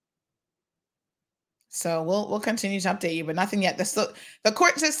 So we'll continue to update you, but nothing yet. The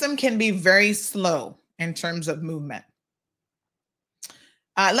court system can be very slow in terms of movement.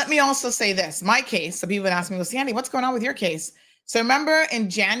 Let me also say this. My case, so people would ask me, well, Sandy, what's going on with your case? So remember in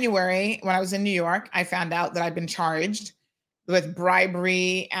January, when I was in New York, I found out that I'd been charged with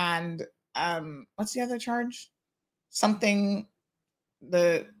bribery and what's the other charge? Something,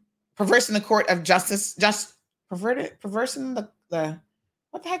 the perversing the court of justice, perversing the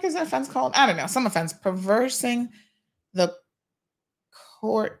what the heck is that offense called? I don't know, some offense, perversing the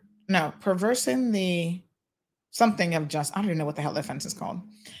court, no, perversing the something of just, I don't even know what the hell the offense is called.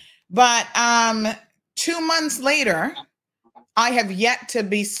 But 2 months later, I have yet to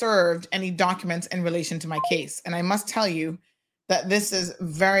be served any documents in relation to my case. And I must tell you that this is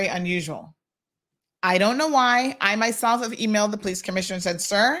very unusual. I don't know why. I myself have emailed the police commissioner and said,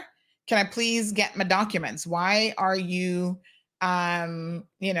 sir, can I please get my documents? Why are you,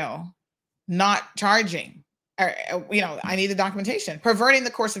 not charging? I need the documentation. Perverting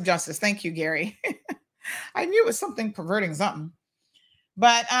the course of justice. Thank you, Gary. I knew it was something perverting something.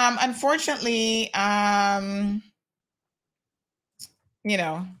 But unfortunately,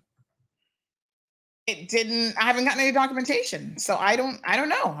 it didn't, I haven't gotten any documentation. So I don't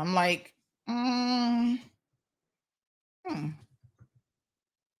know. I'm like,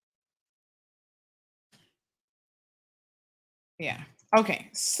 Yeah. Okay.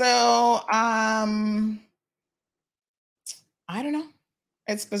 So I don't know.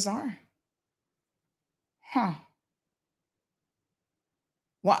 It's bizarre. Huh.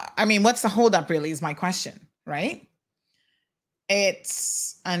 Well, I mean, what's the holdup really is my question, right?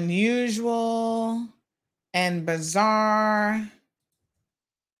 It's unusual and bizarre.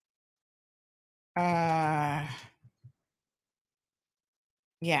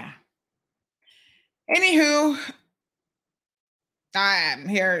 Yeah. Anywho, I am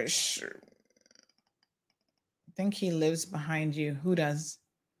here. I think he lives behind you. Who does?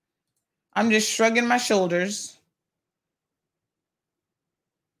 I'm just shrugging my shoulders.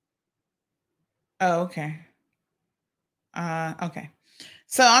 Oh, okay. Okay.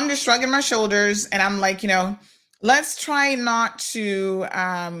 So I'm just shrugging my shoulders and I'm like, let's try not to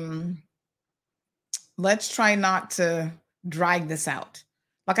drag this out.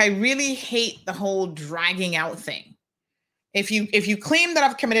 Like I really hate the whole dragging out thing. If you claim that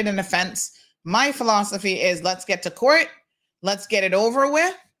I've committed an offense, my philosophy is let's get to court, let's get it over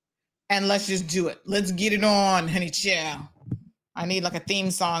with, and let's just do it. Let's get it on, honey child. I need like a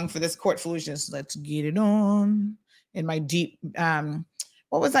theme song for this court foolishness. Let's get it on. In my deep,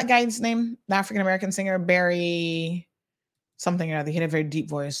 what was that guy's name? The African American singer, Barry something or other. He had a very deep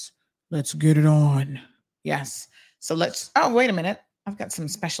voice. Let's get it on. Yes. So oh, wait a minute. I've got some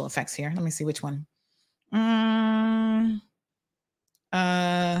special effects here. Let me see which one. Let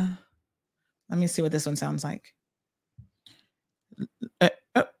me see what this one sounds like.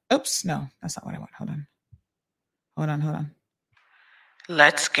 Oops. No, that's not what I want. Hold on.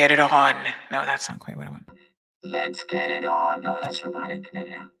 Let's get it on. No, that's not quite what I want. Let's get it on. No, that's not it.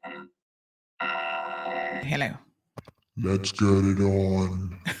 Hello. Let's get it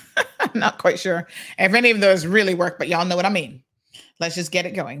on. I'm not quite sure if any of those really work, but y'all know what I mean. Let's just get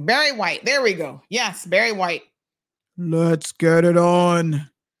it going. Barry White. There we go. Yes, Barry White. Let's get it on.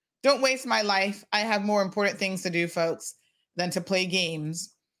 Don't waste my life. I have more important things to do, folks, than to play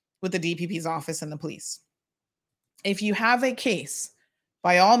games with the DPP's office and the police. If you have a case,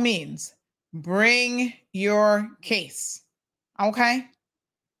 by all means, bring your case. Okay?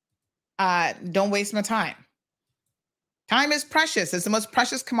 Don't waste my time. Time is precious. It's the most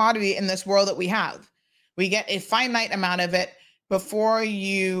precious commodity in this world that we have. We get a finite amount of it before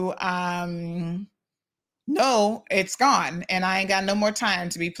you know it's gone. And I ain't got no more time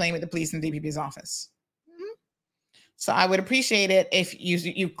to be playing with the police and DPP's office. Mm-hmm. So I would appreciate it if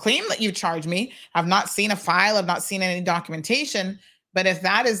you claim that you charge me. I've not seen a file. I've not seen any documentation. But if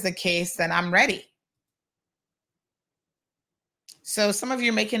that is the case, then I'm ready. So some of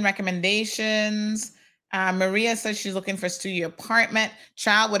you are making recommendations. Maria says she's looking for a studio apartment.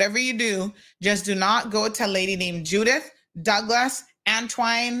 Child, whatever you do, just do not go to a lady named Judith, Douglas,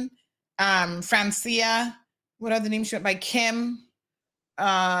 Antoine, Francia. What other names she went by? Kim.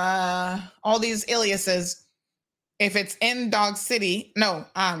 All these aliases. If it's in Dog City, no,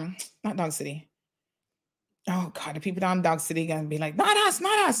 not Dog City. Oh God, the people down in Dog City gonna be like, not us.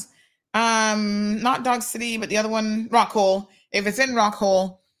 Not Dog City, but the other one, Rockhole. If it's in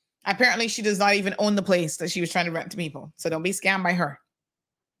Rockhole, apparently she does not even own the place that she was trying to rent to people. So don't be scammed by her.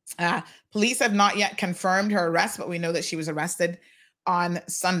 Police have not yet confirmed her arrest, but we know that she was arrested on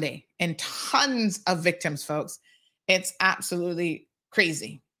Sunday. And tons of victims, folks. It's absolutely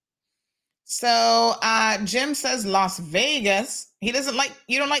crazy. So Jim says Las Vegas. You don't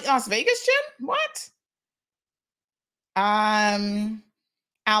like Las Vegas, Jim? What?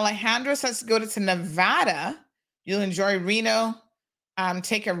 Alejandro says to go to Nevada. You'll enjoy Reno.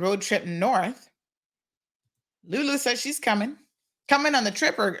 Take a road trip north. Lulu says she's coming on the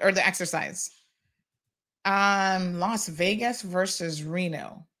trip or the exercise. Las Vegas versus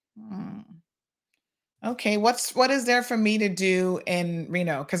Reno. Okay, what is there for me to do in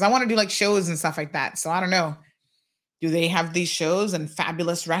Reno? Because I want to do like shows and stuff like that. So I don't know. Do they have these shows and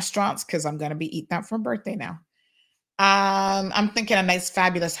fabulous restaurants? Because I'm going to be eating out for a birthday now. I'm thinking a nice,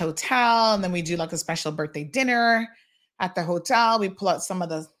 fabulous hotel, and then we do like a special birthday dinner at the hotel. We pull out some of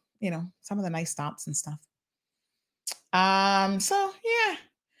the nice stops and stuff. So yeah.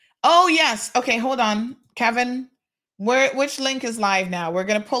 Oh yes. Okay, hold on, Kevin. Which link is live now? We're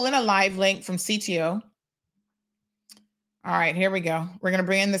gonna pull in a live link from CTO. All right, here we go. We're gonna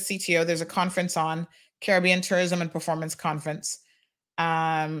bring in the CTO. There's a conference on Caribbean Tourism and Performance Conference that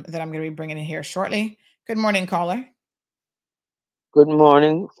I'm gonna be bringing in here shortly. Good morning, caller. Good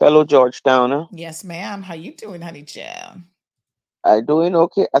morning, fellow Georgetowner. Yes, ma'am. How you doing, honey child? I doing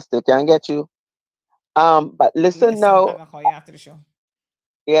okay. I still can't get you. But listen now. I'm gonna call you after the show.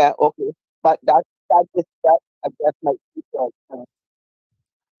 Yeah, okay. But that I guess my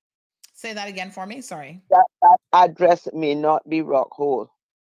Say that again for me. Sorry. That address may not be Rockhold.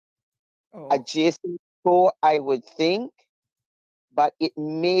 Oh. Adjacent to, I would think, but it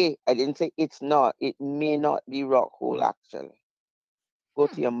may. I didn't say it's not. It may not be Rockhold actually. Go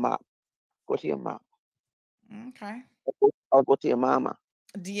to your map. Go to your map. Okay. Or go to your mama.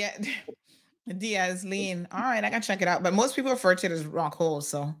 Diaz Lean. All right, I can check it out. But most people refer to it as Rockhold.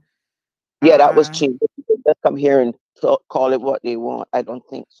 So Yeah, that was cheap. Just come here and call it what they want. I don't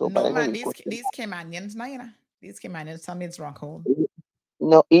think so. No, but man, anyway, these Caymanians, now, you know. These Caymanians tell me it's Rockhold.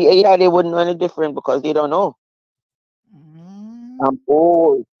 No, yeah, they wouldn't know any different because they don't know. I'm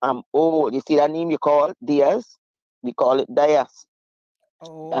old. You see that name you call Diaz? We call it Diaz.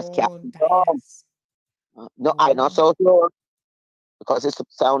 That's Captain Tom. No, I not so sure because it's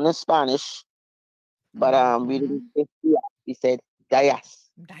sounding Spanish. But we didn't say Diaz. We said Diaz.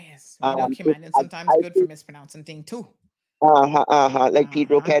 Diaz. You know, Caymanians sometimes good for mispronouncing things too. Like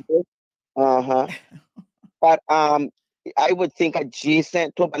Pedro Pedro. But I would think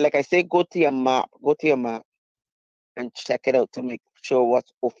adjacent to, but like I say, go to your map. Go to your map and check it out to make sure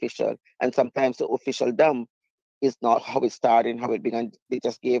what's official. And sometimes the official dumb is not how it started and how it began. They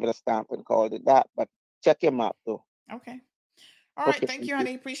just gave it a stamp and called it that. But check your map though. Okay. All right. Thank you,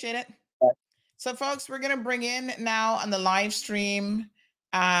 honey. Appreciate it. So, folks, we're gonna bring in now on the live stream.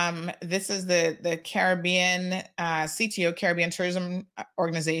 This is the Caribbean CTO, Caribbean Tourism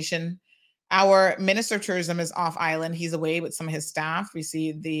Organization. Our Minister of Tourism is off island. He's away with some of his staff. We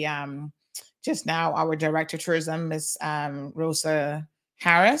see the just now our Director of Tourism, Miss Rosa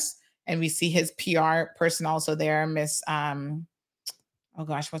Harris, and we see his PR person also there, Miss oh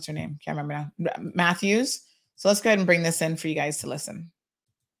gosh, what's her name? Can't remember now. Matthews. So let's go ahead and bring this in for you guys to listen.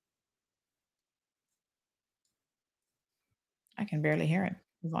 I can barely hear it.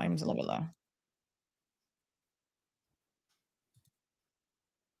 The volume's a little bit low.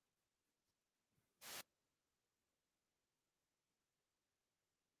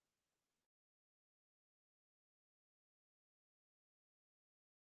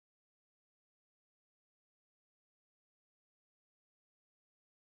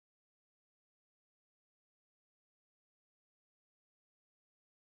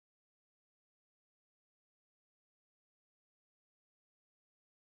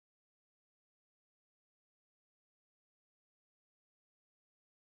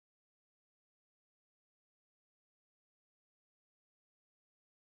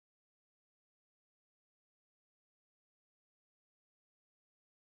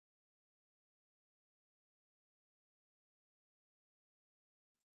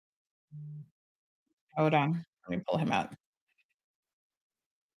 Hold on. Let me pull him out.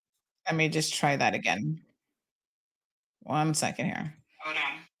 Let me just try that again. 1 second here. Hold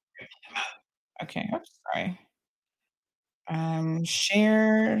on. Okay. Oops, sorry.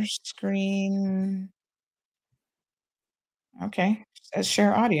 Share screen. Okay. It says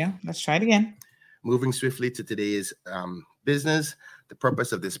share audio. Let's try it again. Moving swiftly to today's business, the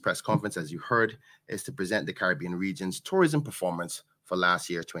purpose of this press conference, as you heard, is to present the Caribbean region's tourism performance for last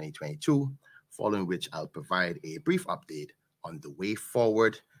year, 2022, following which I'll provide a brief update on the way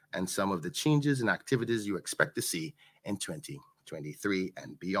forward and some of the changes and activities you expect to see in 2023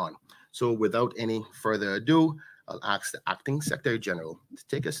 and beyond. So without any further ado, I'll ask the Acting Secretary General to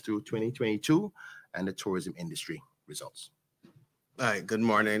take us through 2022 and the tourism industry results. Hi, good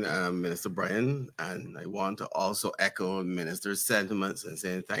morning, Minister Brian. And I want to also echo Minister's sentiments and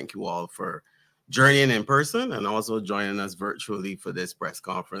saying thank you all for journeying in person and also joining us virtually for this press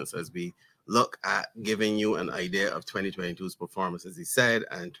conference as we look at giving you an idea of 2022's performance, as he said,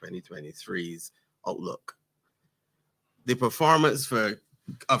 and 2023's outlook. The performance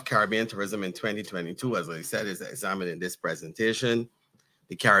of Caribbean tourism in 2022, as I said, is examined in this presentation.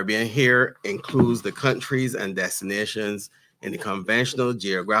 The Caribbean here includes the countries and destinations in the conventional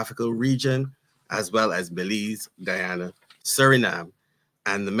geographical region, as well as Belize, Guyana, Suriname,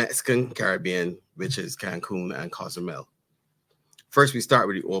 and the Mexican Caribbean, which is Cancun and Cozumel. First, we start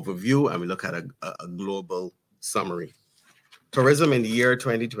with the overview and we look at a global summary. Tourism in the year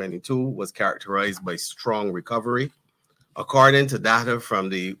 2022 was characterized by strong recovery. According to data from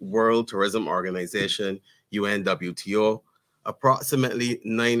the World Tourism Organization, UNWTO, approximately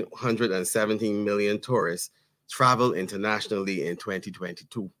 917 million tourists traveled internationally in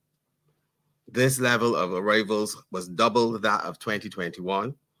 2022. This level of arrivals was double that of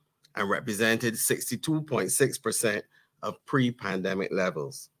 2021 and represented 62.6% of pre-pandemic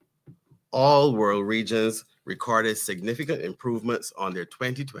levels. All world regions recorded significant improvements on their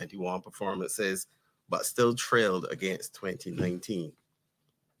 2021 performances, but still trailed against 2019.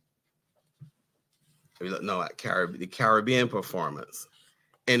 We look now at the Caribbean performance.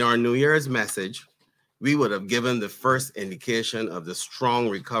 In our New Year's message, we would have given the first indication of the strong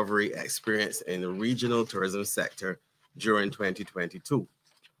recovery experienced in the regional tourism sector during 2022.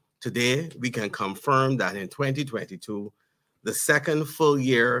 Today, we can confirm that in 2022, the second full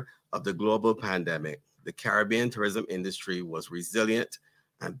year of the global pandemic, the Caribbean tourism industry was resilient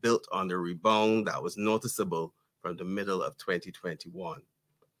and built on the rebound that was noticeable from the middle of 2021.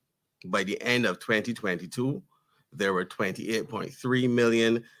 By the end of 2022, there were 28.3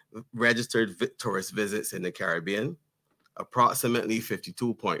 million registered tourist visits in the Caribbean, approximately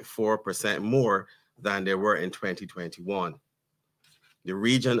 52.4% more than there were in 2021. The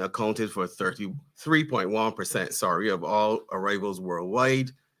region accounted for 33.1%, of all arrivals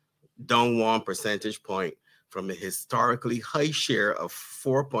worldwide, down 1 percentage point from a historically high share of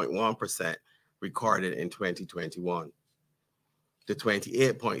 4.1% recorded in 2021. The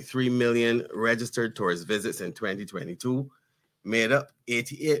 28.3 million registered tourist visits in 2022 made up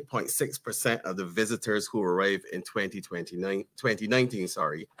 88.6% of the visitors who arrived in 2019,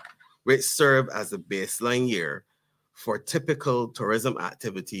 which served as the baseline year for typical tourism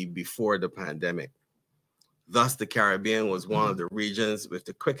activity before the pandemic. Thus, the Caribbean was one of the regions with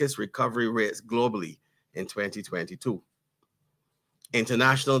the quickest recovery rates globally in 2022.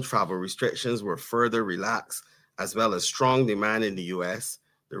 International travel restrictions were further relaxed, as well as strong demand in the US,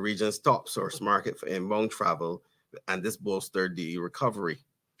 the region's top source market for inbound travel, and this bolstered the recovery.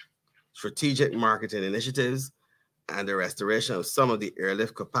 Strategic marketing initiatives and the restoration of some of the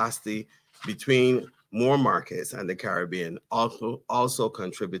airlift capacity between more markets and the Caribbean also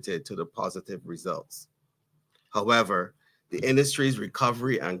contributed to the positive results. However, the industry's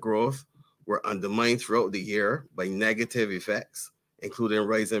recovery and growth were undermined throughout the year by negative effects, including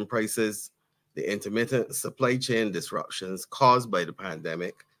rising prices, the intermittent supply chain disruptions caused by the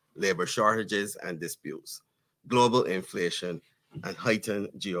pandemic, labor shortages and disputes, global inflation, and heightened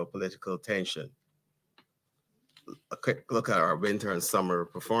geopolitical tension. A quick look at our winter and summer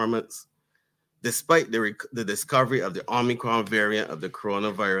performance. Despite the discovery of the Omicron variant of the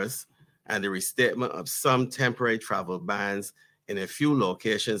coronavirus and the restatement of some temporary travel bans in a few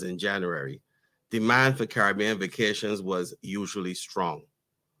locations in January, demand for Caribbean vacations was usually strong.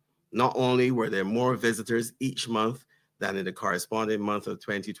 Not only were there more visitors each month than in the corresponding month of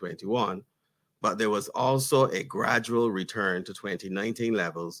 2021, but there was also a gradual return to 2019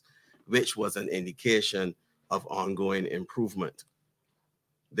 levels, which was an indication of ongoing improvement.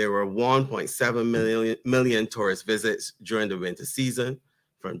 There were 1.7 million tourist visits during the winter season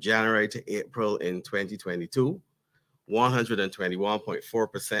from January to April in 2022,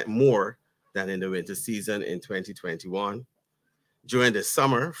 121.4% more than in the winter season in 2021. During the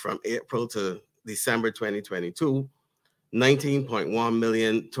summer from April to December 2022, 19.1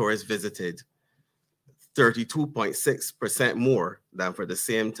 million tourists visited, 32.6% more than for the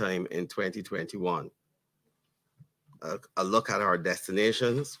same time in 2021. A look at our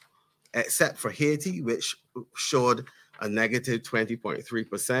destinations, except for Haiti, which showed a negative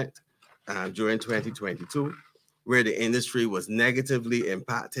 20.3% during 2022, where the industry was negatively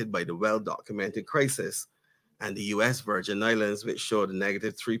impacted by the well-documented crisis, and the US Virgin Islands, which showed a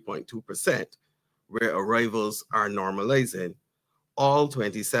negative 3.2%, where arrivals are normalizing. All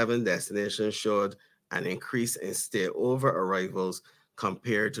 27 destinations showed an increase in stay-over arrivals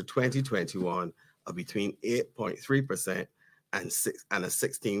compared to 2021 of between 8.3% and a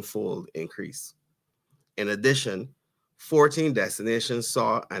 16-fold increase. In addition, 14 destinations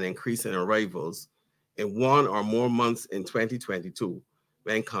saw an increase in arrivals in one or more months in 2022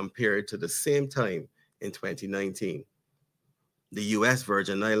 when compared to the same time in 2019. The US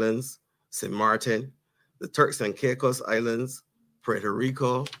Virgin Islands, St. Martin, the Turks and Caicos Islands, Puerto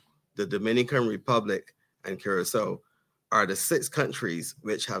Rico, the Dominican Republic, and Curacao are the 6 countries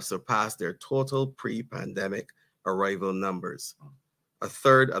which have surpassed their total pre-pandemic arrival numbers. A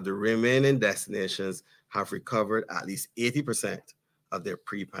third of the remaining destinations have recovered at least 80% of their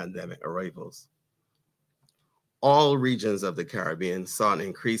pre-pandemic arrivals. All regions of the Caribbean saw an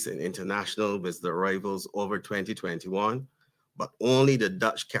increase in international visitor arrivals over 2021, but only the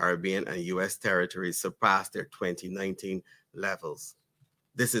Dutch Caribbean and US territories surpassed their 2019 levels.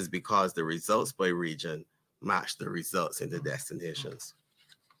 This is because the results by region match the results in the destinations.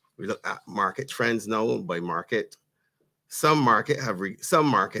 We look at market trends now by market. Some markets have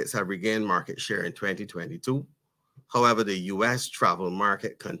regained market share in 2022. However, the US travel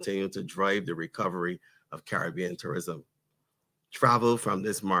market continued to drive the recovery of Caribbean tourism. Travel from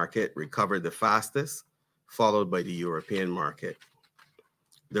this market recovered the fastest, followed by the European market.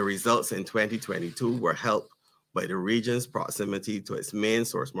 The results in 2022 were helped by the region's proximity to its main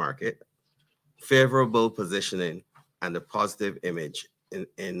source market, favorable positioning, and the positive image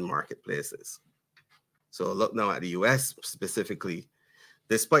in marketplaces. So look now at the US specifically.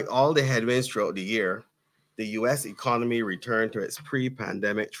 Despite all the headwinds throughout the year, the US economy returned to its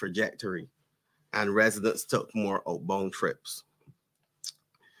pre-pandemic trajectory, and residents took more outbound trips.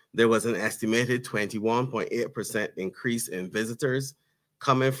 There was an estimated 21.8% increase in visitors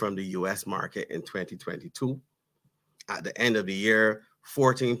coming from the US market in 2022. At the end of the year,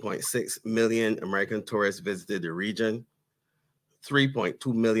 14.6 million American tourists visited the region,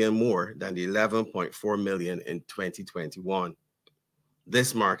 3.2 million more than the 11.4 million in 2021.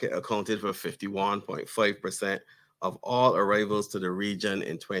 This market accounted for 51.5% of all arrivals to the region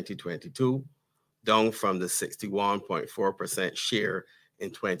in 2022, down from the 61.4% share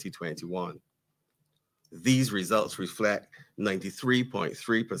in 2021. These results reflect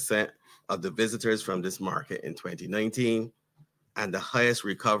 93.3% of the visitors from this market in 2019 and the highest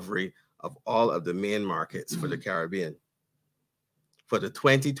recovery of all of the main markets for the Caribbean. For the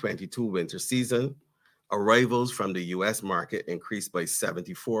 2022 winter season, arrivals from the US market increased by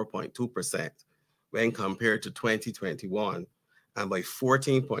 74.2% when compared to 2021 and by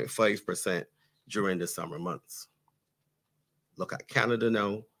 14.5% during the summer months. Look at Canada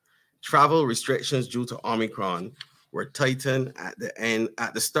now. Travel restrictions due to Omicron were tightened at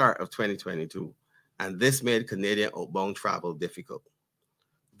the start of 2022, and this made Canadian outbound travel difficult.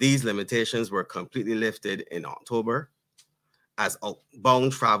 These limitations were completely lifted in October. As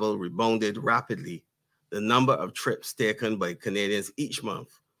outbound travel rebounded rapidly, the number of trips taken by Canadians each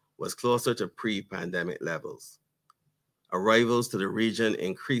month was closer to pre-pandemic levels. Arrivals to the region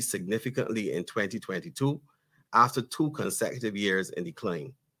increased significantly in 2022 after 2 consecutive years in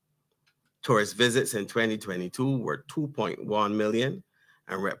decline. Tourist visits in 2022 were 2.1 million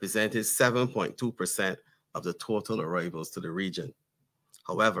and represented 7.2% of the total arrivals to the region.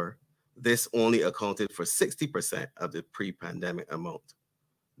 However, this only accounted for 60% of the pre-pandemic amount.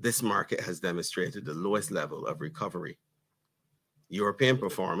 This market has demonstrated the lowest level of recovery. European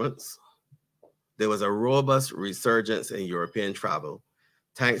performance. There was a robust resurgence in European travel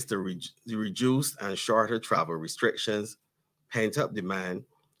thanks to reduced and shorter travel restrictions, pent-up demand,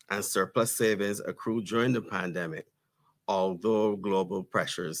 and surplus savings accrued during the pandemic, although global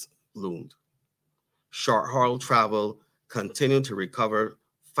pressures loomed. Short-haul travel continued to recover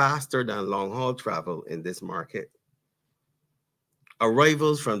faster than long-haul travel in this market.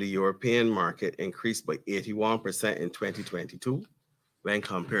 Arrivals from the European market increased by 81% in 2022 when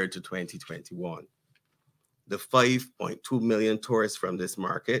compared to 2021. The 5.2 million tourists from this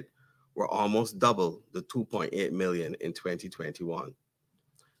market were almost double the 2.8 million in 2021.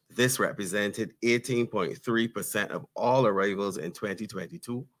 This represented 18.3% of all arrivals in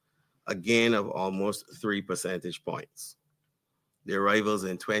 2022, a gain of almost 3 percentage points. The arrivals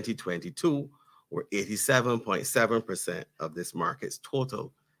in 2022 were 87.7% of this market's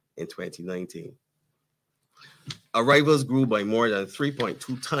total in 2019. Arrivals grew by more than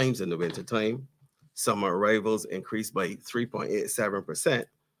 3.2 times in the wintertime. Summer arrivals increased by 3.87%,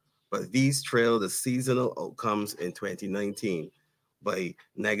 but these trailed the seasonal outcomes in 2019 by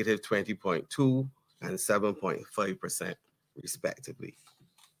negative 20.2 and 7.5%, respectively.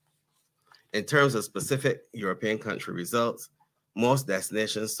 In terms of specific European country results, most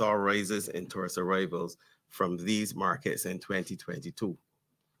destinations saw rises in tourist arrivals from these markets in 2022.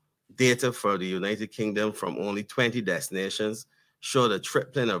 Data for the United Kingdom from only 20 destinations showed a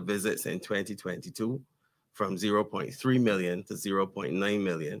tripling of visits in 2022 from 0.3 million to 0.9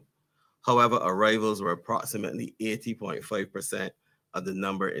 million. However, arrivals were approximately 80.5% of the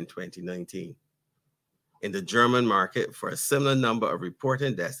number in 2019. In the German market, for a similar number of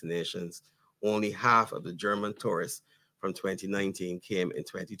reported destinations, only half of the German tourists from 2019 came in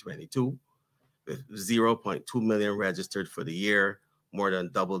 2022, with 0.2 million registered for the year, more than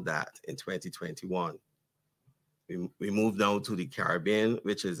double that in 2021. We move now to the Caribbean,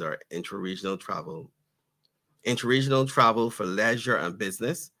 which is our intra-regional travel. Intra-regional travel for leisure and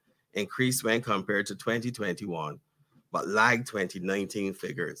business increased when compared to 2021, but lagged 2019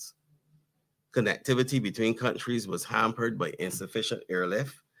 figures. Connectivity between countries was hampered by insufficient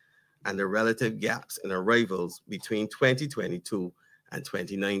airlift, and the relative gaps in arrivals between 2022 and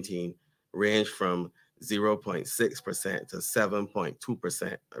 2019 ranged from 0.6% to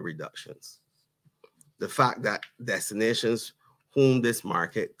 7.2% reductions. The fact that destinations this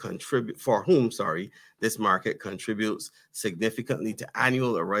market contributes significantly to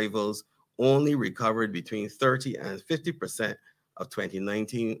annual arrivals only recovered between 30 and 50% of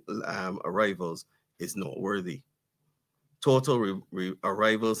 2019 arrivals is noteworthy. Total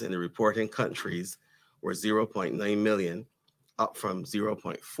arrivals in the reporting countries were 0.9 million, up from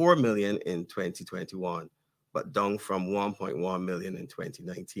 0.4 million in 2021, but down from 1.1 million in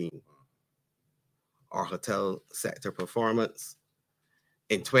 2019. Our hotel sector performance.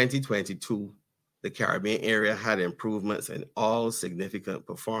 In 2022, the Caribbean area had improvements in all significant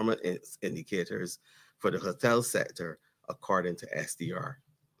performance indicators for the hotel sector, according to SDR.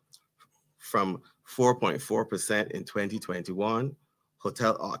 From 4.4% in 2021,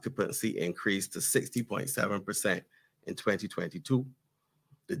 hotel occupancy increased to 60.7% in 2022.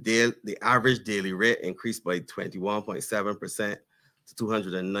 The average daily rate increased by 21.7% to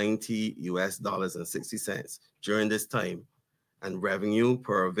 $290.60 during this time, and revenue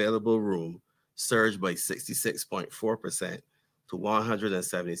per available room surged by 66.4% to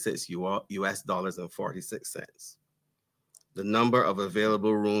 $176.46. The number of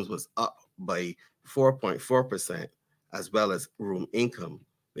available rooms was up by 4.4%, as well as room income,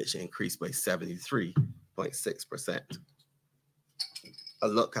 which increased by 73.6%. A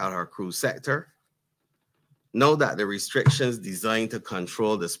look at our cruise sector. Know that the restrictions designed to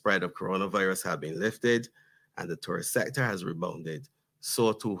control the spread of coronavirus have been lifted and the tourist sector has rebounded.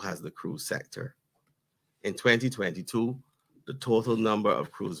 So too has the cruise sector. In 2022, the total number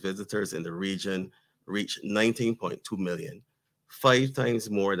of cruise visitors in the region reached 19.2 million, 5 times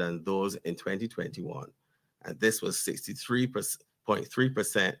more than those in 2021. And this was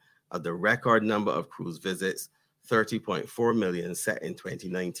 63.3% of the record number of cruise visits, 30.4 million, set in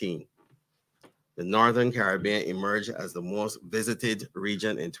 2019. The Northern Caribbean emerged as the most visited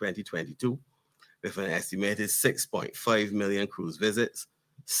region in 2022, with an estimated 6.5 million cruise visits,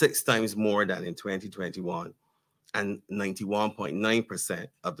 6 times more than in 2021, and 91.9%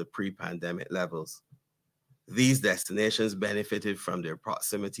 of the pre-pandemic levels. These destinations benefited from their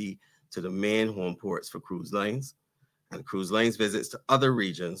proximity to the main home ports for cruise lines, and cruise lines visits to other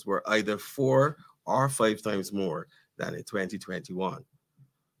regions were either 4 or 5 times more than in 2021.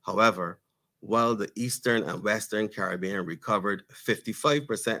 However, while the Eastern and Western Caribbean recovered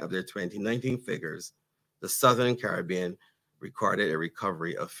 55% of their 2019 figures, the Southern Caribbean recorded a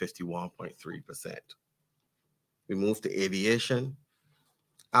recovery of 51.3%. We move to aviation.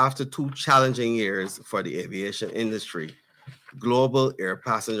 After 2 challenging years for the aviation industry, global air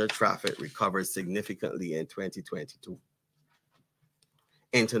passenger traffic recovered significantly in 2022.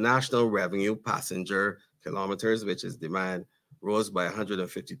 International revenue passenger kilometers, which is demand, rose by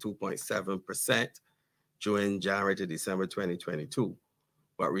 152.7% during January to December 2022,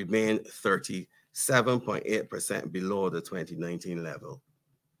 but remained 37.8% below the 2019 level.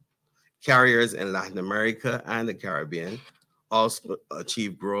 Carriers in Latin America and the Caribbean also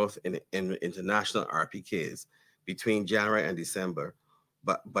achieved growth in international RPKs between January and December,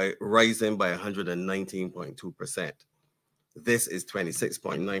 but by rising by 119.2%. This is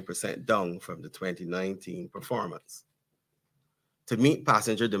 26.9% down from the 2019 performance. To meet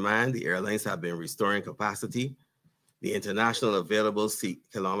passenger demand, the airlines have been restoring capacity. The international available seat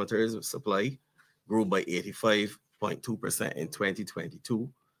kilometers of supply grew by 85.2% in 2022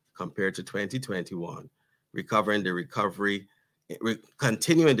 compared to 2021,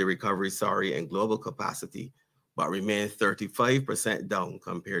 continuing the recovery in global capacity, but remained 35% down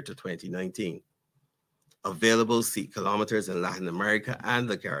compared to 2019. Available seat kilometers in Latin America and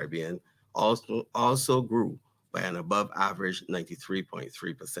the Caribbean also grew by an above average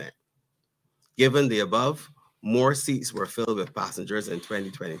 93.3%. Given the above, more seats were filled with passengers in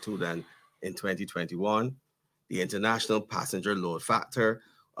 2022 than in 2021. The international passenger load factor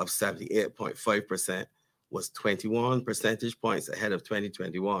of 78.5% was 21 percentage points ahead of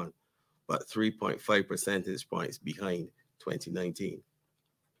 2021, but 3.5 percentage points behind 2019.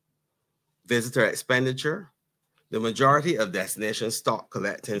 Visitor expenditure. The majority of destinations stopped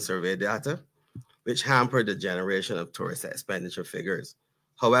collecting survey data, which hampered the generation of tourist expenditure figures.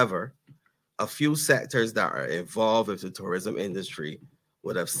 However, a few sectors that are involved with the tourism industry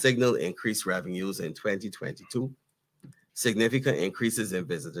would have signaled increased revenues in 2022. Significant increases in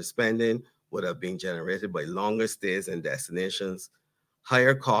visitor spending would have been generated by longer stays in destinations,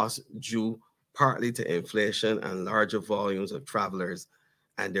 higher costs due partly to inflation and larger volumes of travelers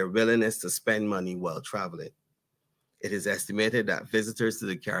and their willingness to spend money while traveling. It is estimated that visitors to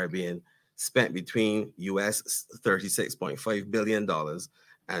the Caribbean spent between US $36.5 billion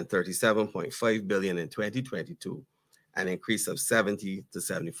and $37.5 billion in 2022, an increase of 70 to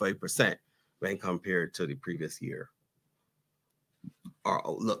 75% when compared to the previous year. Our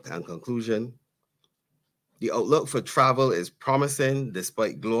outlook and conclusion. The outlook for travel is promising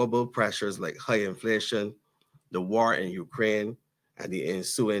despite global pressures like high inflation, the war in Ukraine, and the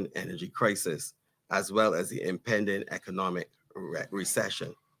ensuing energy crisis, as well as the impending economic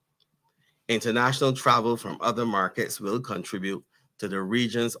recession. International travel from other markets will contribute to the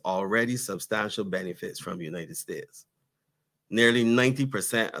region's already substantial benefits from the United States. Nearly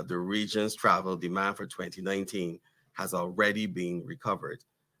 90% of the region's travel demand for 2019 has already been recovered,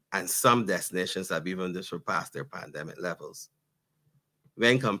 and some destinations have even surpassed their pandemic levels.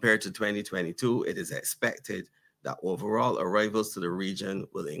 When compared to 2022, it is expected that overall arrivals to the region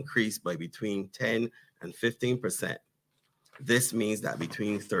will increase by between 10 and 15%. This means that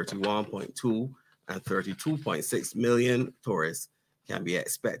between 31.2 and 32.6 million tourists can be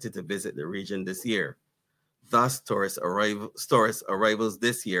expected to visit the region this year. Thus, tourist arrivals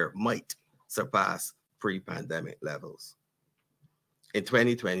this year might surpass pre-pandemic levels. In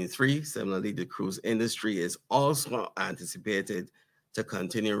 2023, similarly, the cruise industry is also anticipated to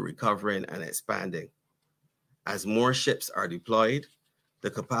continue recovering and expanding. As more ships are deployed, the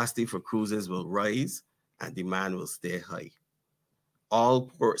capacity for cruises will rise and demand will stay high. All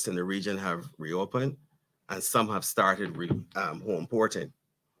ports in the region have reopened and some have started home porting.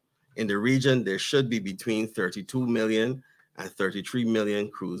 In the region, there should be between 32 million and 33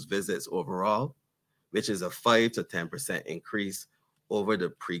 million cruise visits overall, which is a 5 to 10% increase over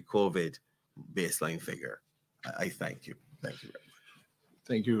the pre-COVID baseline figure. I thank you. Thank you very much.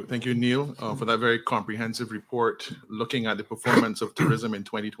 Thank you, Neil, for that very comprehensive report looking at the performance of tourism in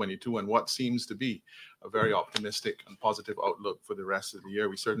 2022 and what seems to be a very optimistic and positive outlook for the rest of the year.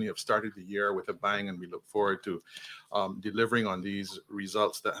 We certainly have started the year with a bang, and we look forward to delivering on these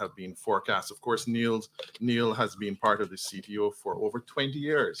results that have been forecast. Of course, Neil has been part of the CTO for over 20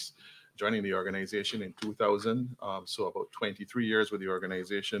 years, joining the organization in 2000, so about 23 years with the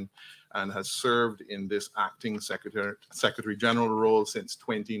organization, and has served in this acting Secretary General role since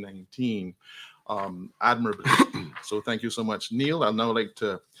 2019, admirably. So thank you so much, Neil. I'd now like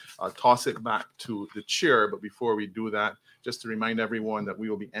to toss it back to the chair, but before we do that, just to remind everyone that we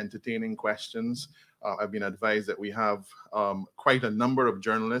will be entertaining questions. I've been advised that we have quite a number of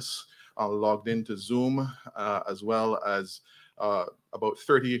journalists logged into Zoom, as well as about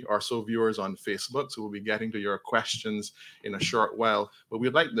 30 or so viewers on Facebook. So we'll be getting to your questions in a short while. But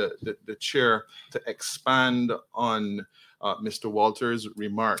we'd like the chair to expand on Mr. Walters'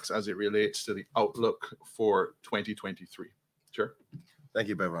 remarks as it relates to the outlook for 2023. Chair. Thank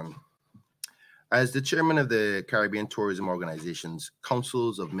you, Bevan. As the chairman of the Caribbean Tourism Organization's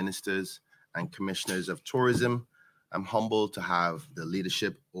Councils of Ministers and Commissioners of Tourism, I'm humbled to have the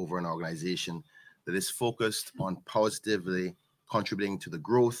leadership over an organization that is focused on positively contributing to the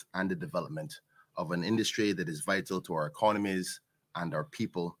growth and the development of an industry that is vital to our economies and our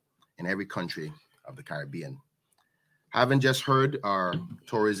people in every country of the Caribbean. Having just heard our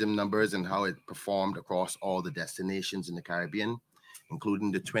tourism numbers and how it performed across all the destinations in the Caribbean,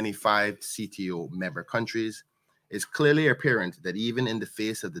 including the 25 CTO member countries, it's clearly apparent that even in the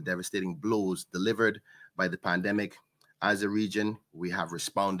face of the devastating blows delivered by the pandemic, as a region, we have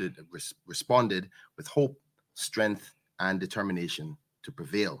responded with hope, strength, and determination to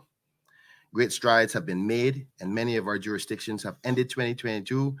prevail. Great strides have been made, and many of our jurisdictions have ended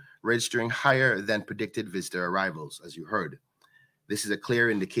 2022 registering higher than predicted visitor arrivals, as you heard. This is a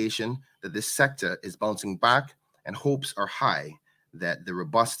clear indication that this sector is bouncing back, and hopes are high that the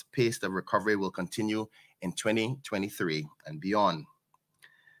robust pace of recovery will continue in 2023 and beyond.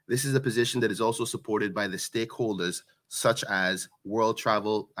 This is a position that is also supported by the stakeholders such as World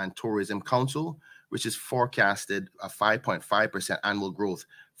Travel and Tourism Council, which is forecasted a 5.5% annual growth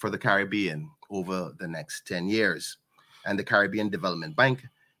for the Caribbean over the next 10 years, and the Caribbean Development Bank,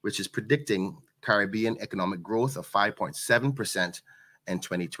 which is predicting Caribbean economic growth of 5.7% in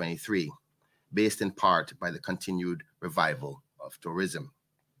 2023, based in part by the continued revival of tourism.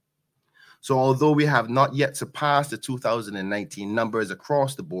 So although we have not yet surpassed the 2019 numbers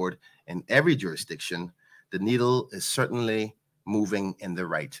across the board in every jurisdiction, the needle is certainly moving in the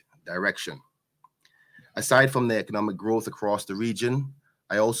right direction. Aside from the economic growth across the region,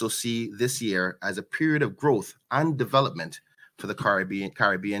 I also see this year as a period of growth and development for the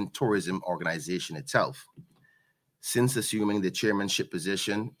Caribbean Tourism Organization itself. Since assuming the chairmanship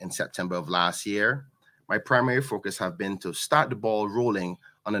position in September of last year, my primary focus have been to start the ball rolling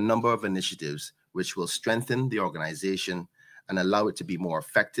on a number of initiatives which will strengthen the organization and allow it to be more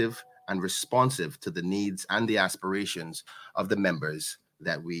effective and responsive to the needs and the aspirations of the members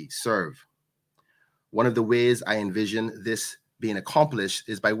that we serve. One of the ways I envision this being accomplished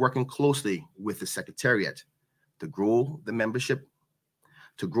is by working closely with the Secretariat to grow the membership,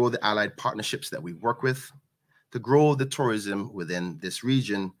 to grow the allied partnerships that we work with, to grow the tourism within this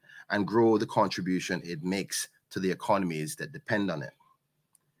region, and grow the contribution it makes to the economies that depend on it.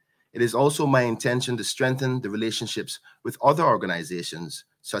 It is also my intention to strengthen the relationships with other organizations,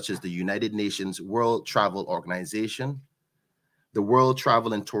 such as the United Nations World Travel Organization, the World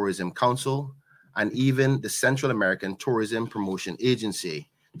Travel and Tourism Council, and even the Central American Tourism Promotion Agency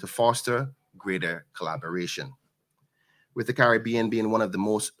to foster greater collaboration. With the Caribbean being one of the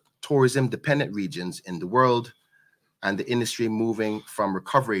most tourism-dependent regions in the world, and the industry moving from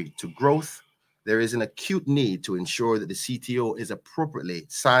recovery to growth, there is an acute need to ensure that the CTO is appropriately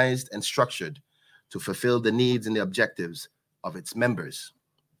sized and structured to fulfill the needs and the objectives of its members.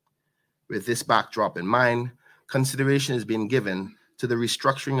 With this backdrop in mind, consideration is being given to the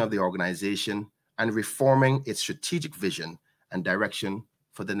restructuring of the organization and reforming its strategic vision and direction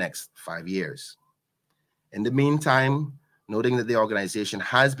for the next 5 years. In the meantime, noting that the organization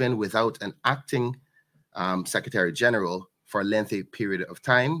has been without an acting Secretary General for a lengthy period of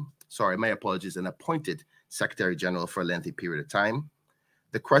time, my apologies, an appointed Secretary General for a lengthy period of time,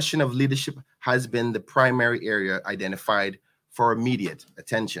 the question of leadership has been the primary area identified for immediate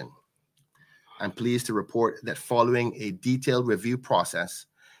attention. I'm pleased to report that following a detailed review process,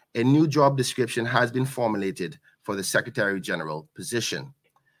 a new job description has been formulated for the Secretary General position.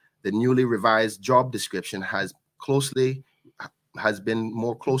 The newly revised job description has been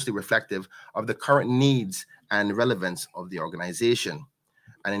more closely reflective of the current needs and relevance of the organization,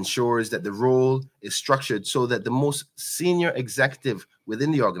 and ensures that the role is structured so that the most senior executive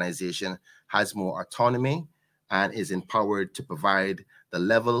within the organization has more autonomy and is empowered to provide the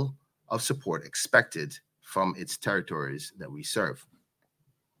level of support expected from its territories that we serve.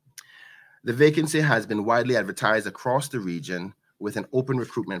 The vacancy has been widely advertised across the region with an open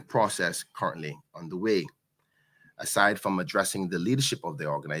recruitment process currently underway. Aside from addressing the leadership of the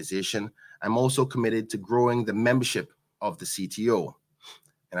organization, I'm also committed to growing the membership of the CTO.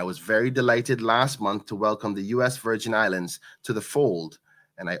 And I was very delighted last month to welcome the U.S. Virgin Islands to the fold.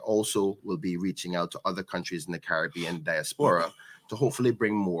 And I also will be reaching out to other countries in the Caribbean diaspora to hopefully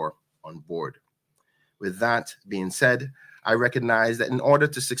bring more on board. With that being said, I recognize that in order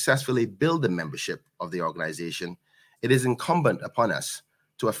to successfully build the membership of the organization, it is incumbent upon us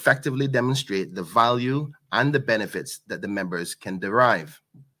to effectively demonstrate the value and the benefits that the members can derive.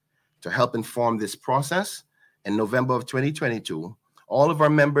 To help inform this process, in November of 2022, all of our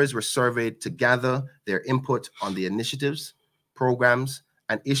members were surveyed to gather their input on the initiatives, programs,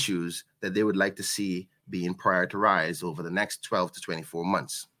 and issues that they would like to see being prioritized over the next 12 to 24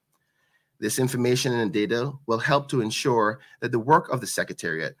 months. This information and data will help to ensure that the work of the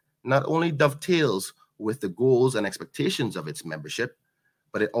Secretariat not only dovetails with the goals and expectations of its membership,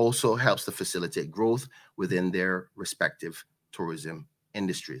 but it also helps to facilitate growth within their respective tourism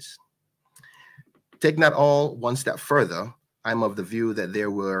industries. Taking that all one step further, I'm of the view that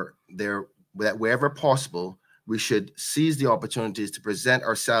that wherever possible, we should seize the opportunities to present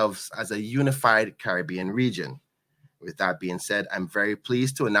ourselves as a unified Caribbean region. With that being said, I'm very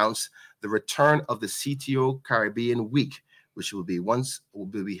pleased to announce the return of the CTO Caribbean Week, which will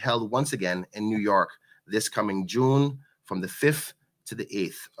be held once again in New York this coming June from the 5th to the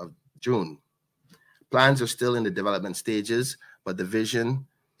 8th of June. Plans are still in the development stages, but the vision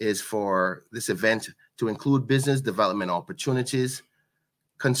is for this event to include business development opportunities,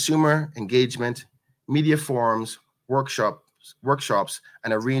 consumer engagement, media forums, workshops,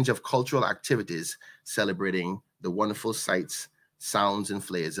 and a range of cultural activities celebrating the wonderful sights, sounds, and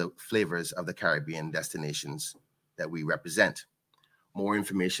flavors of the Caribbean destinations that we represent. More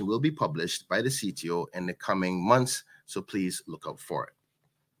information will be published by the CTO in the coming months, so please look out for it.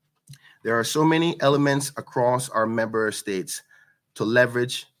 There are so many elements across our member states to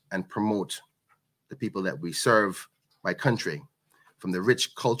leverage and promote the people that we serve by country, from the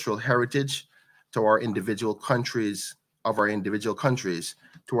rich cultural heritage to our individual countries,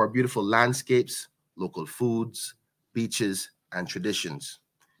 to our beautiful landscapes, local foods, beaches, and traditions.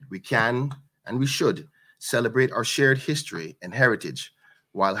 We can and we should celebrate our shared history and heritage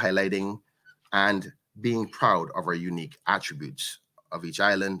while highlighting and being proud of our unique attributes of each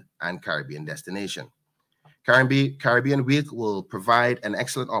island and Caribbean destination. Caribbean Week will provide an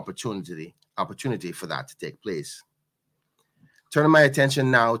excellent opportunity for that to take place. Turning my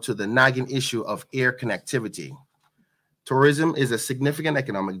attention now to the nagging issue of air connectivity. Tourism is a significant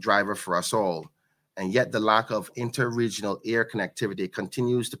economic driver for us all, and yet the lack of inter-regional air connectivity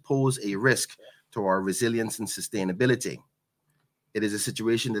continues to pose a risk to our resilience and sustainability. It is a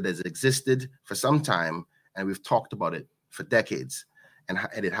situation that has existed for some time, and we've talked about it for decades, and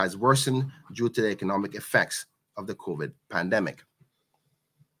it has worsened due to the economic effects of the COVID pandemic.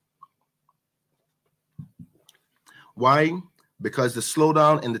 Why? Because the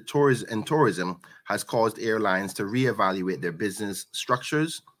slowdown in tourism has caused airlines to reevaluate their business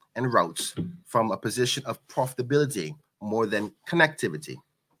structures and routes from a position of profitability more than connectivity.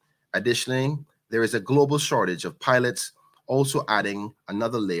 Additionally, there is a global shortage of pilots, also adding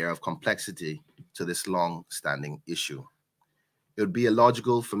another layer of complexity to this long-standing issue. It would be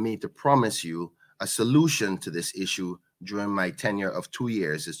illogical for me to promise you a solution to this issue during my tenure of 2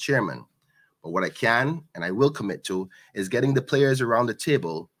 years as chairman. But what I can and I will commit to is getting the players around the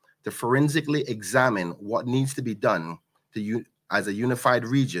table to forensically examine what needs to be done as a unified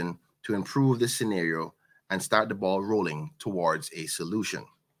region to improve this scenario and start the ball rolling towards a solution.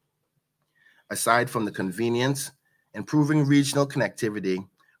 Aside from the convenience, improving regional connectivity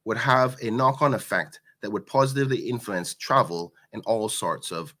would have a knock-on effect that would positively influence travel in all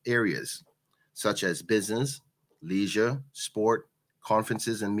sorts of areas, such as business, leisure, sport,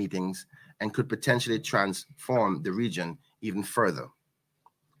 conferences, and meetings, and could potentially transform the region even further.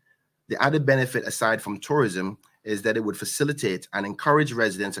 The added benefit, aside from tourism, is that it would facilitate and encourage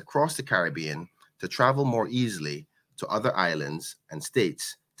residents across the Caribbean to travel more easily to other islands and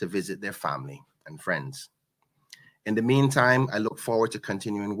states to visit their family and friends. In the meantime, I look forward to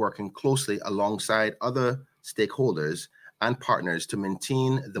continuing working closely alongside other stakeholders and partners to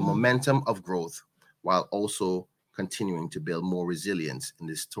maintain the momentum of growth while also continuing to build more resilience in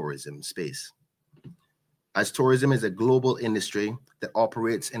this tourism space. As tourism is a global industry that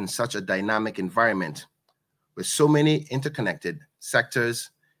operates in such a dynamic environment with so many interconnected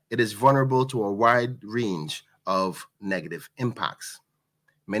sectors, it is vulnerable to a wide range of negative impacts,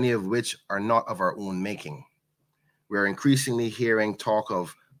 many of which are not of our own making. We're increasingly hearing talk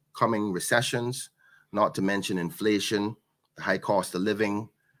of coming recessions, not to mention inflation, the high cost of living,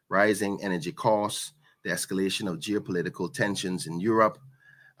 rising energy costs, the escalation of geopolitical tensions in Europe,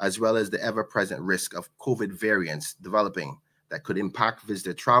 as well as the ever-present risk of COVID variants developing that could impact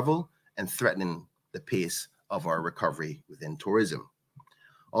visitor travel and threaten the pace of our recovery within tourism.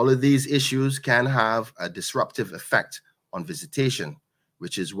 All of these issues can have a disruptive effect on visitation,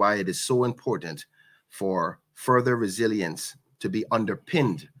 which is why it is so important for further resilience to be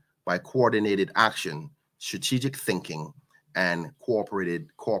underpinned by coordinated action, strategic thinking, and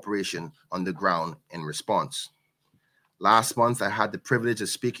cooperation on the ground in response. Last month, I had the privilege of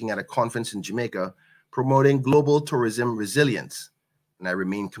speaking at a conference in Jamaica promoting global tourism resilience, and I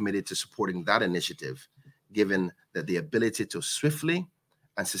remain committed to supporting that initiative, given that the ability to swiftly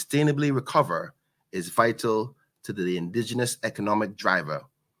and sustainably recover is vital to the indigenous economic driver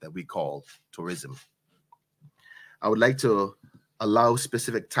that we call tourism. I would like to allow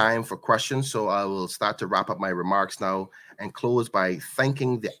specific time for questions, so I will start to wrap up my remarks now and close by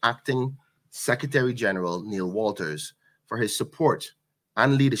thanking the Acting Secretary General, Neil Walters, for his support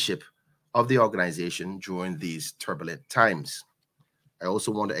and leadership of the organization during these turbulent times. I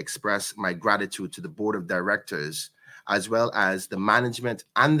also want to express my gratitude to the Board of Directors, as well as the management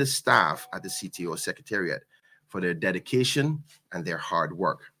and the staff at the CTO Secretariat for their dedication and their hard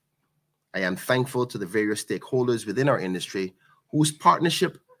work. I am thankful to the various stakeholders within our industry whose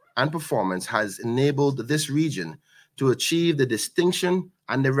partnership and performance has enabled this region to achieve the distinction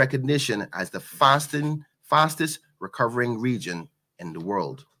and the recognition as the fastest recovering region in the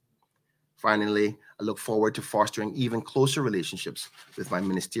world. Finally, I look forward to fostering even closer relationships with my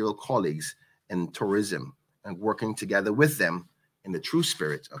ministerial colleagues in tourism and working together with them in the true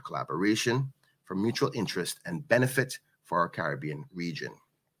spirit of collaboration for mutual interest and benefit for our Caribbean region.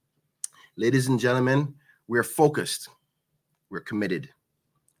 Ladies and gentlemen, we're focused, we're committed,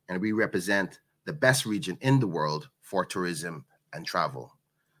 and we represent the best region in the world for tourism and travel.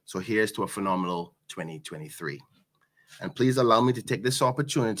 So here's to a phenomenal 2023. And please allow me to take this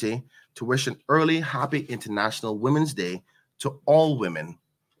opportunity to wish an early happy International Women's Day to all women,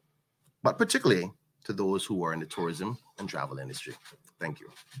 but particularly to those who are in the tourism and travel industry. Thank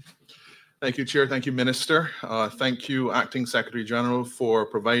you. Thank you, Chair. Thank you, Minister. Thank you, Acting Secretary General, for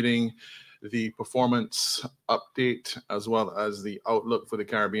providing the performance update as well as the outlook for the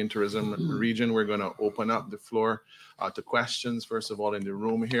Caribbean tourism region. We're going to open up the floor to questions. First of all, in the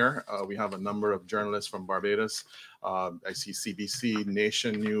room here, we have a number of journalists from Barbados. I see CBC,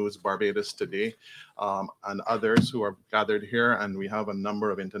 Nation News, Barbados Today, and others who are gathered here. And we have a number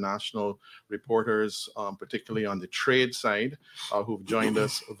of international reporters, particularly on the trade side, who've joined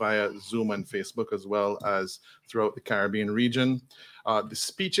us via Zoom and Facebook, as well as throughout the Caribbean region. The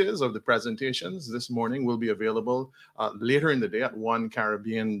speeches of the presentations this morning will be available later in the day at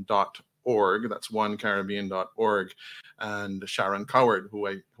onecaribbean.org. That's onecaribbean.org. And Sharon Coward,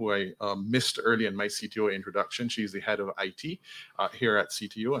 who I missed early in my CTO introduction, she's the head of IT here at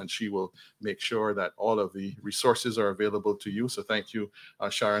CTO, and she will make sure that all of the resources are available to you. So thank you,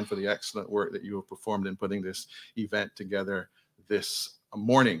 Sharon, for the excellent work that you have performed in putting this event together this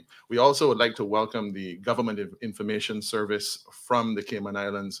morning. We also would like to welcome the Government Information Service from the Cayman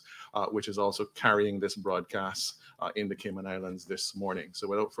Islands, which is also carrying this broadcast in the Cayman Islands this morning. So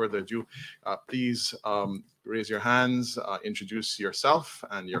without further ado, please raise your hands, introduce yourself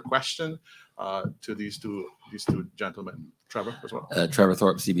and your question to these two gentlemen. Trevor as well. Trevor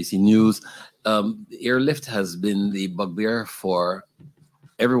Thorpe, CBC News. Airlift has been the bugbear for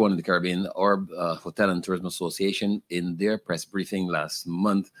everyone in the Caribbean. Our Hotel and Tourism Association, in their press briefing last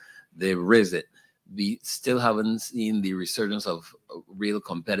month, they raised it. We still haven't seen the resurgence of real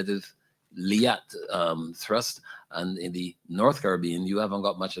competitive LIAT thrust, and in the North Caribbean, you haven't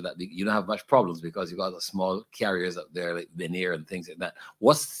got much of that. You don't have much problems because you got the small carriers up there like Veneer and things like that.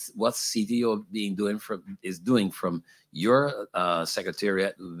 What's CTO doing from your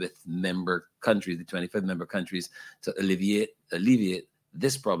secretariat with member countries, the 25 member countries, to alleviate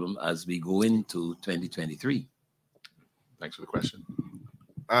this problem as we go into 2023? Thanks for the question.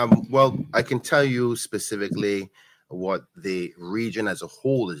 Well, I can tell you specifically what the region as a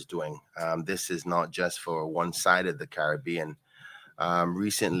whole is doing. This is not just for one side of the Caribbean.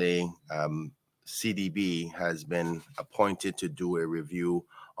 Recently, CDB has been appointed to do a review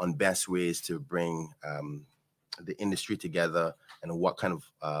on best ways to bring the industry together and what kind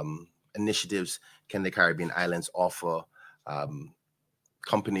of initiatives can the Caribbean islands offer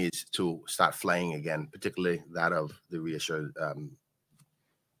companies to start flying again, particularly that of the reassured,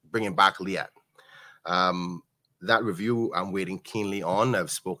 bringing back LIAT. That review I'm waiting keenly on. I've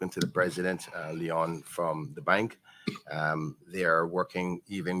spoken to the president, Leon, from the bank. They are working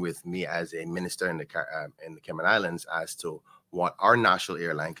even with me as a minister in the Cayman Islands as to what our national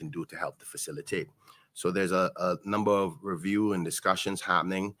airline can do to help to facilitate. So there's a number of review and discussions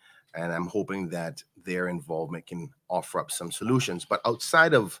happening, and I'm hoping that their involvement can offer up some solutions. But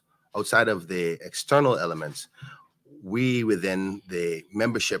outside of the external elements, we within the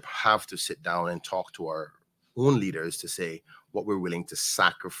membership have to sit down and talk to our own leaders to say what we're willing to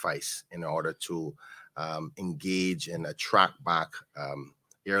sacrifice in order to engage and attract back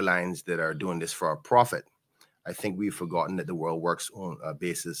airlines that are doing this for a profit. I think we've forgotten that the world works on a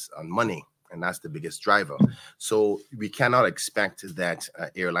basis on money, and that's the biggest driver. So we cannot expect that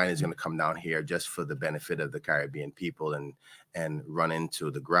airline is going to come down here just for the benefit of the Caribbean people and run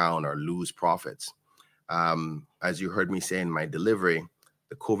into the ground or lose profits. As you heard me say in my delivery,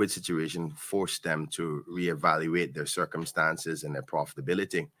 the COVID situation forced them to reevaluate their circumstances and their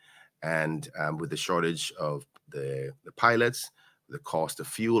profitability. And with the shortage of the pilots, the cost of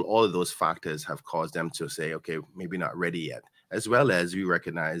fuel, all of those factors have caused them to say, okay, maybe not ready yet. As well as we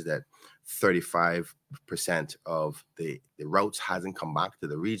recognize that 35% of the routes hasn't come back to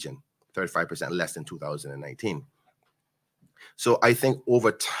the region, 35% less than 2019. So I think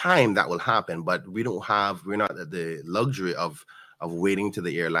over time that will happen, but we're not at the luxury of waiting to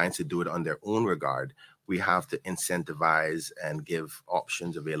the airlines to do it on their own regard. We have to incentivize and give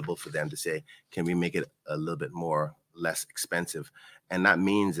options available for them to say, can we make it a little bit less expensive? And that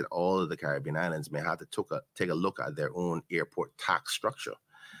means that all of the Caribbean islands may have to take a look at their own airport tax structure.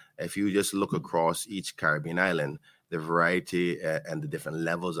 If you just look across each Caribbean island, the variety and the different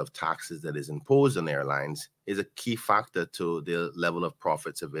levels of taxes that is imposed on airlines is a key factor to the level of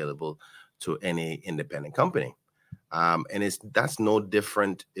profits available to any independent company. And that's no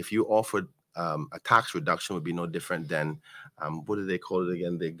different. If you offered a tax reduction, would be no different than what do they call it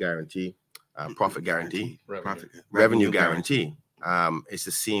again? The guarantee, profit guarantee, revenue guarantee. It's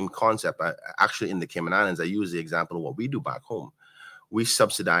the same concept. Actually, in the Cayman Islands, I use the example of what we do back home. We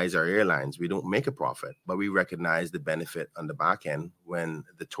subsidize our airlines. We don't make a profit, but we recognize the benefit on the back end when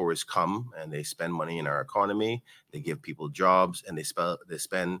the tourists come and they spend money in our economy. They give people jobs, and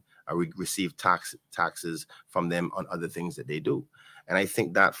we receive taxes from them on other things that they do. And I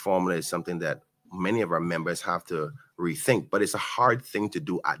think that formula is something that many of our members have to rethink, but it's a hard thing to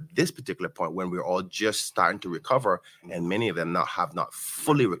do at this particular point when we're all just starting to recover, and many of them have not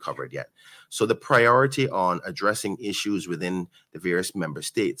fully recovered yet. So the priority on addressing issues within the various member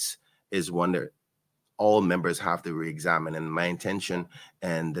states is one that all members have to re-examine. And my intention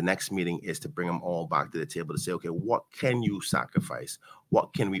and the next meeting is to bring them all back to the table to say, okay, what can you sacrifice?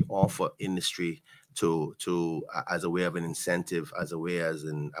 What can we offer industry to as a way of an incentive, as a way as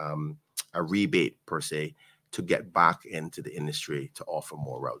a rebate per se, to get back into the industry to offer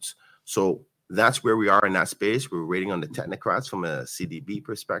more routes. So that's where we are in that space. We're waiting on the technocrats from a CDB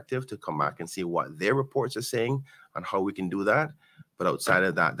perspective to come back and see what their reports are saying on how we can do that. But outside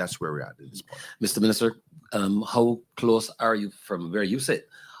of that, that's where we're at this point. Mr. Minister, how close are you from where you sit?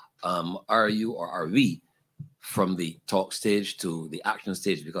 Are you or are we from the talk stage to the action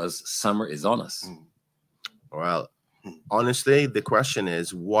stage? Because summer is on us. Well, honestly, the question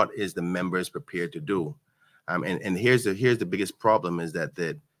is, what is the members prepared to do? And here's the biggest problem is that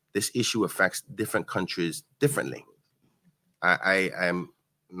this issue affects different countries differently. I am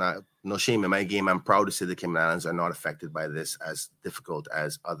not, no shame in my game. I'm proud to say the Cayman Islands are not affected by this as difficult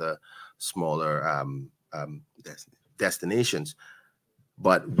as other smaller destinations.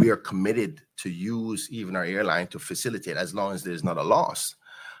 But we are committed to use even our airline to facilitate as long as there's not a loss.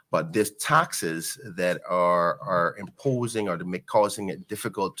 But there's taxes that are imposing or causing it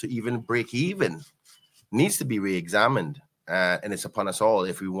difficult to even break even needs to be re-examined. And it's upon us all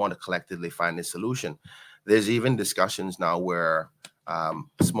if we want to collectively find a solution. There's even discussions now where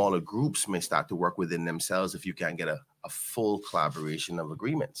smaller groups may start to work within themselves if you can't get a full collaboration of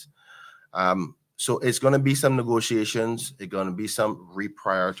agreements. So it's going to be some negotiations. It's going to be some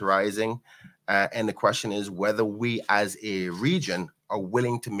reprioritizing. And the question is whether we as a region are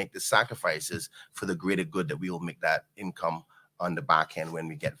willing to make the sacrifices for the greater good that we will make that income on the back end when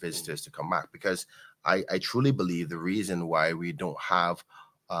we get visitors to come back. Because I truly believe the reason why we don't have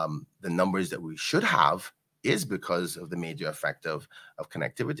the numbers that we should have is because of the major effect of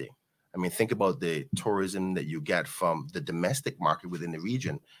connectivity. I mean, think about the tourism that you get from the domestic market within the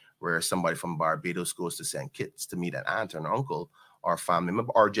region, where somebody from Barbados goes to St. Kitts to meet an aunt or an uncle or a family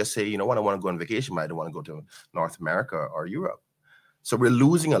member, or just say, you know what, I want to go on vacation, but I don't want to go to North America or Europe. So we're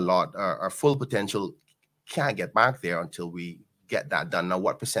losing a lot. Our full potential can't get back there until we get that done. Now,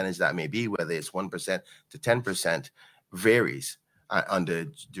 what percentage that may be, whether it's 1% to 10%, varies under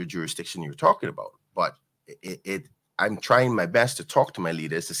the jurisdiction you're talking about. But I'm trying my best to talk to my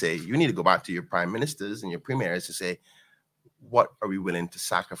leaders to say, you need to go back to your prime ministers and your premiers to say, what are we willing to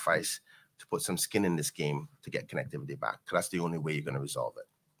sacrifice to put some skin in this game to get connectivity back? Because that's the only way you're going to resolve it.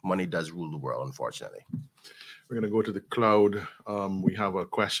 Money does rule the world, unfortunately. We're going to go to the cloud. We have a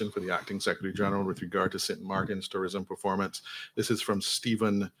question for the Acting Secretary General with regard to St. Martin's tourism performance. This is from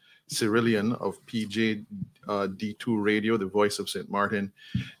Stephen Cyrillian of PJD2 Radio, the voice of St. Martin.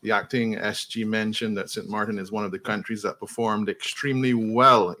 The acting SG mentioned that St. Martin is one of the countries that performed extremely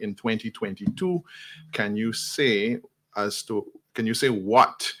well in 2022. Can you say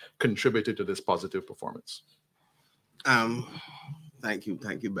what contributed to this positive performance? Thank you,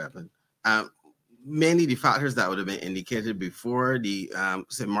 Bevan. Many of the factors that would have been indicated before, the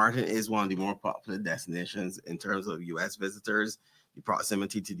St. Martin is one of the more popular destinations in terms of U.S. visitors, the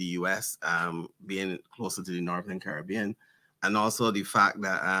proximity to the U.S., being closer to the Northern Caribbean, and also the fact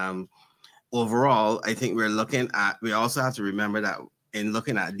that overall, I think we also have to remember that in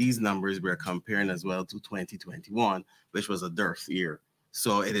looking at these numbers, we're comparing as well to 2021, which was a dearth year.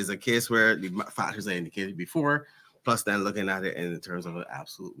 So it is a case where the factors I indicated before, plus then looking at it in terms of an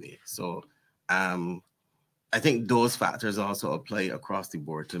absolute way. So I think those factors also apply across the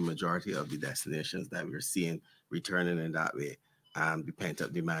board to the majority of the destinations that we're seeing returning in that way. The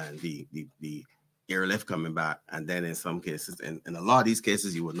pent-up demand, the airlift coming back, and then in some cases, in a lot of these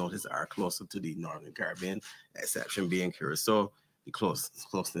cases, you will notice are closer to the Northern Caribbean, exception being Curacao, the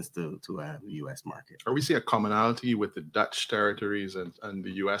closeness to the U.S. market. Are we see a commonality with the Dutch territories and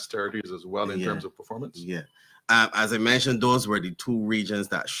the U.S. territories as well in terms of performance? Yeah. As I mentioned, those were the two regions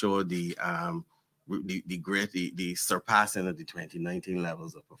that showed the surpassing of the 2019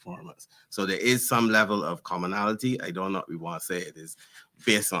 levels of performance. So there is some level of commonality. I don't know if we want to say it is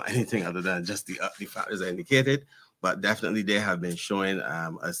based on anything other than just the factors I indicated, but definitely they have been showing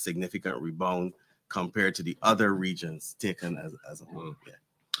a significant rebound compared to the other regions taken as a whole. Yeah.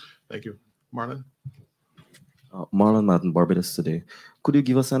 Thank you. Marlon? Marlon Martin, Barbados Today. Could you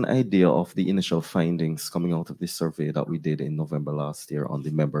give us an idea of the initial findings coming out of this survey that we did in November last year on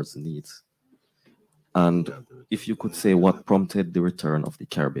the members' needs? And if you could say what prompted the return of the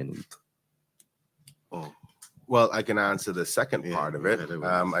Caribbean Week? Well, I can answer the second part of it.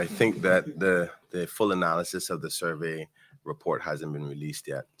 I think that the full analysis of the survey report hasn't been released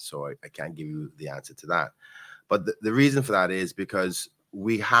yet, so I can't give you the answer to that. But the reason for that is because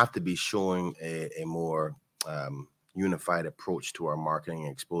we have to be showing a more unified approach to our marketing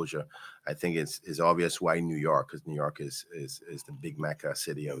and exposure. I think it's obvious why New York, because New York is the big Mecca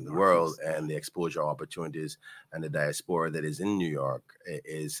city of the world, and the exposure opportunities and the diaspora that is in New York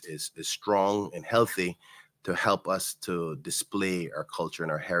is strong and healthy to help us to display our culture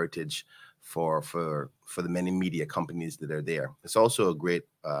and our heritage for the many media companies that are there. It's also a great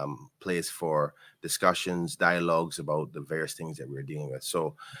place for discussions, dialogues about the various things that we're dealing with.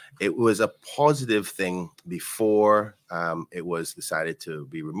 So it was a positive thing before it was decided to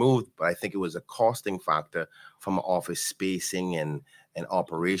be removed, but I think it was a costing factor from office spacing and and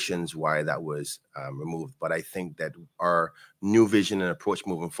operations why that was removed. But I think that our new vision and approach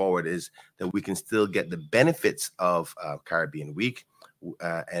moving forward is that we can still get the benefits of Caribbean Week,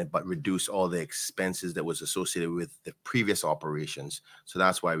 but reduce all the expenses that was associated with the previous operations. So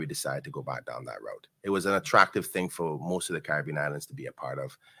that's why we decided to go back down that route. It was an attractive thing for most of the Caribbean islands to be a part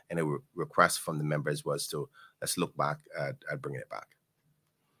of, and a request from the members was to let's look back at bringing it back.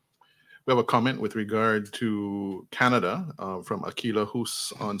 We have a comment with regard to Canada from Akila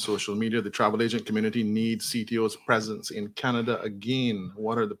Hus on social media. The travel agent community needs CTO's presence in Canada again.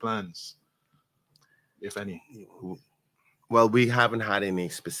 What are the plans, if any? Well, we haven't had any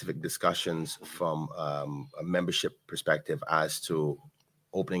specific discussions from a membership perspective as to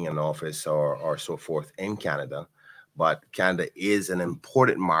opening an office or so forth in Canada. But Canada is an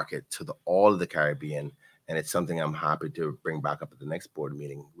important market to all of the Caribbean. And it's something I'm happy to bring back up at the next board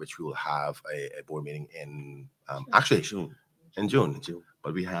meeting, which we will have a board meeting in June.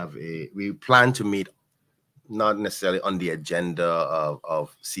 But we plan to meet not necessarily on the agenda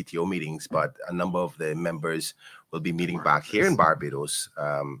of CTO meetings, but a number of the members will be meeting back here in Barbados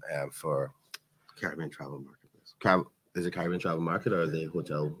for Caribbean Travel Market. Is it Caribbean Travel Market or the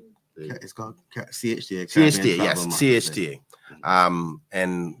hotel? It's called CHTA. CHTA, yes, CHTA.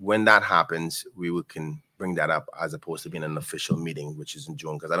 And when that happens, we can bring that up as opposed to being an official meeting, which is in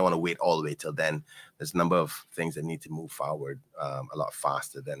June, because I don't want to wait all the way till then. There's a number of things that need to move forward a lot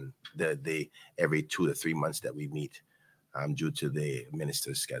faster than the every 2 to 3 months that we meet due to the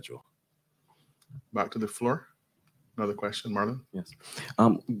minister's schedule. Back to the floor. Another question, Marlon? Yes.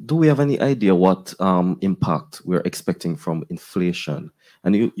 Do we have any idea what impact we're expecting from inflation?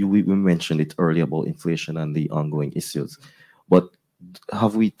 And we mentioned it earlier about inflation and the ongoing issues. But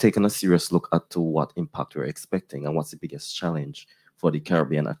have we taken a serious look at to what impact we're expecting and what's the biggest challenge for the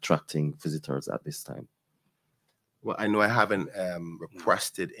Caribbean attracting visitors at this time? Well, I know I haven't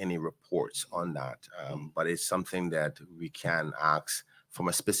requested any reports on that, but it's something that we can ask from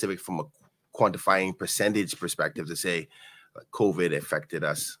a quantifying percentage perspective to say COVID affected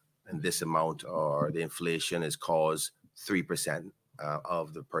us in this amount, or the inflation has caused 3%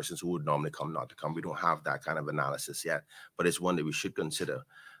 of the persons who would normally come not to come. We don't have that kind of analysis yet, but it's one that we should consider.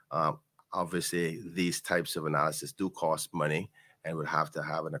 Obviously, these types of analysis do cost money, and would have to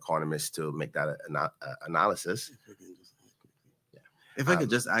have an economist to make that analysis. If I could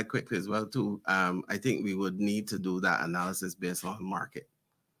just add quickly as well too, I think we would need to do that analysis based on market.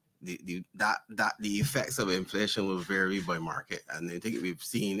 The effects of inflation will vary by market, and I think we've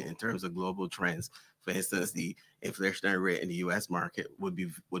seen in terms of global trends. For instance, the inflationary rate in the U.S. market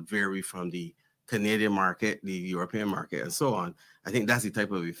would vary from the Canadian market, the European market, and so on. I think that's the type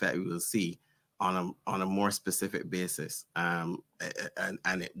of effect we will see on a more specific basis, and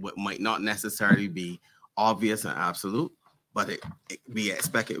it might not necessarily be obvious and absolute, but we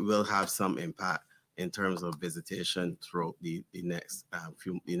expect it will have some impact in terms of visitation throughout the next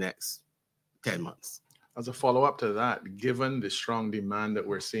 10 months. As a follow-up to that, given the strong demand that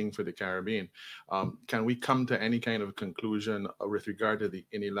we're seeing for the Caribbean, can we come to any kind of conclusion with regard to the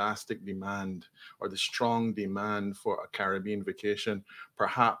inelastic demand or the strong demand for a Caribbean vacation,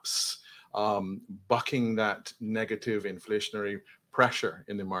 perhaps bucking that negative inflationary pressure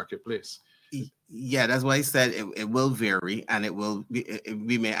in the marketplace? Yeah, that's why I said it will vary, and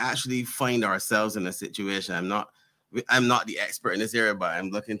we may actually find ourselves in a situation. I'm not the expert in this area, but I'm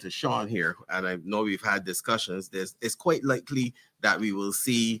looking to Sean here, and I know we've had discussions. It's quite likely that we will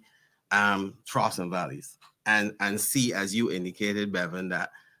see troughs and valleys, and see, as you indicated, Bevan, that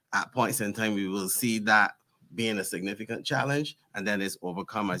at points in time we will see that being a significant challenge, and then it's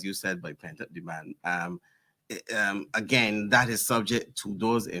overcome, as you said, by pent-up demand. Again, that is subject to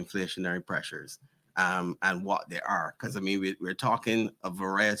those inflationary pressures and what they are, because I mean we're talking a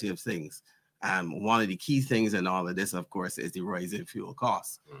variety of things. One of the key things in all of this, of course, is the rise in fuel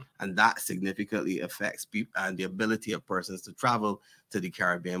costs, and that significantly affects people and the ability of persons to travel to the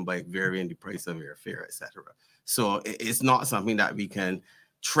Caribbean by varying the price of airfare, etc. So it's not something that we can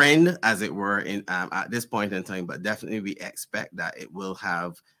trend, as it were, in at this point in time, but definitely we expect that it will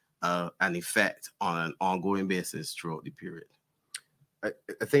have an effect on an ongoing basis throughout the period. I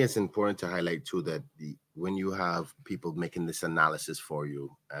think it's important to highlight too that when you have people making this analysis for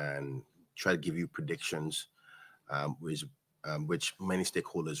you and try to give you predictions, which many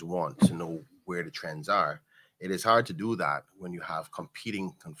stakeholders want to know where the trends are, it is hard to do that when you have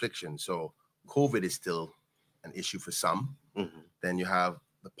competing conflictions. So COVID is still an issue for some. Then you have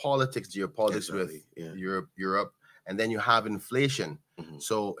the politics, geopolitics with Europe, and then you have inflation.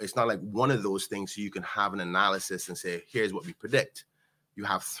 So it's not like one of those things, so you can have an analysis and say, here's what we predict. You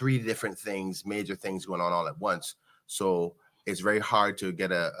have three different things, major things going on all at once. So it's very hard to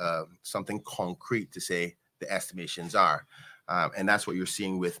get something concrete to say the estimations are. And that's what you're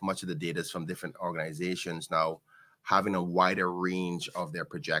seeing with much of the data from different organizations now having a wider range of their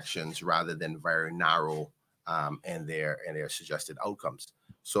projections rather than very narrow in their suggested outcomes.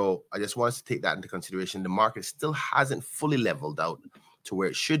 So I just want us to take that into consideration. The market still hasn't fully leveled out to where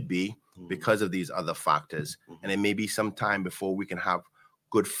it should be because of these other factors. And it may be some time before we can have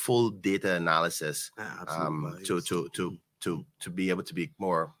good full data analysis to be able to be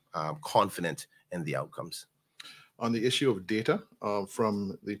more confident in the outcomes. On the issue of data,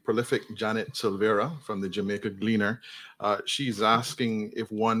 from the prolific Janet Silvera from the Jamaica Gleaner, she's asking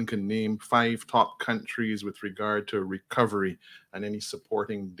if one can name 5 top countries with regard to recovery and any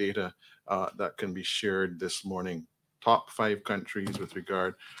supporting data that can be shared this morning. Top 5 countries with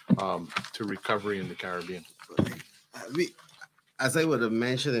regard to recovery in the Caribbean. As I would have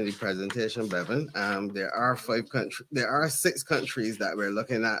mentioned in the presentation, Bevan, there are 6 countries that we're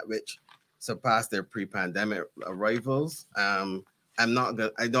looking at which surpassed their pre-pandemic arrivals. I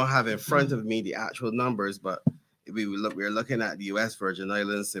don't have in front of me the actual numbers, but we're looking at the U.S., Virgin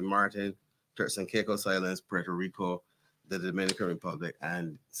Islands, St. Martin, Turks and Caicos Islands, Puerto Rico, the Dominican Republic,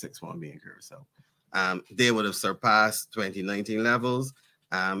 and 6-1 being Curacao. They would have surpassed 2019 levels.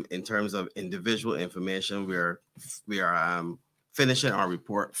 In terms of individual information, we are finishing our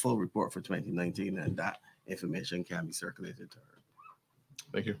full report for 2019, and that information can be circulated to her.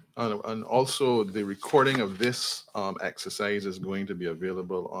 Thank you. And also the recording of this exercise is going to be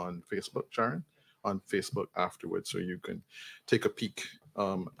available on Facebook, Sharon, on Facebook afterwards. So you can take a peek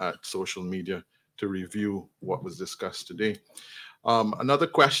at social media to review what was discussed today. Another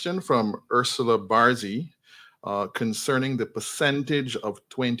question from Ursula Barzi concerning the percentage of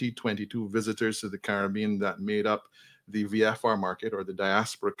 2022 visitors to the Caribbean that made up the VFR market or the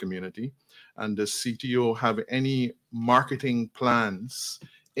diaspora community. And does CTO have any marketing plans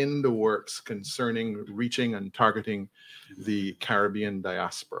in the works concerning reaching and targeting the Caribbean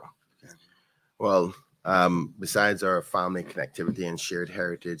diaspora? Well, besides our family connectivity and shared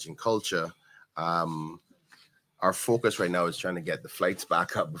heritage and culture, our focus right now is trying to get the flights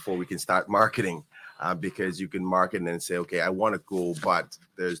back up before we can start marketing, because you can market and then say, okay, I want to go, but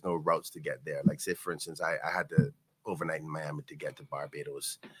there's no routes to get there. Like say, for instance, I had to overnight in Miami to get to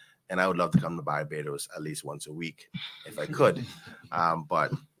Barbados, and I would love to come to Barbados at least once a week if I could.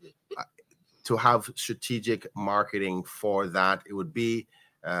 But to have strategic marketing for that, it would be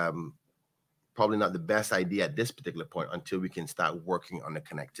probably not the best idea at this particular point until we can start working on the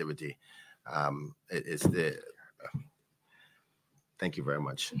connectivity. Thank you very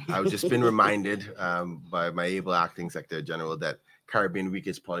much. I've just been reminded by my able acting Secretary General that Caribbean Week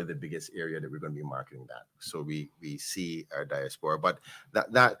is probably the biggest area that we're going to be marketing that. So we see our diaspora, but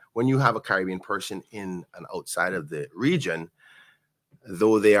that when you have a Caribbean person in and outside of the region,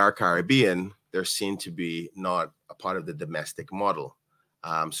 though they are Caribbean, they're seen to be not a part of the domestic model.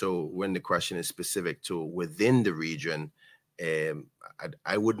 So when the question is specific to within the region,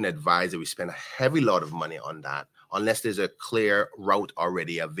 I wouldn't advise that we spend a heavy lot of money on that unless there's a clear route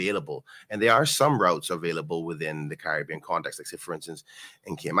already available. And there are some routes available within the Caribbean context. Like say, for instance,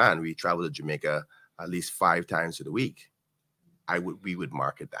 in Cayman, we travel to Jamaica at least 5 times a week. We would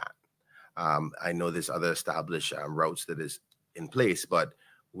market that. I know there's other established routes that is in place, but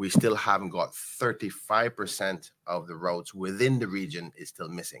we still haven't got 35% of the routes within the region is still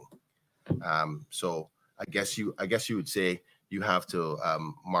missing. So I guess you would say you have to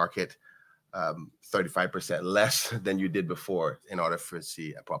market 35% less than you did before in order to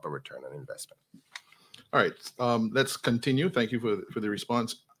see a proper return on investment. All right, let's continue. Thank you for the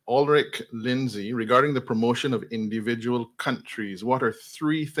response. Ulrich Lindsay, regarding the promotion of individual countries, what are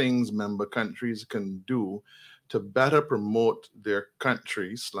 3 things member countries can do to better promote their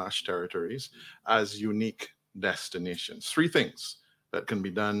countries/territories as unique destinations? 3 things that can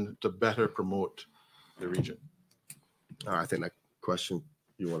be done to better promote the region. I think that question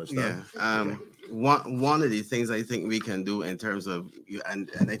you want to start. Yeah. One of the things I think we can do in terms of, and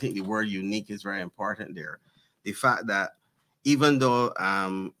I think the word unique is very important there. The fact that even though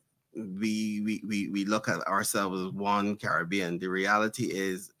we look at ourselves as one Caribbean, the reality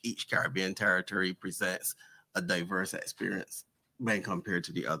is each Caribbean territory presents a diverse experience when compared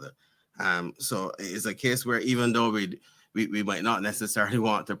to the other. So it's a case where even though we might not necessarily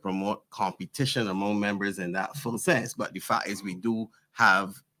want to promote competition among members in that full sense, but the fact is we do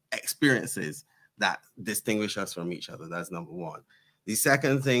have experiences that distinguish us from each other. That's number one. The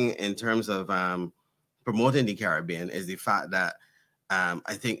second thing in terms of promoting the Caribbean is the fact that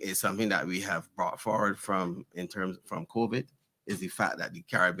I think is something that we have brought forward from COVID, is the fact that the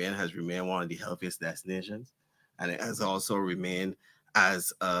Caribbean has remained one of the healthiest destinations. and it has also remained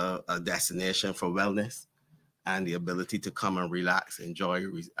as a destination for wellness and the ability to come and relax, enjoy,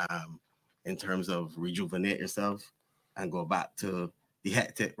 in terms of rejuvenate yourself and go back to the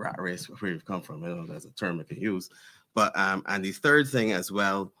hectic rat race where you've come from. That's a term I can use. But and the third thing as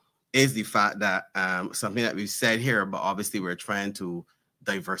well is the fact that something that we've said here, but obviously we're trying to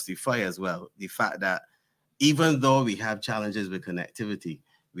diversify as well. The fact that even though we have challenges with connectivity,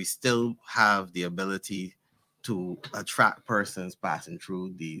 we still have the ability to attract persons passing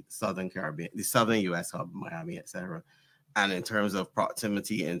through the Southern Caribbean, the Southern U.S. hub, Miami, etc. And in terms of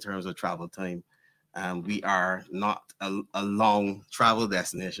proximity, in terms of travel time, we are not a long travel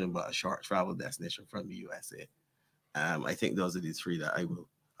destination, but a short travel destination from the USA. I think those are the three that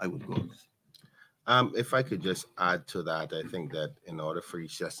I would go with. If I could just add to that, I think that in order for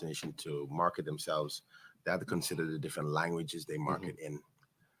each destination to market themselves, they have to consider the different languages they market in.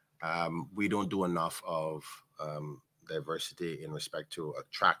 We don't do enough of diversity in respect to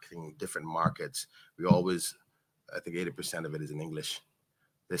attracting different markets. We always, I think 80% of it is in English.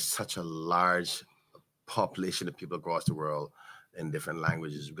 There's such a large population of people across the world in different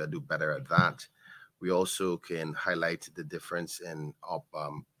languages. We've got to do better at that. We also can highlight the difference in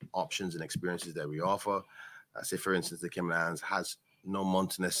options and experiences that we offer. Say, for instance, the Cayman Islands has no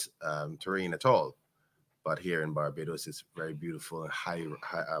mountainous terrain at all. But here in Barbados, it's very beautiful and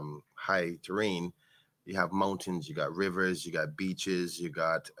high terrain. You have mountains, you got rivers, you got beaches, you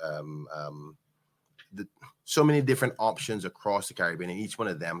got so many different options across the Caribbean, and each one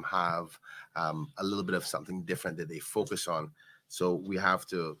of them have a little bit of something different that they focus on. So we have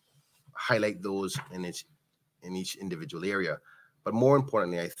to highlight those in each individual area. But more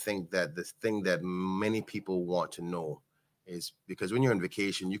importantly, I think that the thing that many people want to know is, because when you're on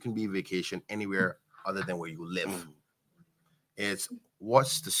vacation, you can be vacation anywhere other than where you live. It's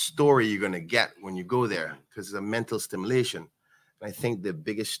what's the story you're going to get when you go there, because it's a mental stimulation. And I think the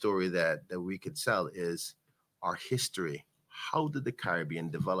biggest story that we could sell is our history. How did the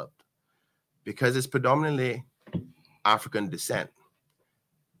Caribbean develop? Because it's predominantly African descent,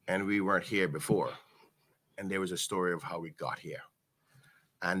 and we weren't here before. And there was a story of how we got here.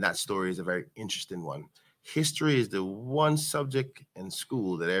 And that story is a very interesting one. History is the one subject in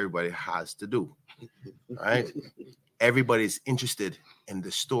school that everybody has to do, right? Everybody's interested in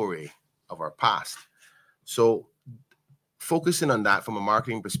the story of our past. So focusing on that from a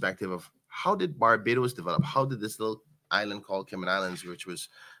marketing perspective of how did Barbados develop? How did this little island called Cayman Islands, which was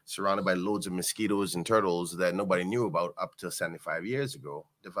surrounded by loads of mosquitoes and turtles that nobody knew about up to 75 years ago,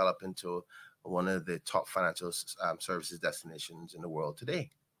 develop into one of the top financial services destinations in the world today?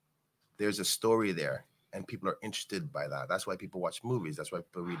 There's a story there, and people are interested by that. That's why people watch movies. That's why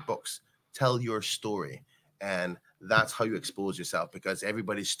people read books. Tell your story. And that's how you expose yourself, because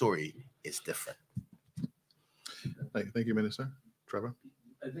everybody's story is different. Thank you, Minister. Trevor?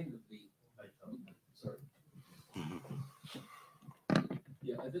 I think sorry.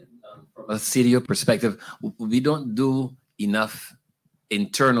 Yeah, I think from a CDO perspective, we don't do enough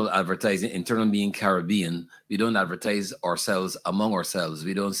internal advertising. Internal being Caribbean, we don't advertise ourselves among ourselves.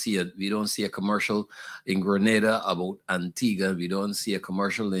 We don't see a commercial in Grenada about Antigua. We don't see a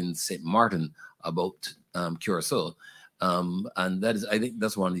commercial in St. Martin about Curacao. And that is, I think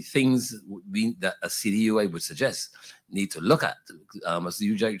that's one of the things that a CDO, I would suggest, need to look at. As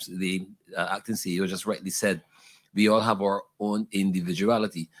the acting CEO just rightly said, we all have our own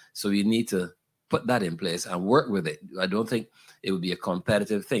individuality. So we need to put that in place and work with it. I don't think it would be a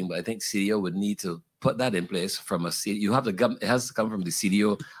competitive thing, but I think CDO would need to put that in place from a CDO. It has to come from the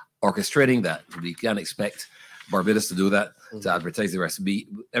CDO orchestrating that. We can't expect Barbados to do that, to advertise the recipe.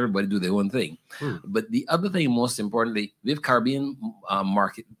 Everybody do their own thing. But the other thing, most importantly, we have Caribbean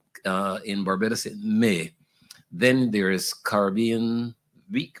market in Barbados in May. Then there is Caribbean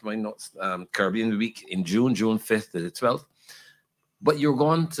Week, Caribbean Week in June 5th to the 12th. But you're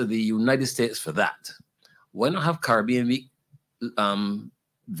going to the United States for that. Why not have Caribbean Week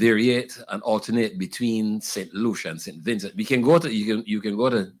variate and alternate between St. Lucia and St. Vincent? We can go to you can go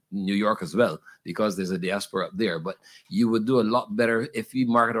to New York as well, because there's a diaspora up there. But you would do a lot better if we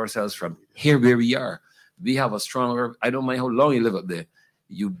market ourselves from here where we are. We have a stronger. I don't mind how long you live up there.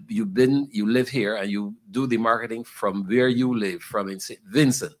 You live here and you do the marketing from where you live, from in St.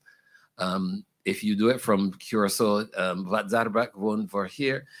 Vincent. If you do it from Curacao, Vatzarback, one for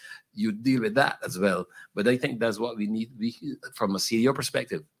here, you deal with that as well. But I think that's what we need. From a CEO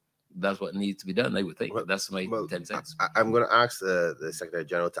perspective, that's what needs to be done, I would think. That's my 10 cents. I'm going to ask the Secretary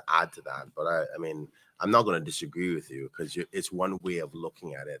General to add to that. But I mean, I'm not going to disagree with you, because it's one way of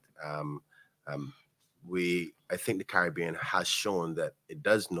looking at it. I think the Caribbean has shown that it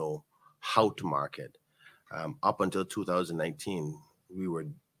does know how to market. Up until 2019, we were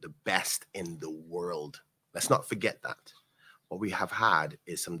the best in the world. Let's not forget that. What we have had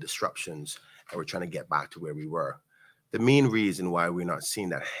is some disruptions, and we're trying to get back to where we were. The main reason why we're not seeing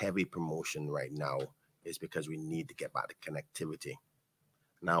that heavy promotion right now is because we need to get back to connectivity.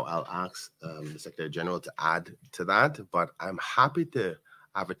 Now, I'll ask the Secretary General to add to that, but I'm happy to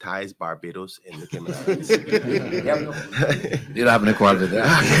advertise Barbados in the Cayman Islands. You don't have any quality there.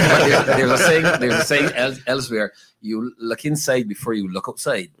 There's a saying elsewhere, you look inside before you look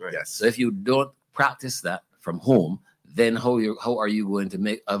outside. Right. Yes. So if you don't practice that from home, then how are you going to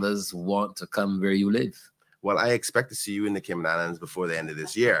make others want to come where you live? Well, I expect to see you in the Cayman Islands before the end of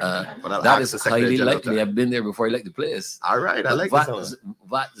this year. But that is highly likely. I've been there before. I like the place. All right, I like this.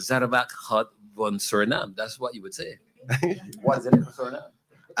 Wat Zaravak had von Suriname. That's what you would say. What is it for Suriname?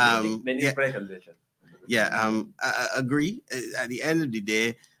 I agree. At the end of the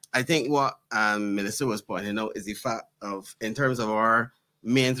day, I think what Minister was pointing out is the fact of, in terms of our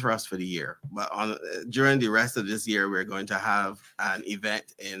main thrust for the year, but during the rest of this year, we're going to have an event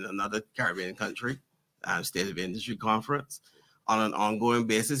in another Caribbean country, State of Industry Conference. On an ongoing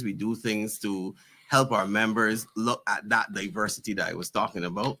basis, we do things to help our members look at that diversity that I was talking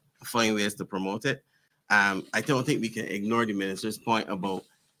about, find ways to promote it. I don't think we can ignore the minister's point about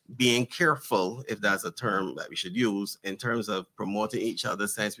being careful, if that's a term that we should use, in terms of promoting each other,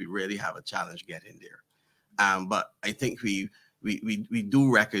 since we really have a challenge getting there. But I think we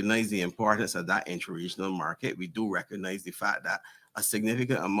do recognize the importance of that interregional market. We do recognize the fact that a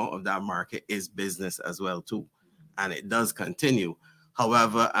significant amount of that market is business as well too, and it does continue.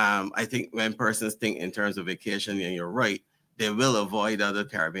 However, I think when persons think in terms of vacation, and you're right, they will avoid other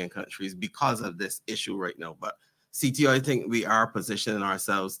Caribbean countries because of this issue right now. But CTO, I think we are positioning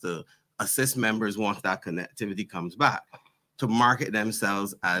ourselves to assist members once that connectivity comes back, to market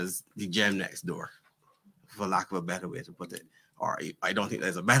themselves as the gem next door, for lack of a better way to put it. Or I don't think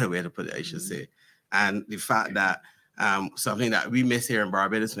there's a better way to put it, I should say. And the fact that something that we miss here in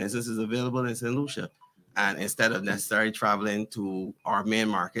Barbados, for instance, is available in St. Lucia. And instead of necessarily traveling to our main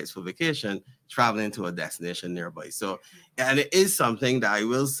markets for vacation, traveling to a destination nearby. So, and it is something that I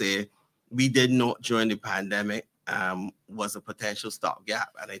will say we did note during the pandemic was a potential stopgap.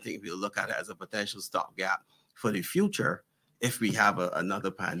 And I think we'll look at it as a potential stopgap for the future if we have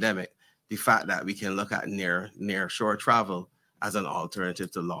another pandemic. The fact that we can look at near shore travel as an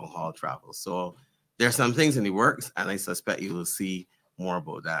alternative to long haul travel. So there's some things in the works, and I suspect you will see more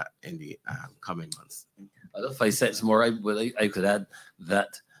about that in the coming months. If I said some more, I could add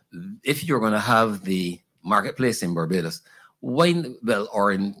that if you're going to have the marketplace in Barbados,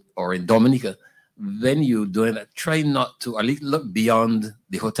 or in Dominica, when you're doing that, try not to at least look beyond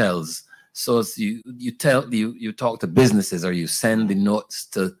the hotels. So you talk to businesses, or you send the notes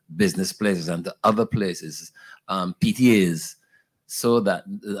to business places and to other places, PTAs, so that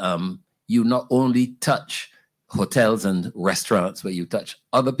you not only touch hotels and restaurants, but you touch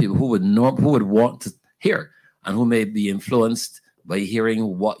other people who would want to hear and who may be influenced by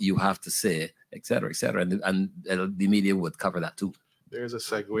hearing what you have to say, et cetera, and the media would cover that too. There's a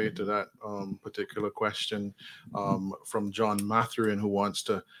segue to that particular question from John Mathurin, who wants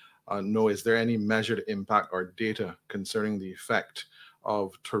to know, is there any measured impact or data concerning the effect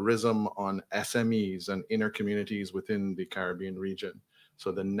of tourism on SMEs and inner communities within the Caribbean region?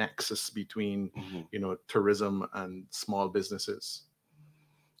 So the nexus between, tourism and small businesses.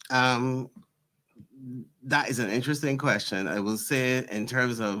 That is an interesting question. I will say, in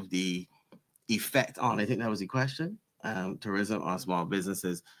terms of the effect on, I think that was the question, tourism on small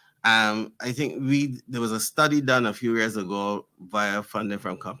businesses. I think there was a study done a few years ago via funding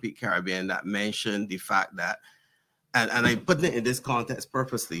from Compete Caribbean that mentioned the fact that, and I put it in this context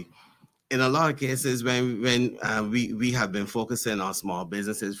purposely, in a lot of cases, when we have been focusing on small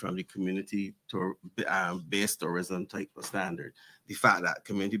businesses from the community to based tourism type of standard, the fact that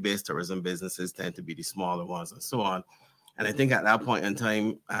community-based tourism businesses tend to be the smaller ones and so on. And I think at that point in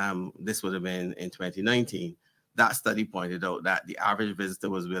time, this would have been in 2019, that study pointed out that the average visitor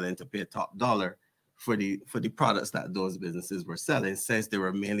was willing to pay top dollar for the products that those businesses were selling, since they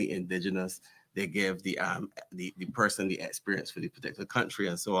were mainly indigenous. They gave the person the experience for the particular country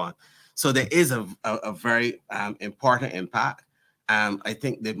and so on. So there is a very important impact. I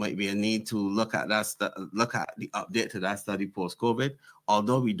think there might be a need to look at that, look at the update to that study post-COVID,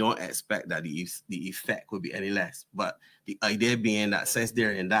 although we don't expect that the effect would be any less. But the idea being that since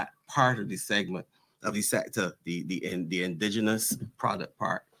they're in that part of the segment of the sector, the indigenous product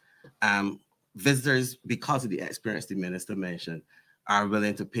part, visitors, because of the experience the minister mentioned, are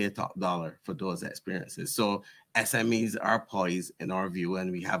willing to pay top dollar for those experiences. So SMEs are poised, in our view, and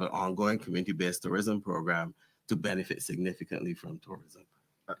we have an ongoing community-based tourism program to benefit significantly from tourism.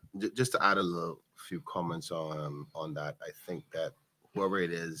 Just to add a few comments on that, I think that whoever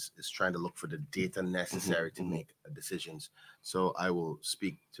it is trying to look for the data necessary to make decisions. So I will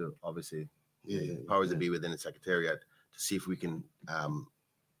speak to obviously the powers that be within the Secretariat to see if we can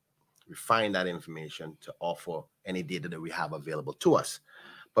refine that information to offer any data that we have available to us.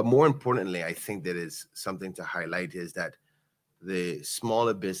 But more importantly, I think that is something to highlight is that the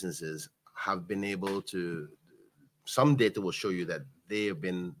smaller businesses have been able to, some data will show you that they have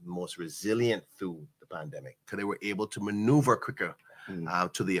been most resilient through the pandemic because they were able to maneuver quicker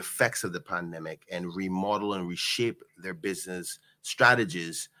to the effects of the pandemic and remodel and reshape their business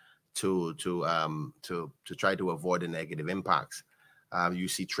strategies to try to avoid the negative impacts. You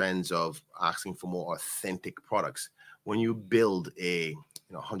see trends of asking for more authentic products. When you build a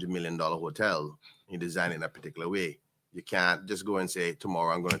 $100 million hotel, you design it in a particular way. You can't just go and say,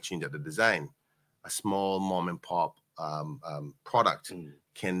 tomorrow I'm going to change up the design. A small mom and pop product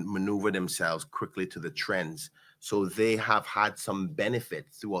can maneuver themselves quickly to the trends. So they have had some benefit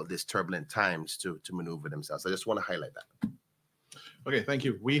throughout these turbulent times to maneuver themselves. I just want to highlight that. Okay, thank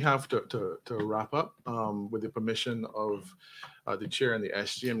you. We have to wrap up. With the permission of the chair and the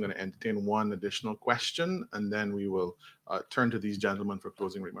SG, I'm going to entertain one additional question, and then we will turn to these gentlemen for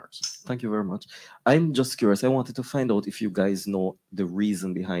closing remarks. Thank you very much. I'm just curious. I wanted to find out if you guys know the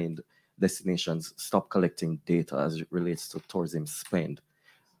reason behind destinations stop collecting data as it relates to tourism spend.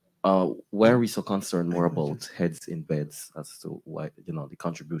 Why are we so concerned more about heads in beds as to why, the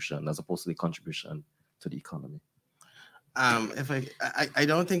contribution as opposed to the contribution to the economy? I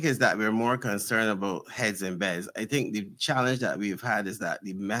don't think it's that we're more concerned about heads and beds. I think the challenge that we've had is that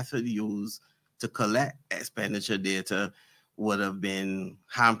the method used to collect expenditure data would have been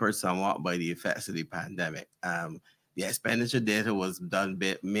hampered somewhat by the effects of the pandemic. The expenditure data was done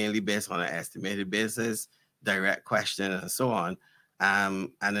mainly based on an estimated basis, direct question, and so on.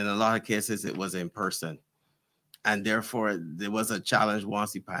 And in a lot of cases, it was in person. And therefore, there was a challenge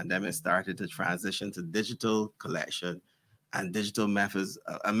once the pandemic started to transition to digital collection and digital methods,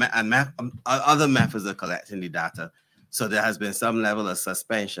 other methods of collecting the data. So there has been some level of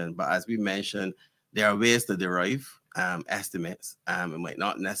suspension. But as we mentioned, there are ways to derive estimates. It might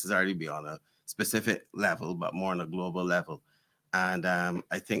not necessarily be on a specific level, but more on a global level. And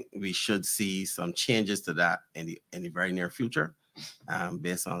I think we should see some changes to that in the very near future,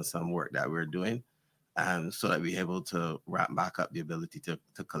 based on some work that we're doing, so that we're able to ramp back up the ability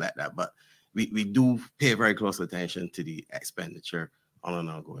to collect that. But we do pay very close attention to the expenditure on an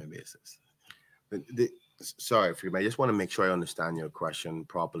ongoing basis. Sorry, Freeman, I just want to make sure I understand your question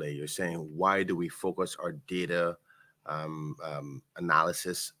properly. You're saying, why do we focus our data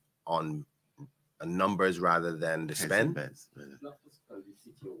analysis on numbers rather than the spend? Not specifically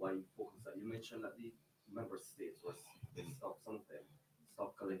CTO, why you focus that. You mentioned that the member states some of them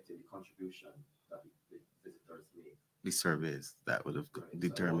stop collecting the contribution that the visitors make. The surveys that would have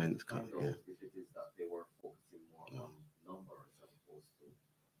determined. So if it is that they were focusing more on numbers as opposed to,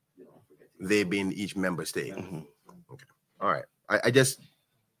 forgetting. They being each member state. Mm-hmm. Okay. All right. I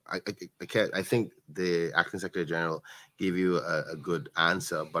think the Acting Secretary General gave you a good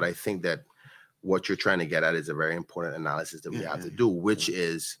answer, but I think that what you're trying to get at is a very important analysis that we have to do, which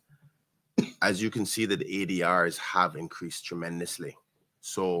is, as you can see, that the ADRs have increased tremendously.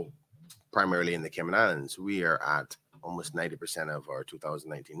 So primarily in the Cayman Islands, we are at almost 90% of our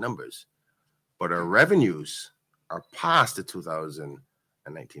 2019 numbers, but our revenues are past the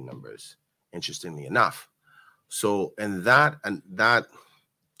 2019 numbers, interestingly enough. So, and that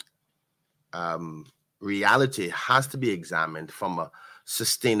reality has to be examined from a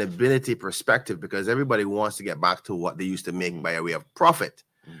sustainability perspective, because everybody wants to get back to what they used to make by way of profit.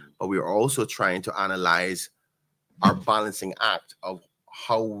 But we are also trying to analyze our balancing act of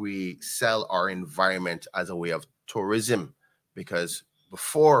how we sell our environment as a way of tourism, because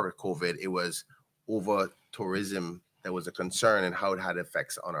before COVID, it was over tourism that was a concern and how it had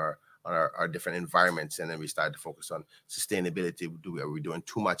effects on our different environments. And then we started to focus on sustainability. Are we doing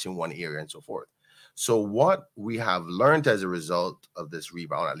too much in one area and so forth? So what we have learned as a result of this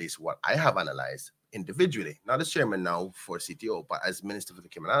rebound, at least what I have analyzed individually, not as chairman now for CTO, but as minister for the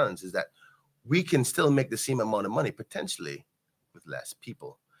Cayman Islands, is that we can still make the same amount of money potentially with less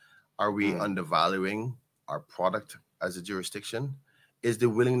people. Are we undervaluing our product as a jurisdiction? Is the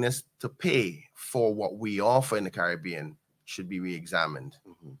willingness to pay for what we offer in the Caribbean should be re-examined?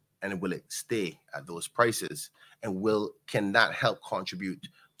 And will it stay at those prices? And can that help contribute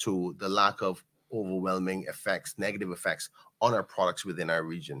to the lack of overwhelming effects, negative effects on our products within our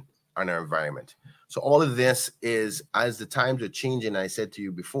region, on our environment. So all of this is, as the times are changing, I said to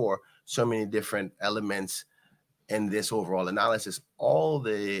you before, so many different elements in this overall analysis. All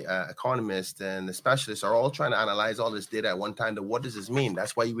the economists and the specialists are all trying to analyze all this data at one time. What does this mean?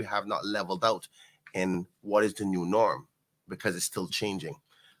 That's why we have not leveled out in what is the new norm, because it's still changing.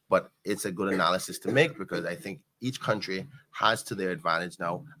 But it's a good analysis to make, because I think each country has to their advantage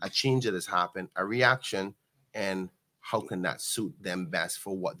now a change that has happened, a reaction, and how can that suit them best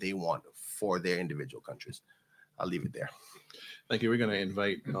for what they want for their individual countries. I'll leave it there. Thank you. We're going to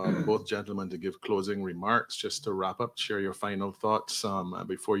invite both gentlemen to give closing remarks. Just to wrap up, share your final thoughts.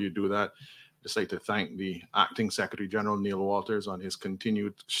 Before you do that, I'd just like to thank the Acting Secretary General, Neil Walters, on his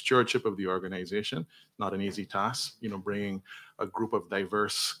continued stewardship of the organization. Not an easy task, bringing a group of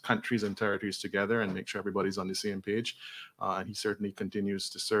diverse countries and territories together and make sure everybody's on the same page. And he certainly continues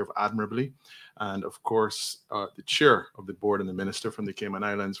to serve admirably. And of course, the chair of the board and the minister from the Cayman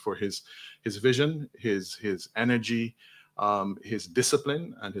Islands for his vision, his energy, his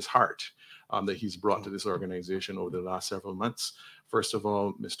discipline, and his heart that he's brought to this organization over the last several months. First of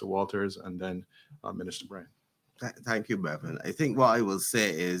all, Mr. Walters, and then Minister Bryan. Thank you, Bevan. I think what I will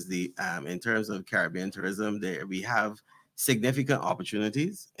say is in terms of Caribbean tourism, we have significant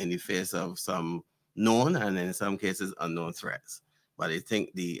opportunities in the face of some known and in some cases unknown threats. But I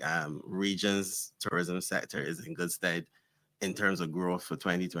think the region's tourism sector is in good stead in terms of growth for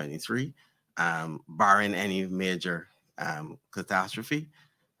 2023, barring any major catastrophe.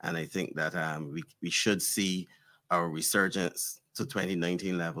 And I think that we should see our resurgence to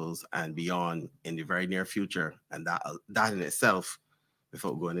 2019 levels and beyond in the very near future. And that in itself,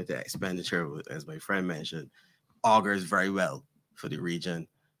 before going into expenditure, as my friend mentioned, augurs very well for the region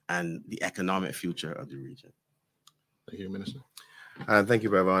and the economic future of the region. Thank you, Minister. Thank you,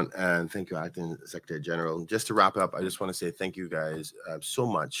 Bevan, and thank you, Acting Secretary General. Just to wrap up, I just want to say thank you guys so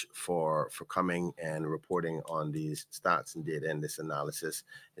much for coming and reporting on these stats and data and this analysis.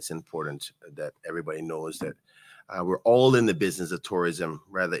 It's important that everybody knows that we're all in the business of tourism,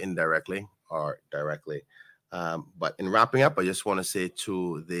 rather indirectly or directly. But in wrapping up, I just want to say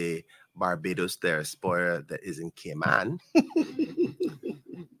to the Barbados diaspora that is in Cayman,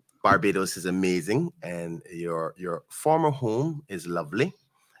 Barbados is amazing, and your former home is lovely,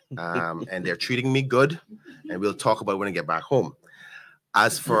 and they're treating me good, and we'll talk about it when I get back home.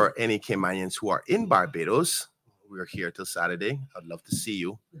 As for any Caymanians who are in Barbados, we're here till Saturday. I'd love to see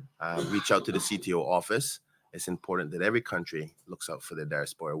you. Reach out to the CTO office. It's important that every country looks out for their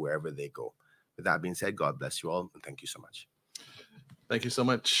diaspora wherever they go. With that being said, God bless you all, and thank you so much. Thank you so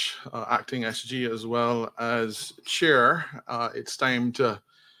much, Acting SG, as well as Chair. It's time to,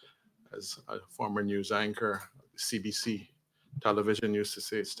 as a former news anchor, CBC television used to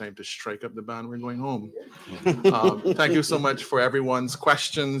say, it's time to strike up the band. We're going home. Thank you so much for everyone's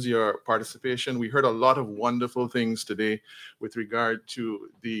questions, your participation. We heard a lot of wonderful things today with regard to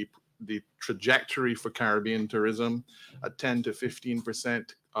the trajectory for Caribbean tourism, a 10 to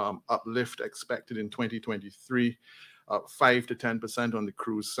 15% uplift expected in 2023, 5 to 10% on the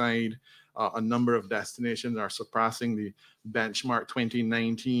cruise side. A number of destinations are surpassing the benchmark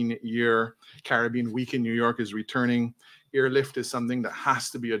 2019 year. Caribbean Week in New York is returning. Airlift is something that has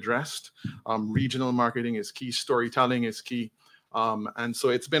to be addressed. Regional marketing is key. Storytelling is key. And so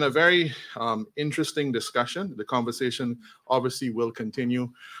it's been a very interesting discussion. The conversation obviously will continue.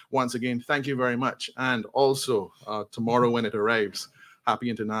 Once again, thank you very much. And also tomorrow when it arrives, happy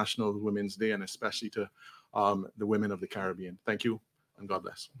International Women's Day, and especially to the women of the Caribbean. Thank you, and God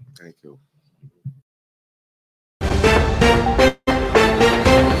bless. Thank you.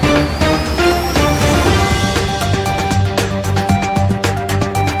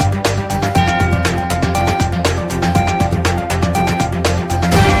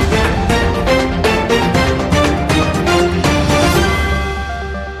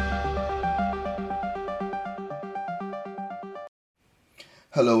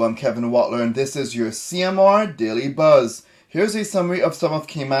 Hello, I'm Kevin Watler, and this is your CMR Daily Buzz. Here's a summary of some of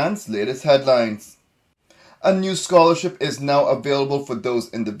Cayman's latest headlines. A new scholarship is now available for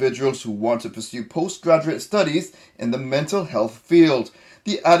those individuals who want to pursue postgraduate studies in the mental health field.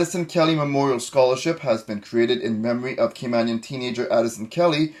 The Addison Kelly Memorial Scholarship has been created in memory of Caymanian teenager Addison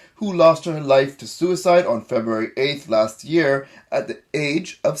Kelly, who lost her life to suicide on February 8th last year at the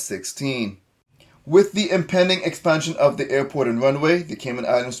age of 16. With the impending expansion of the airport and runway, the Cayman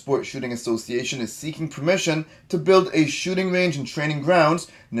Islands Sport Shooting Association is seeking permission to build a shooting range and training grounds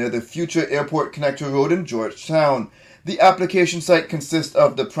near the future Airport Connector Road in Georgetown. The application site consists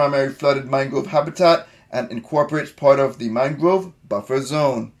of the primary flooded mangrove habitat and incorporates part of the mangrove buffer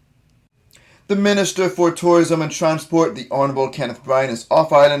zone. The Minister for Tourism and Transport, the Honourable Kenneth Bryan, is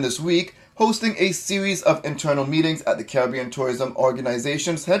off island this week, hosting a series of internal meetings at the Caribbean Tourism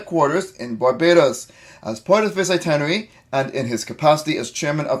Organization's headquarters in Barbados. As part of his itinerary, and in his capacity as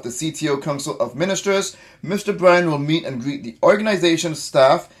chairman of the CTO Council of Ministers, Mr. Bryan will meet and greet the organization's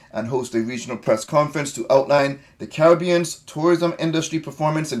staff and host a regional press conference to outline the Caribbean's tourism industry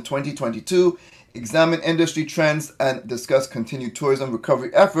performance in 2022, examine industry trends, and discuss continued tourism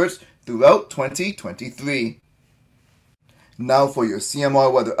recovery efforts throughout 2023. Now for your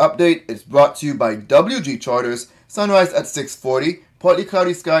CMR weather update. It's brought to you by WG Charters. Sunrise at 6:40, partly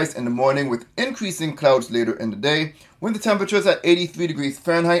cloudy skies in the morning with increasing clouds later in the day. Wind the temperatures at 83 degrees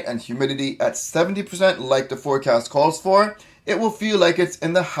Fahrenheit and humidity at 70% like the forecast calls for. It will feel like it's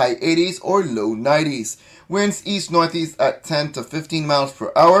in the high 80s or low 90s. Winds east-northeast at 10 to 15 miles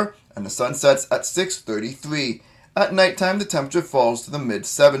per hour, and the sun sets at 6:33. At nighttime, the temperature falls to the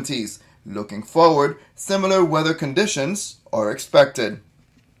mid-70s. Looking forward, similar weather conditions are expected.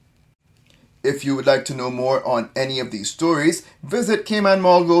 If you would like to know more on any of these stories, visit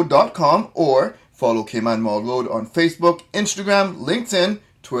caymanmallroad.com or follow Cayman Mall Road on Facebook, Instagram, LinkedIn,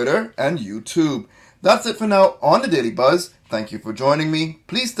 Twitter, and YouTube. That's it for now on the Daily Buzz. Thank you for joining me.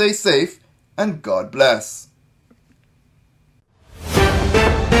 Please stay safe, and God bless.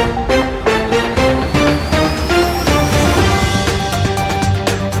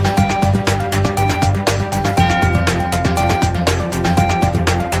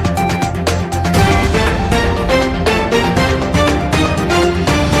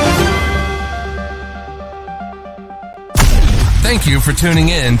 Thank you for tuning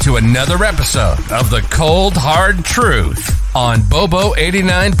in to another episode of The Cold Hard Truth on Bobo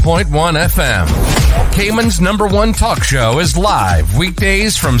 89.1 FM. Cayman's #1 talk show is live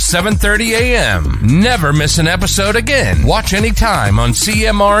weekdays from 7:30 a.m. Never miss an episode again. Watch anytime on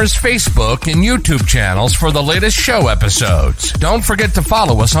CMR's Facebook and YouTube channels for the latest show episodes. Don't forget to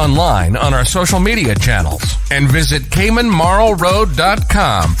follow us online on our social media channels. And visit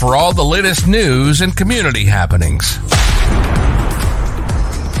caymanmarlroad.com for all the latest news and community happenings.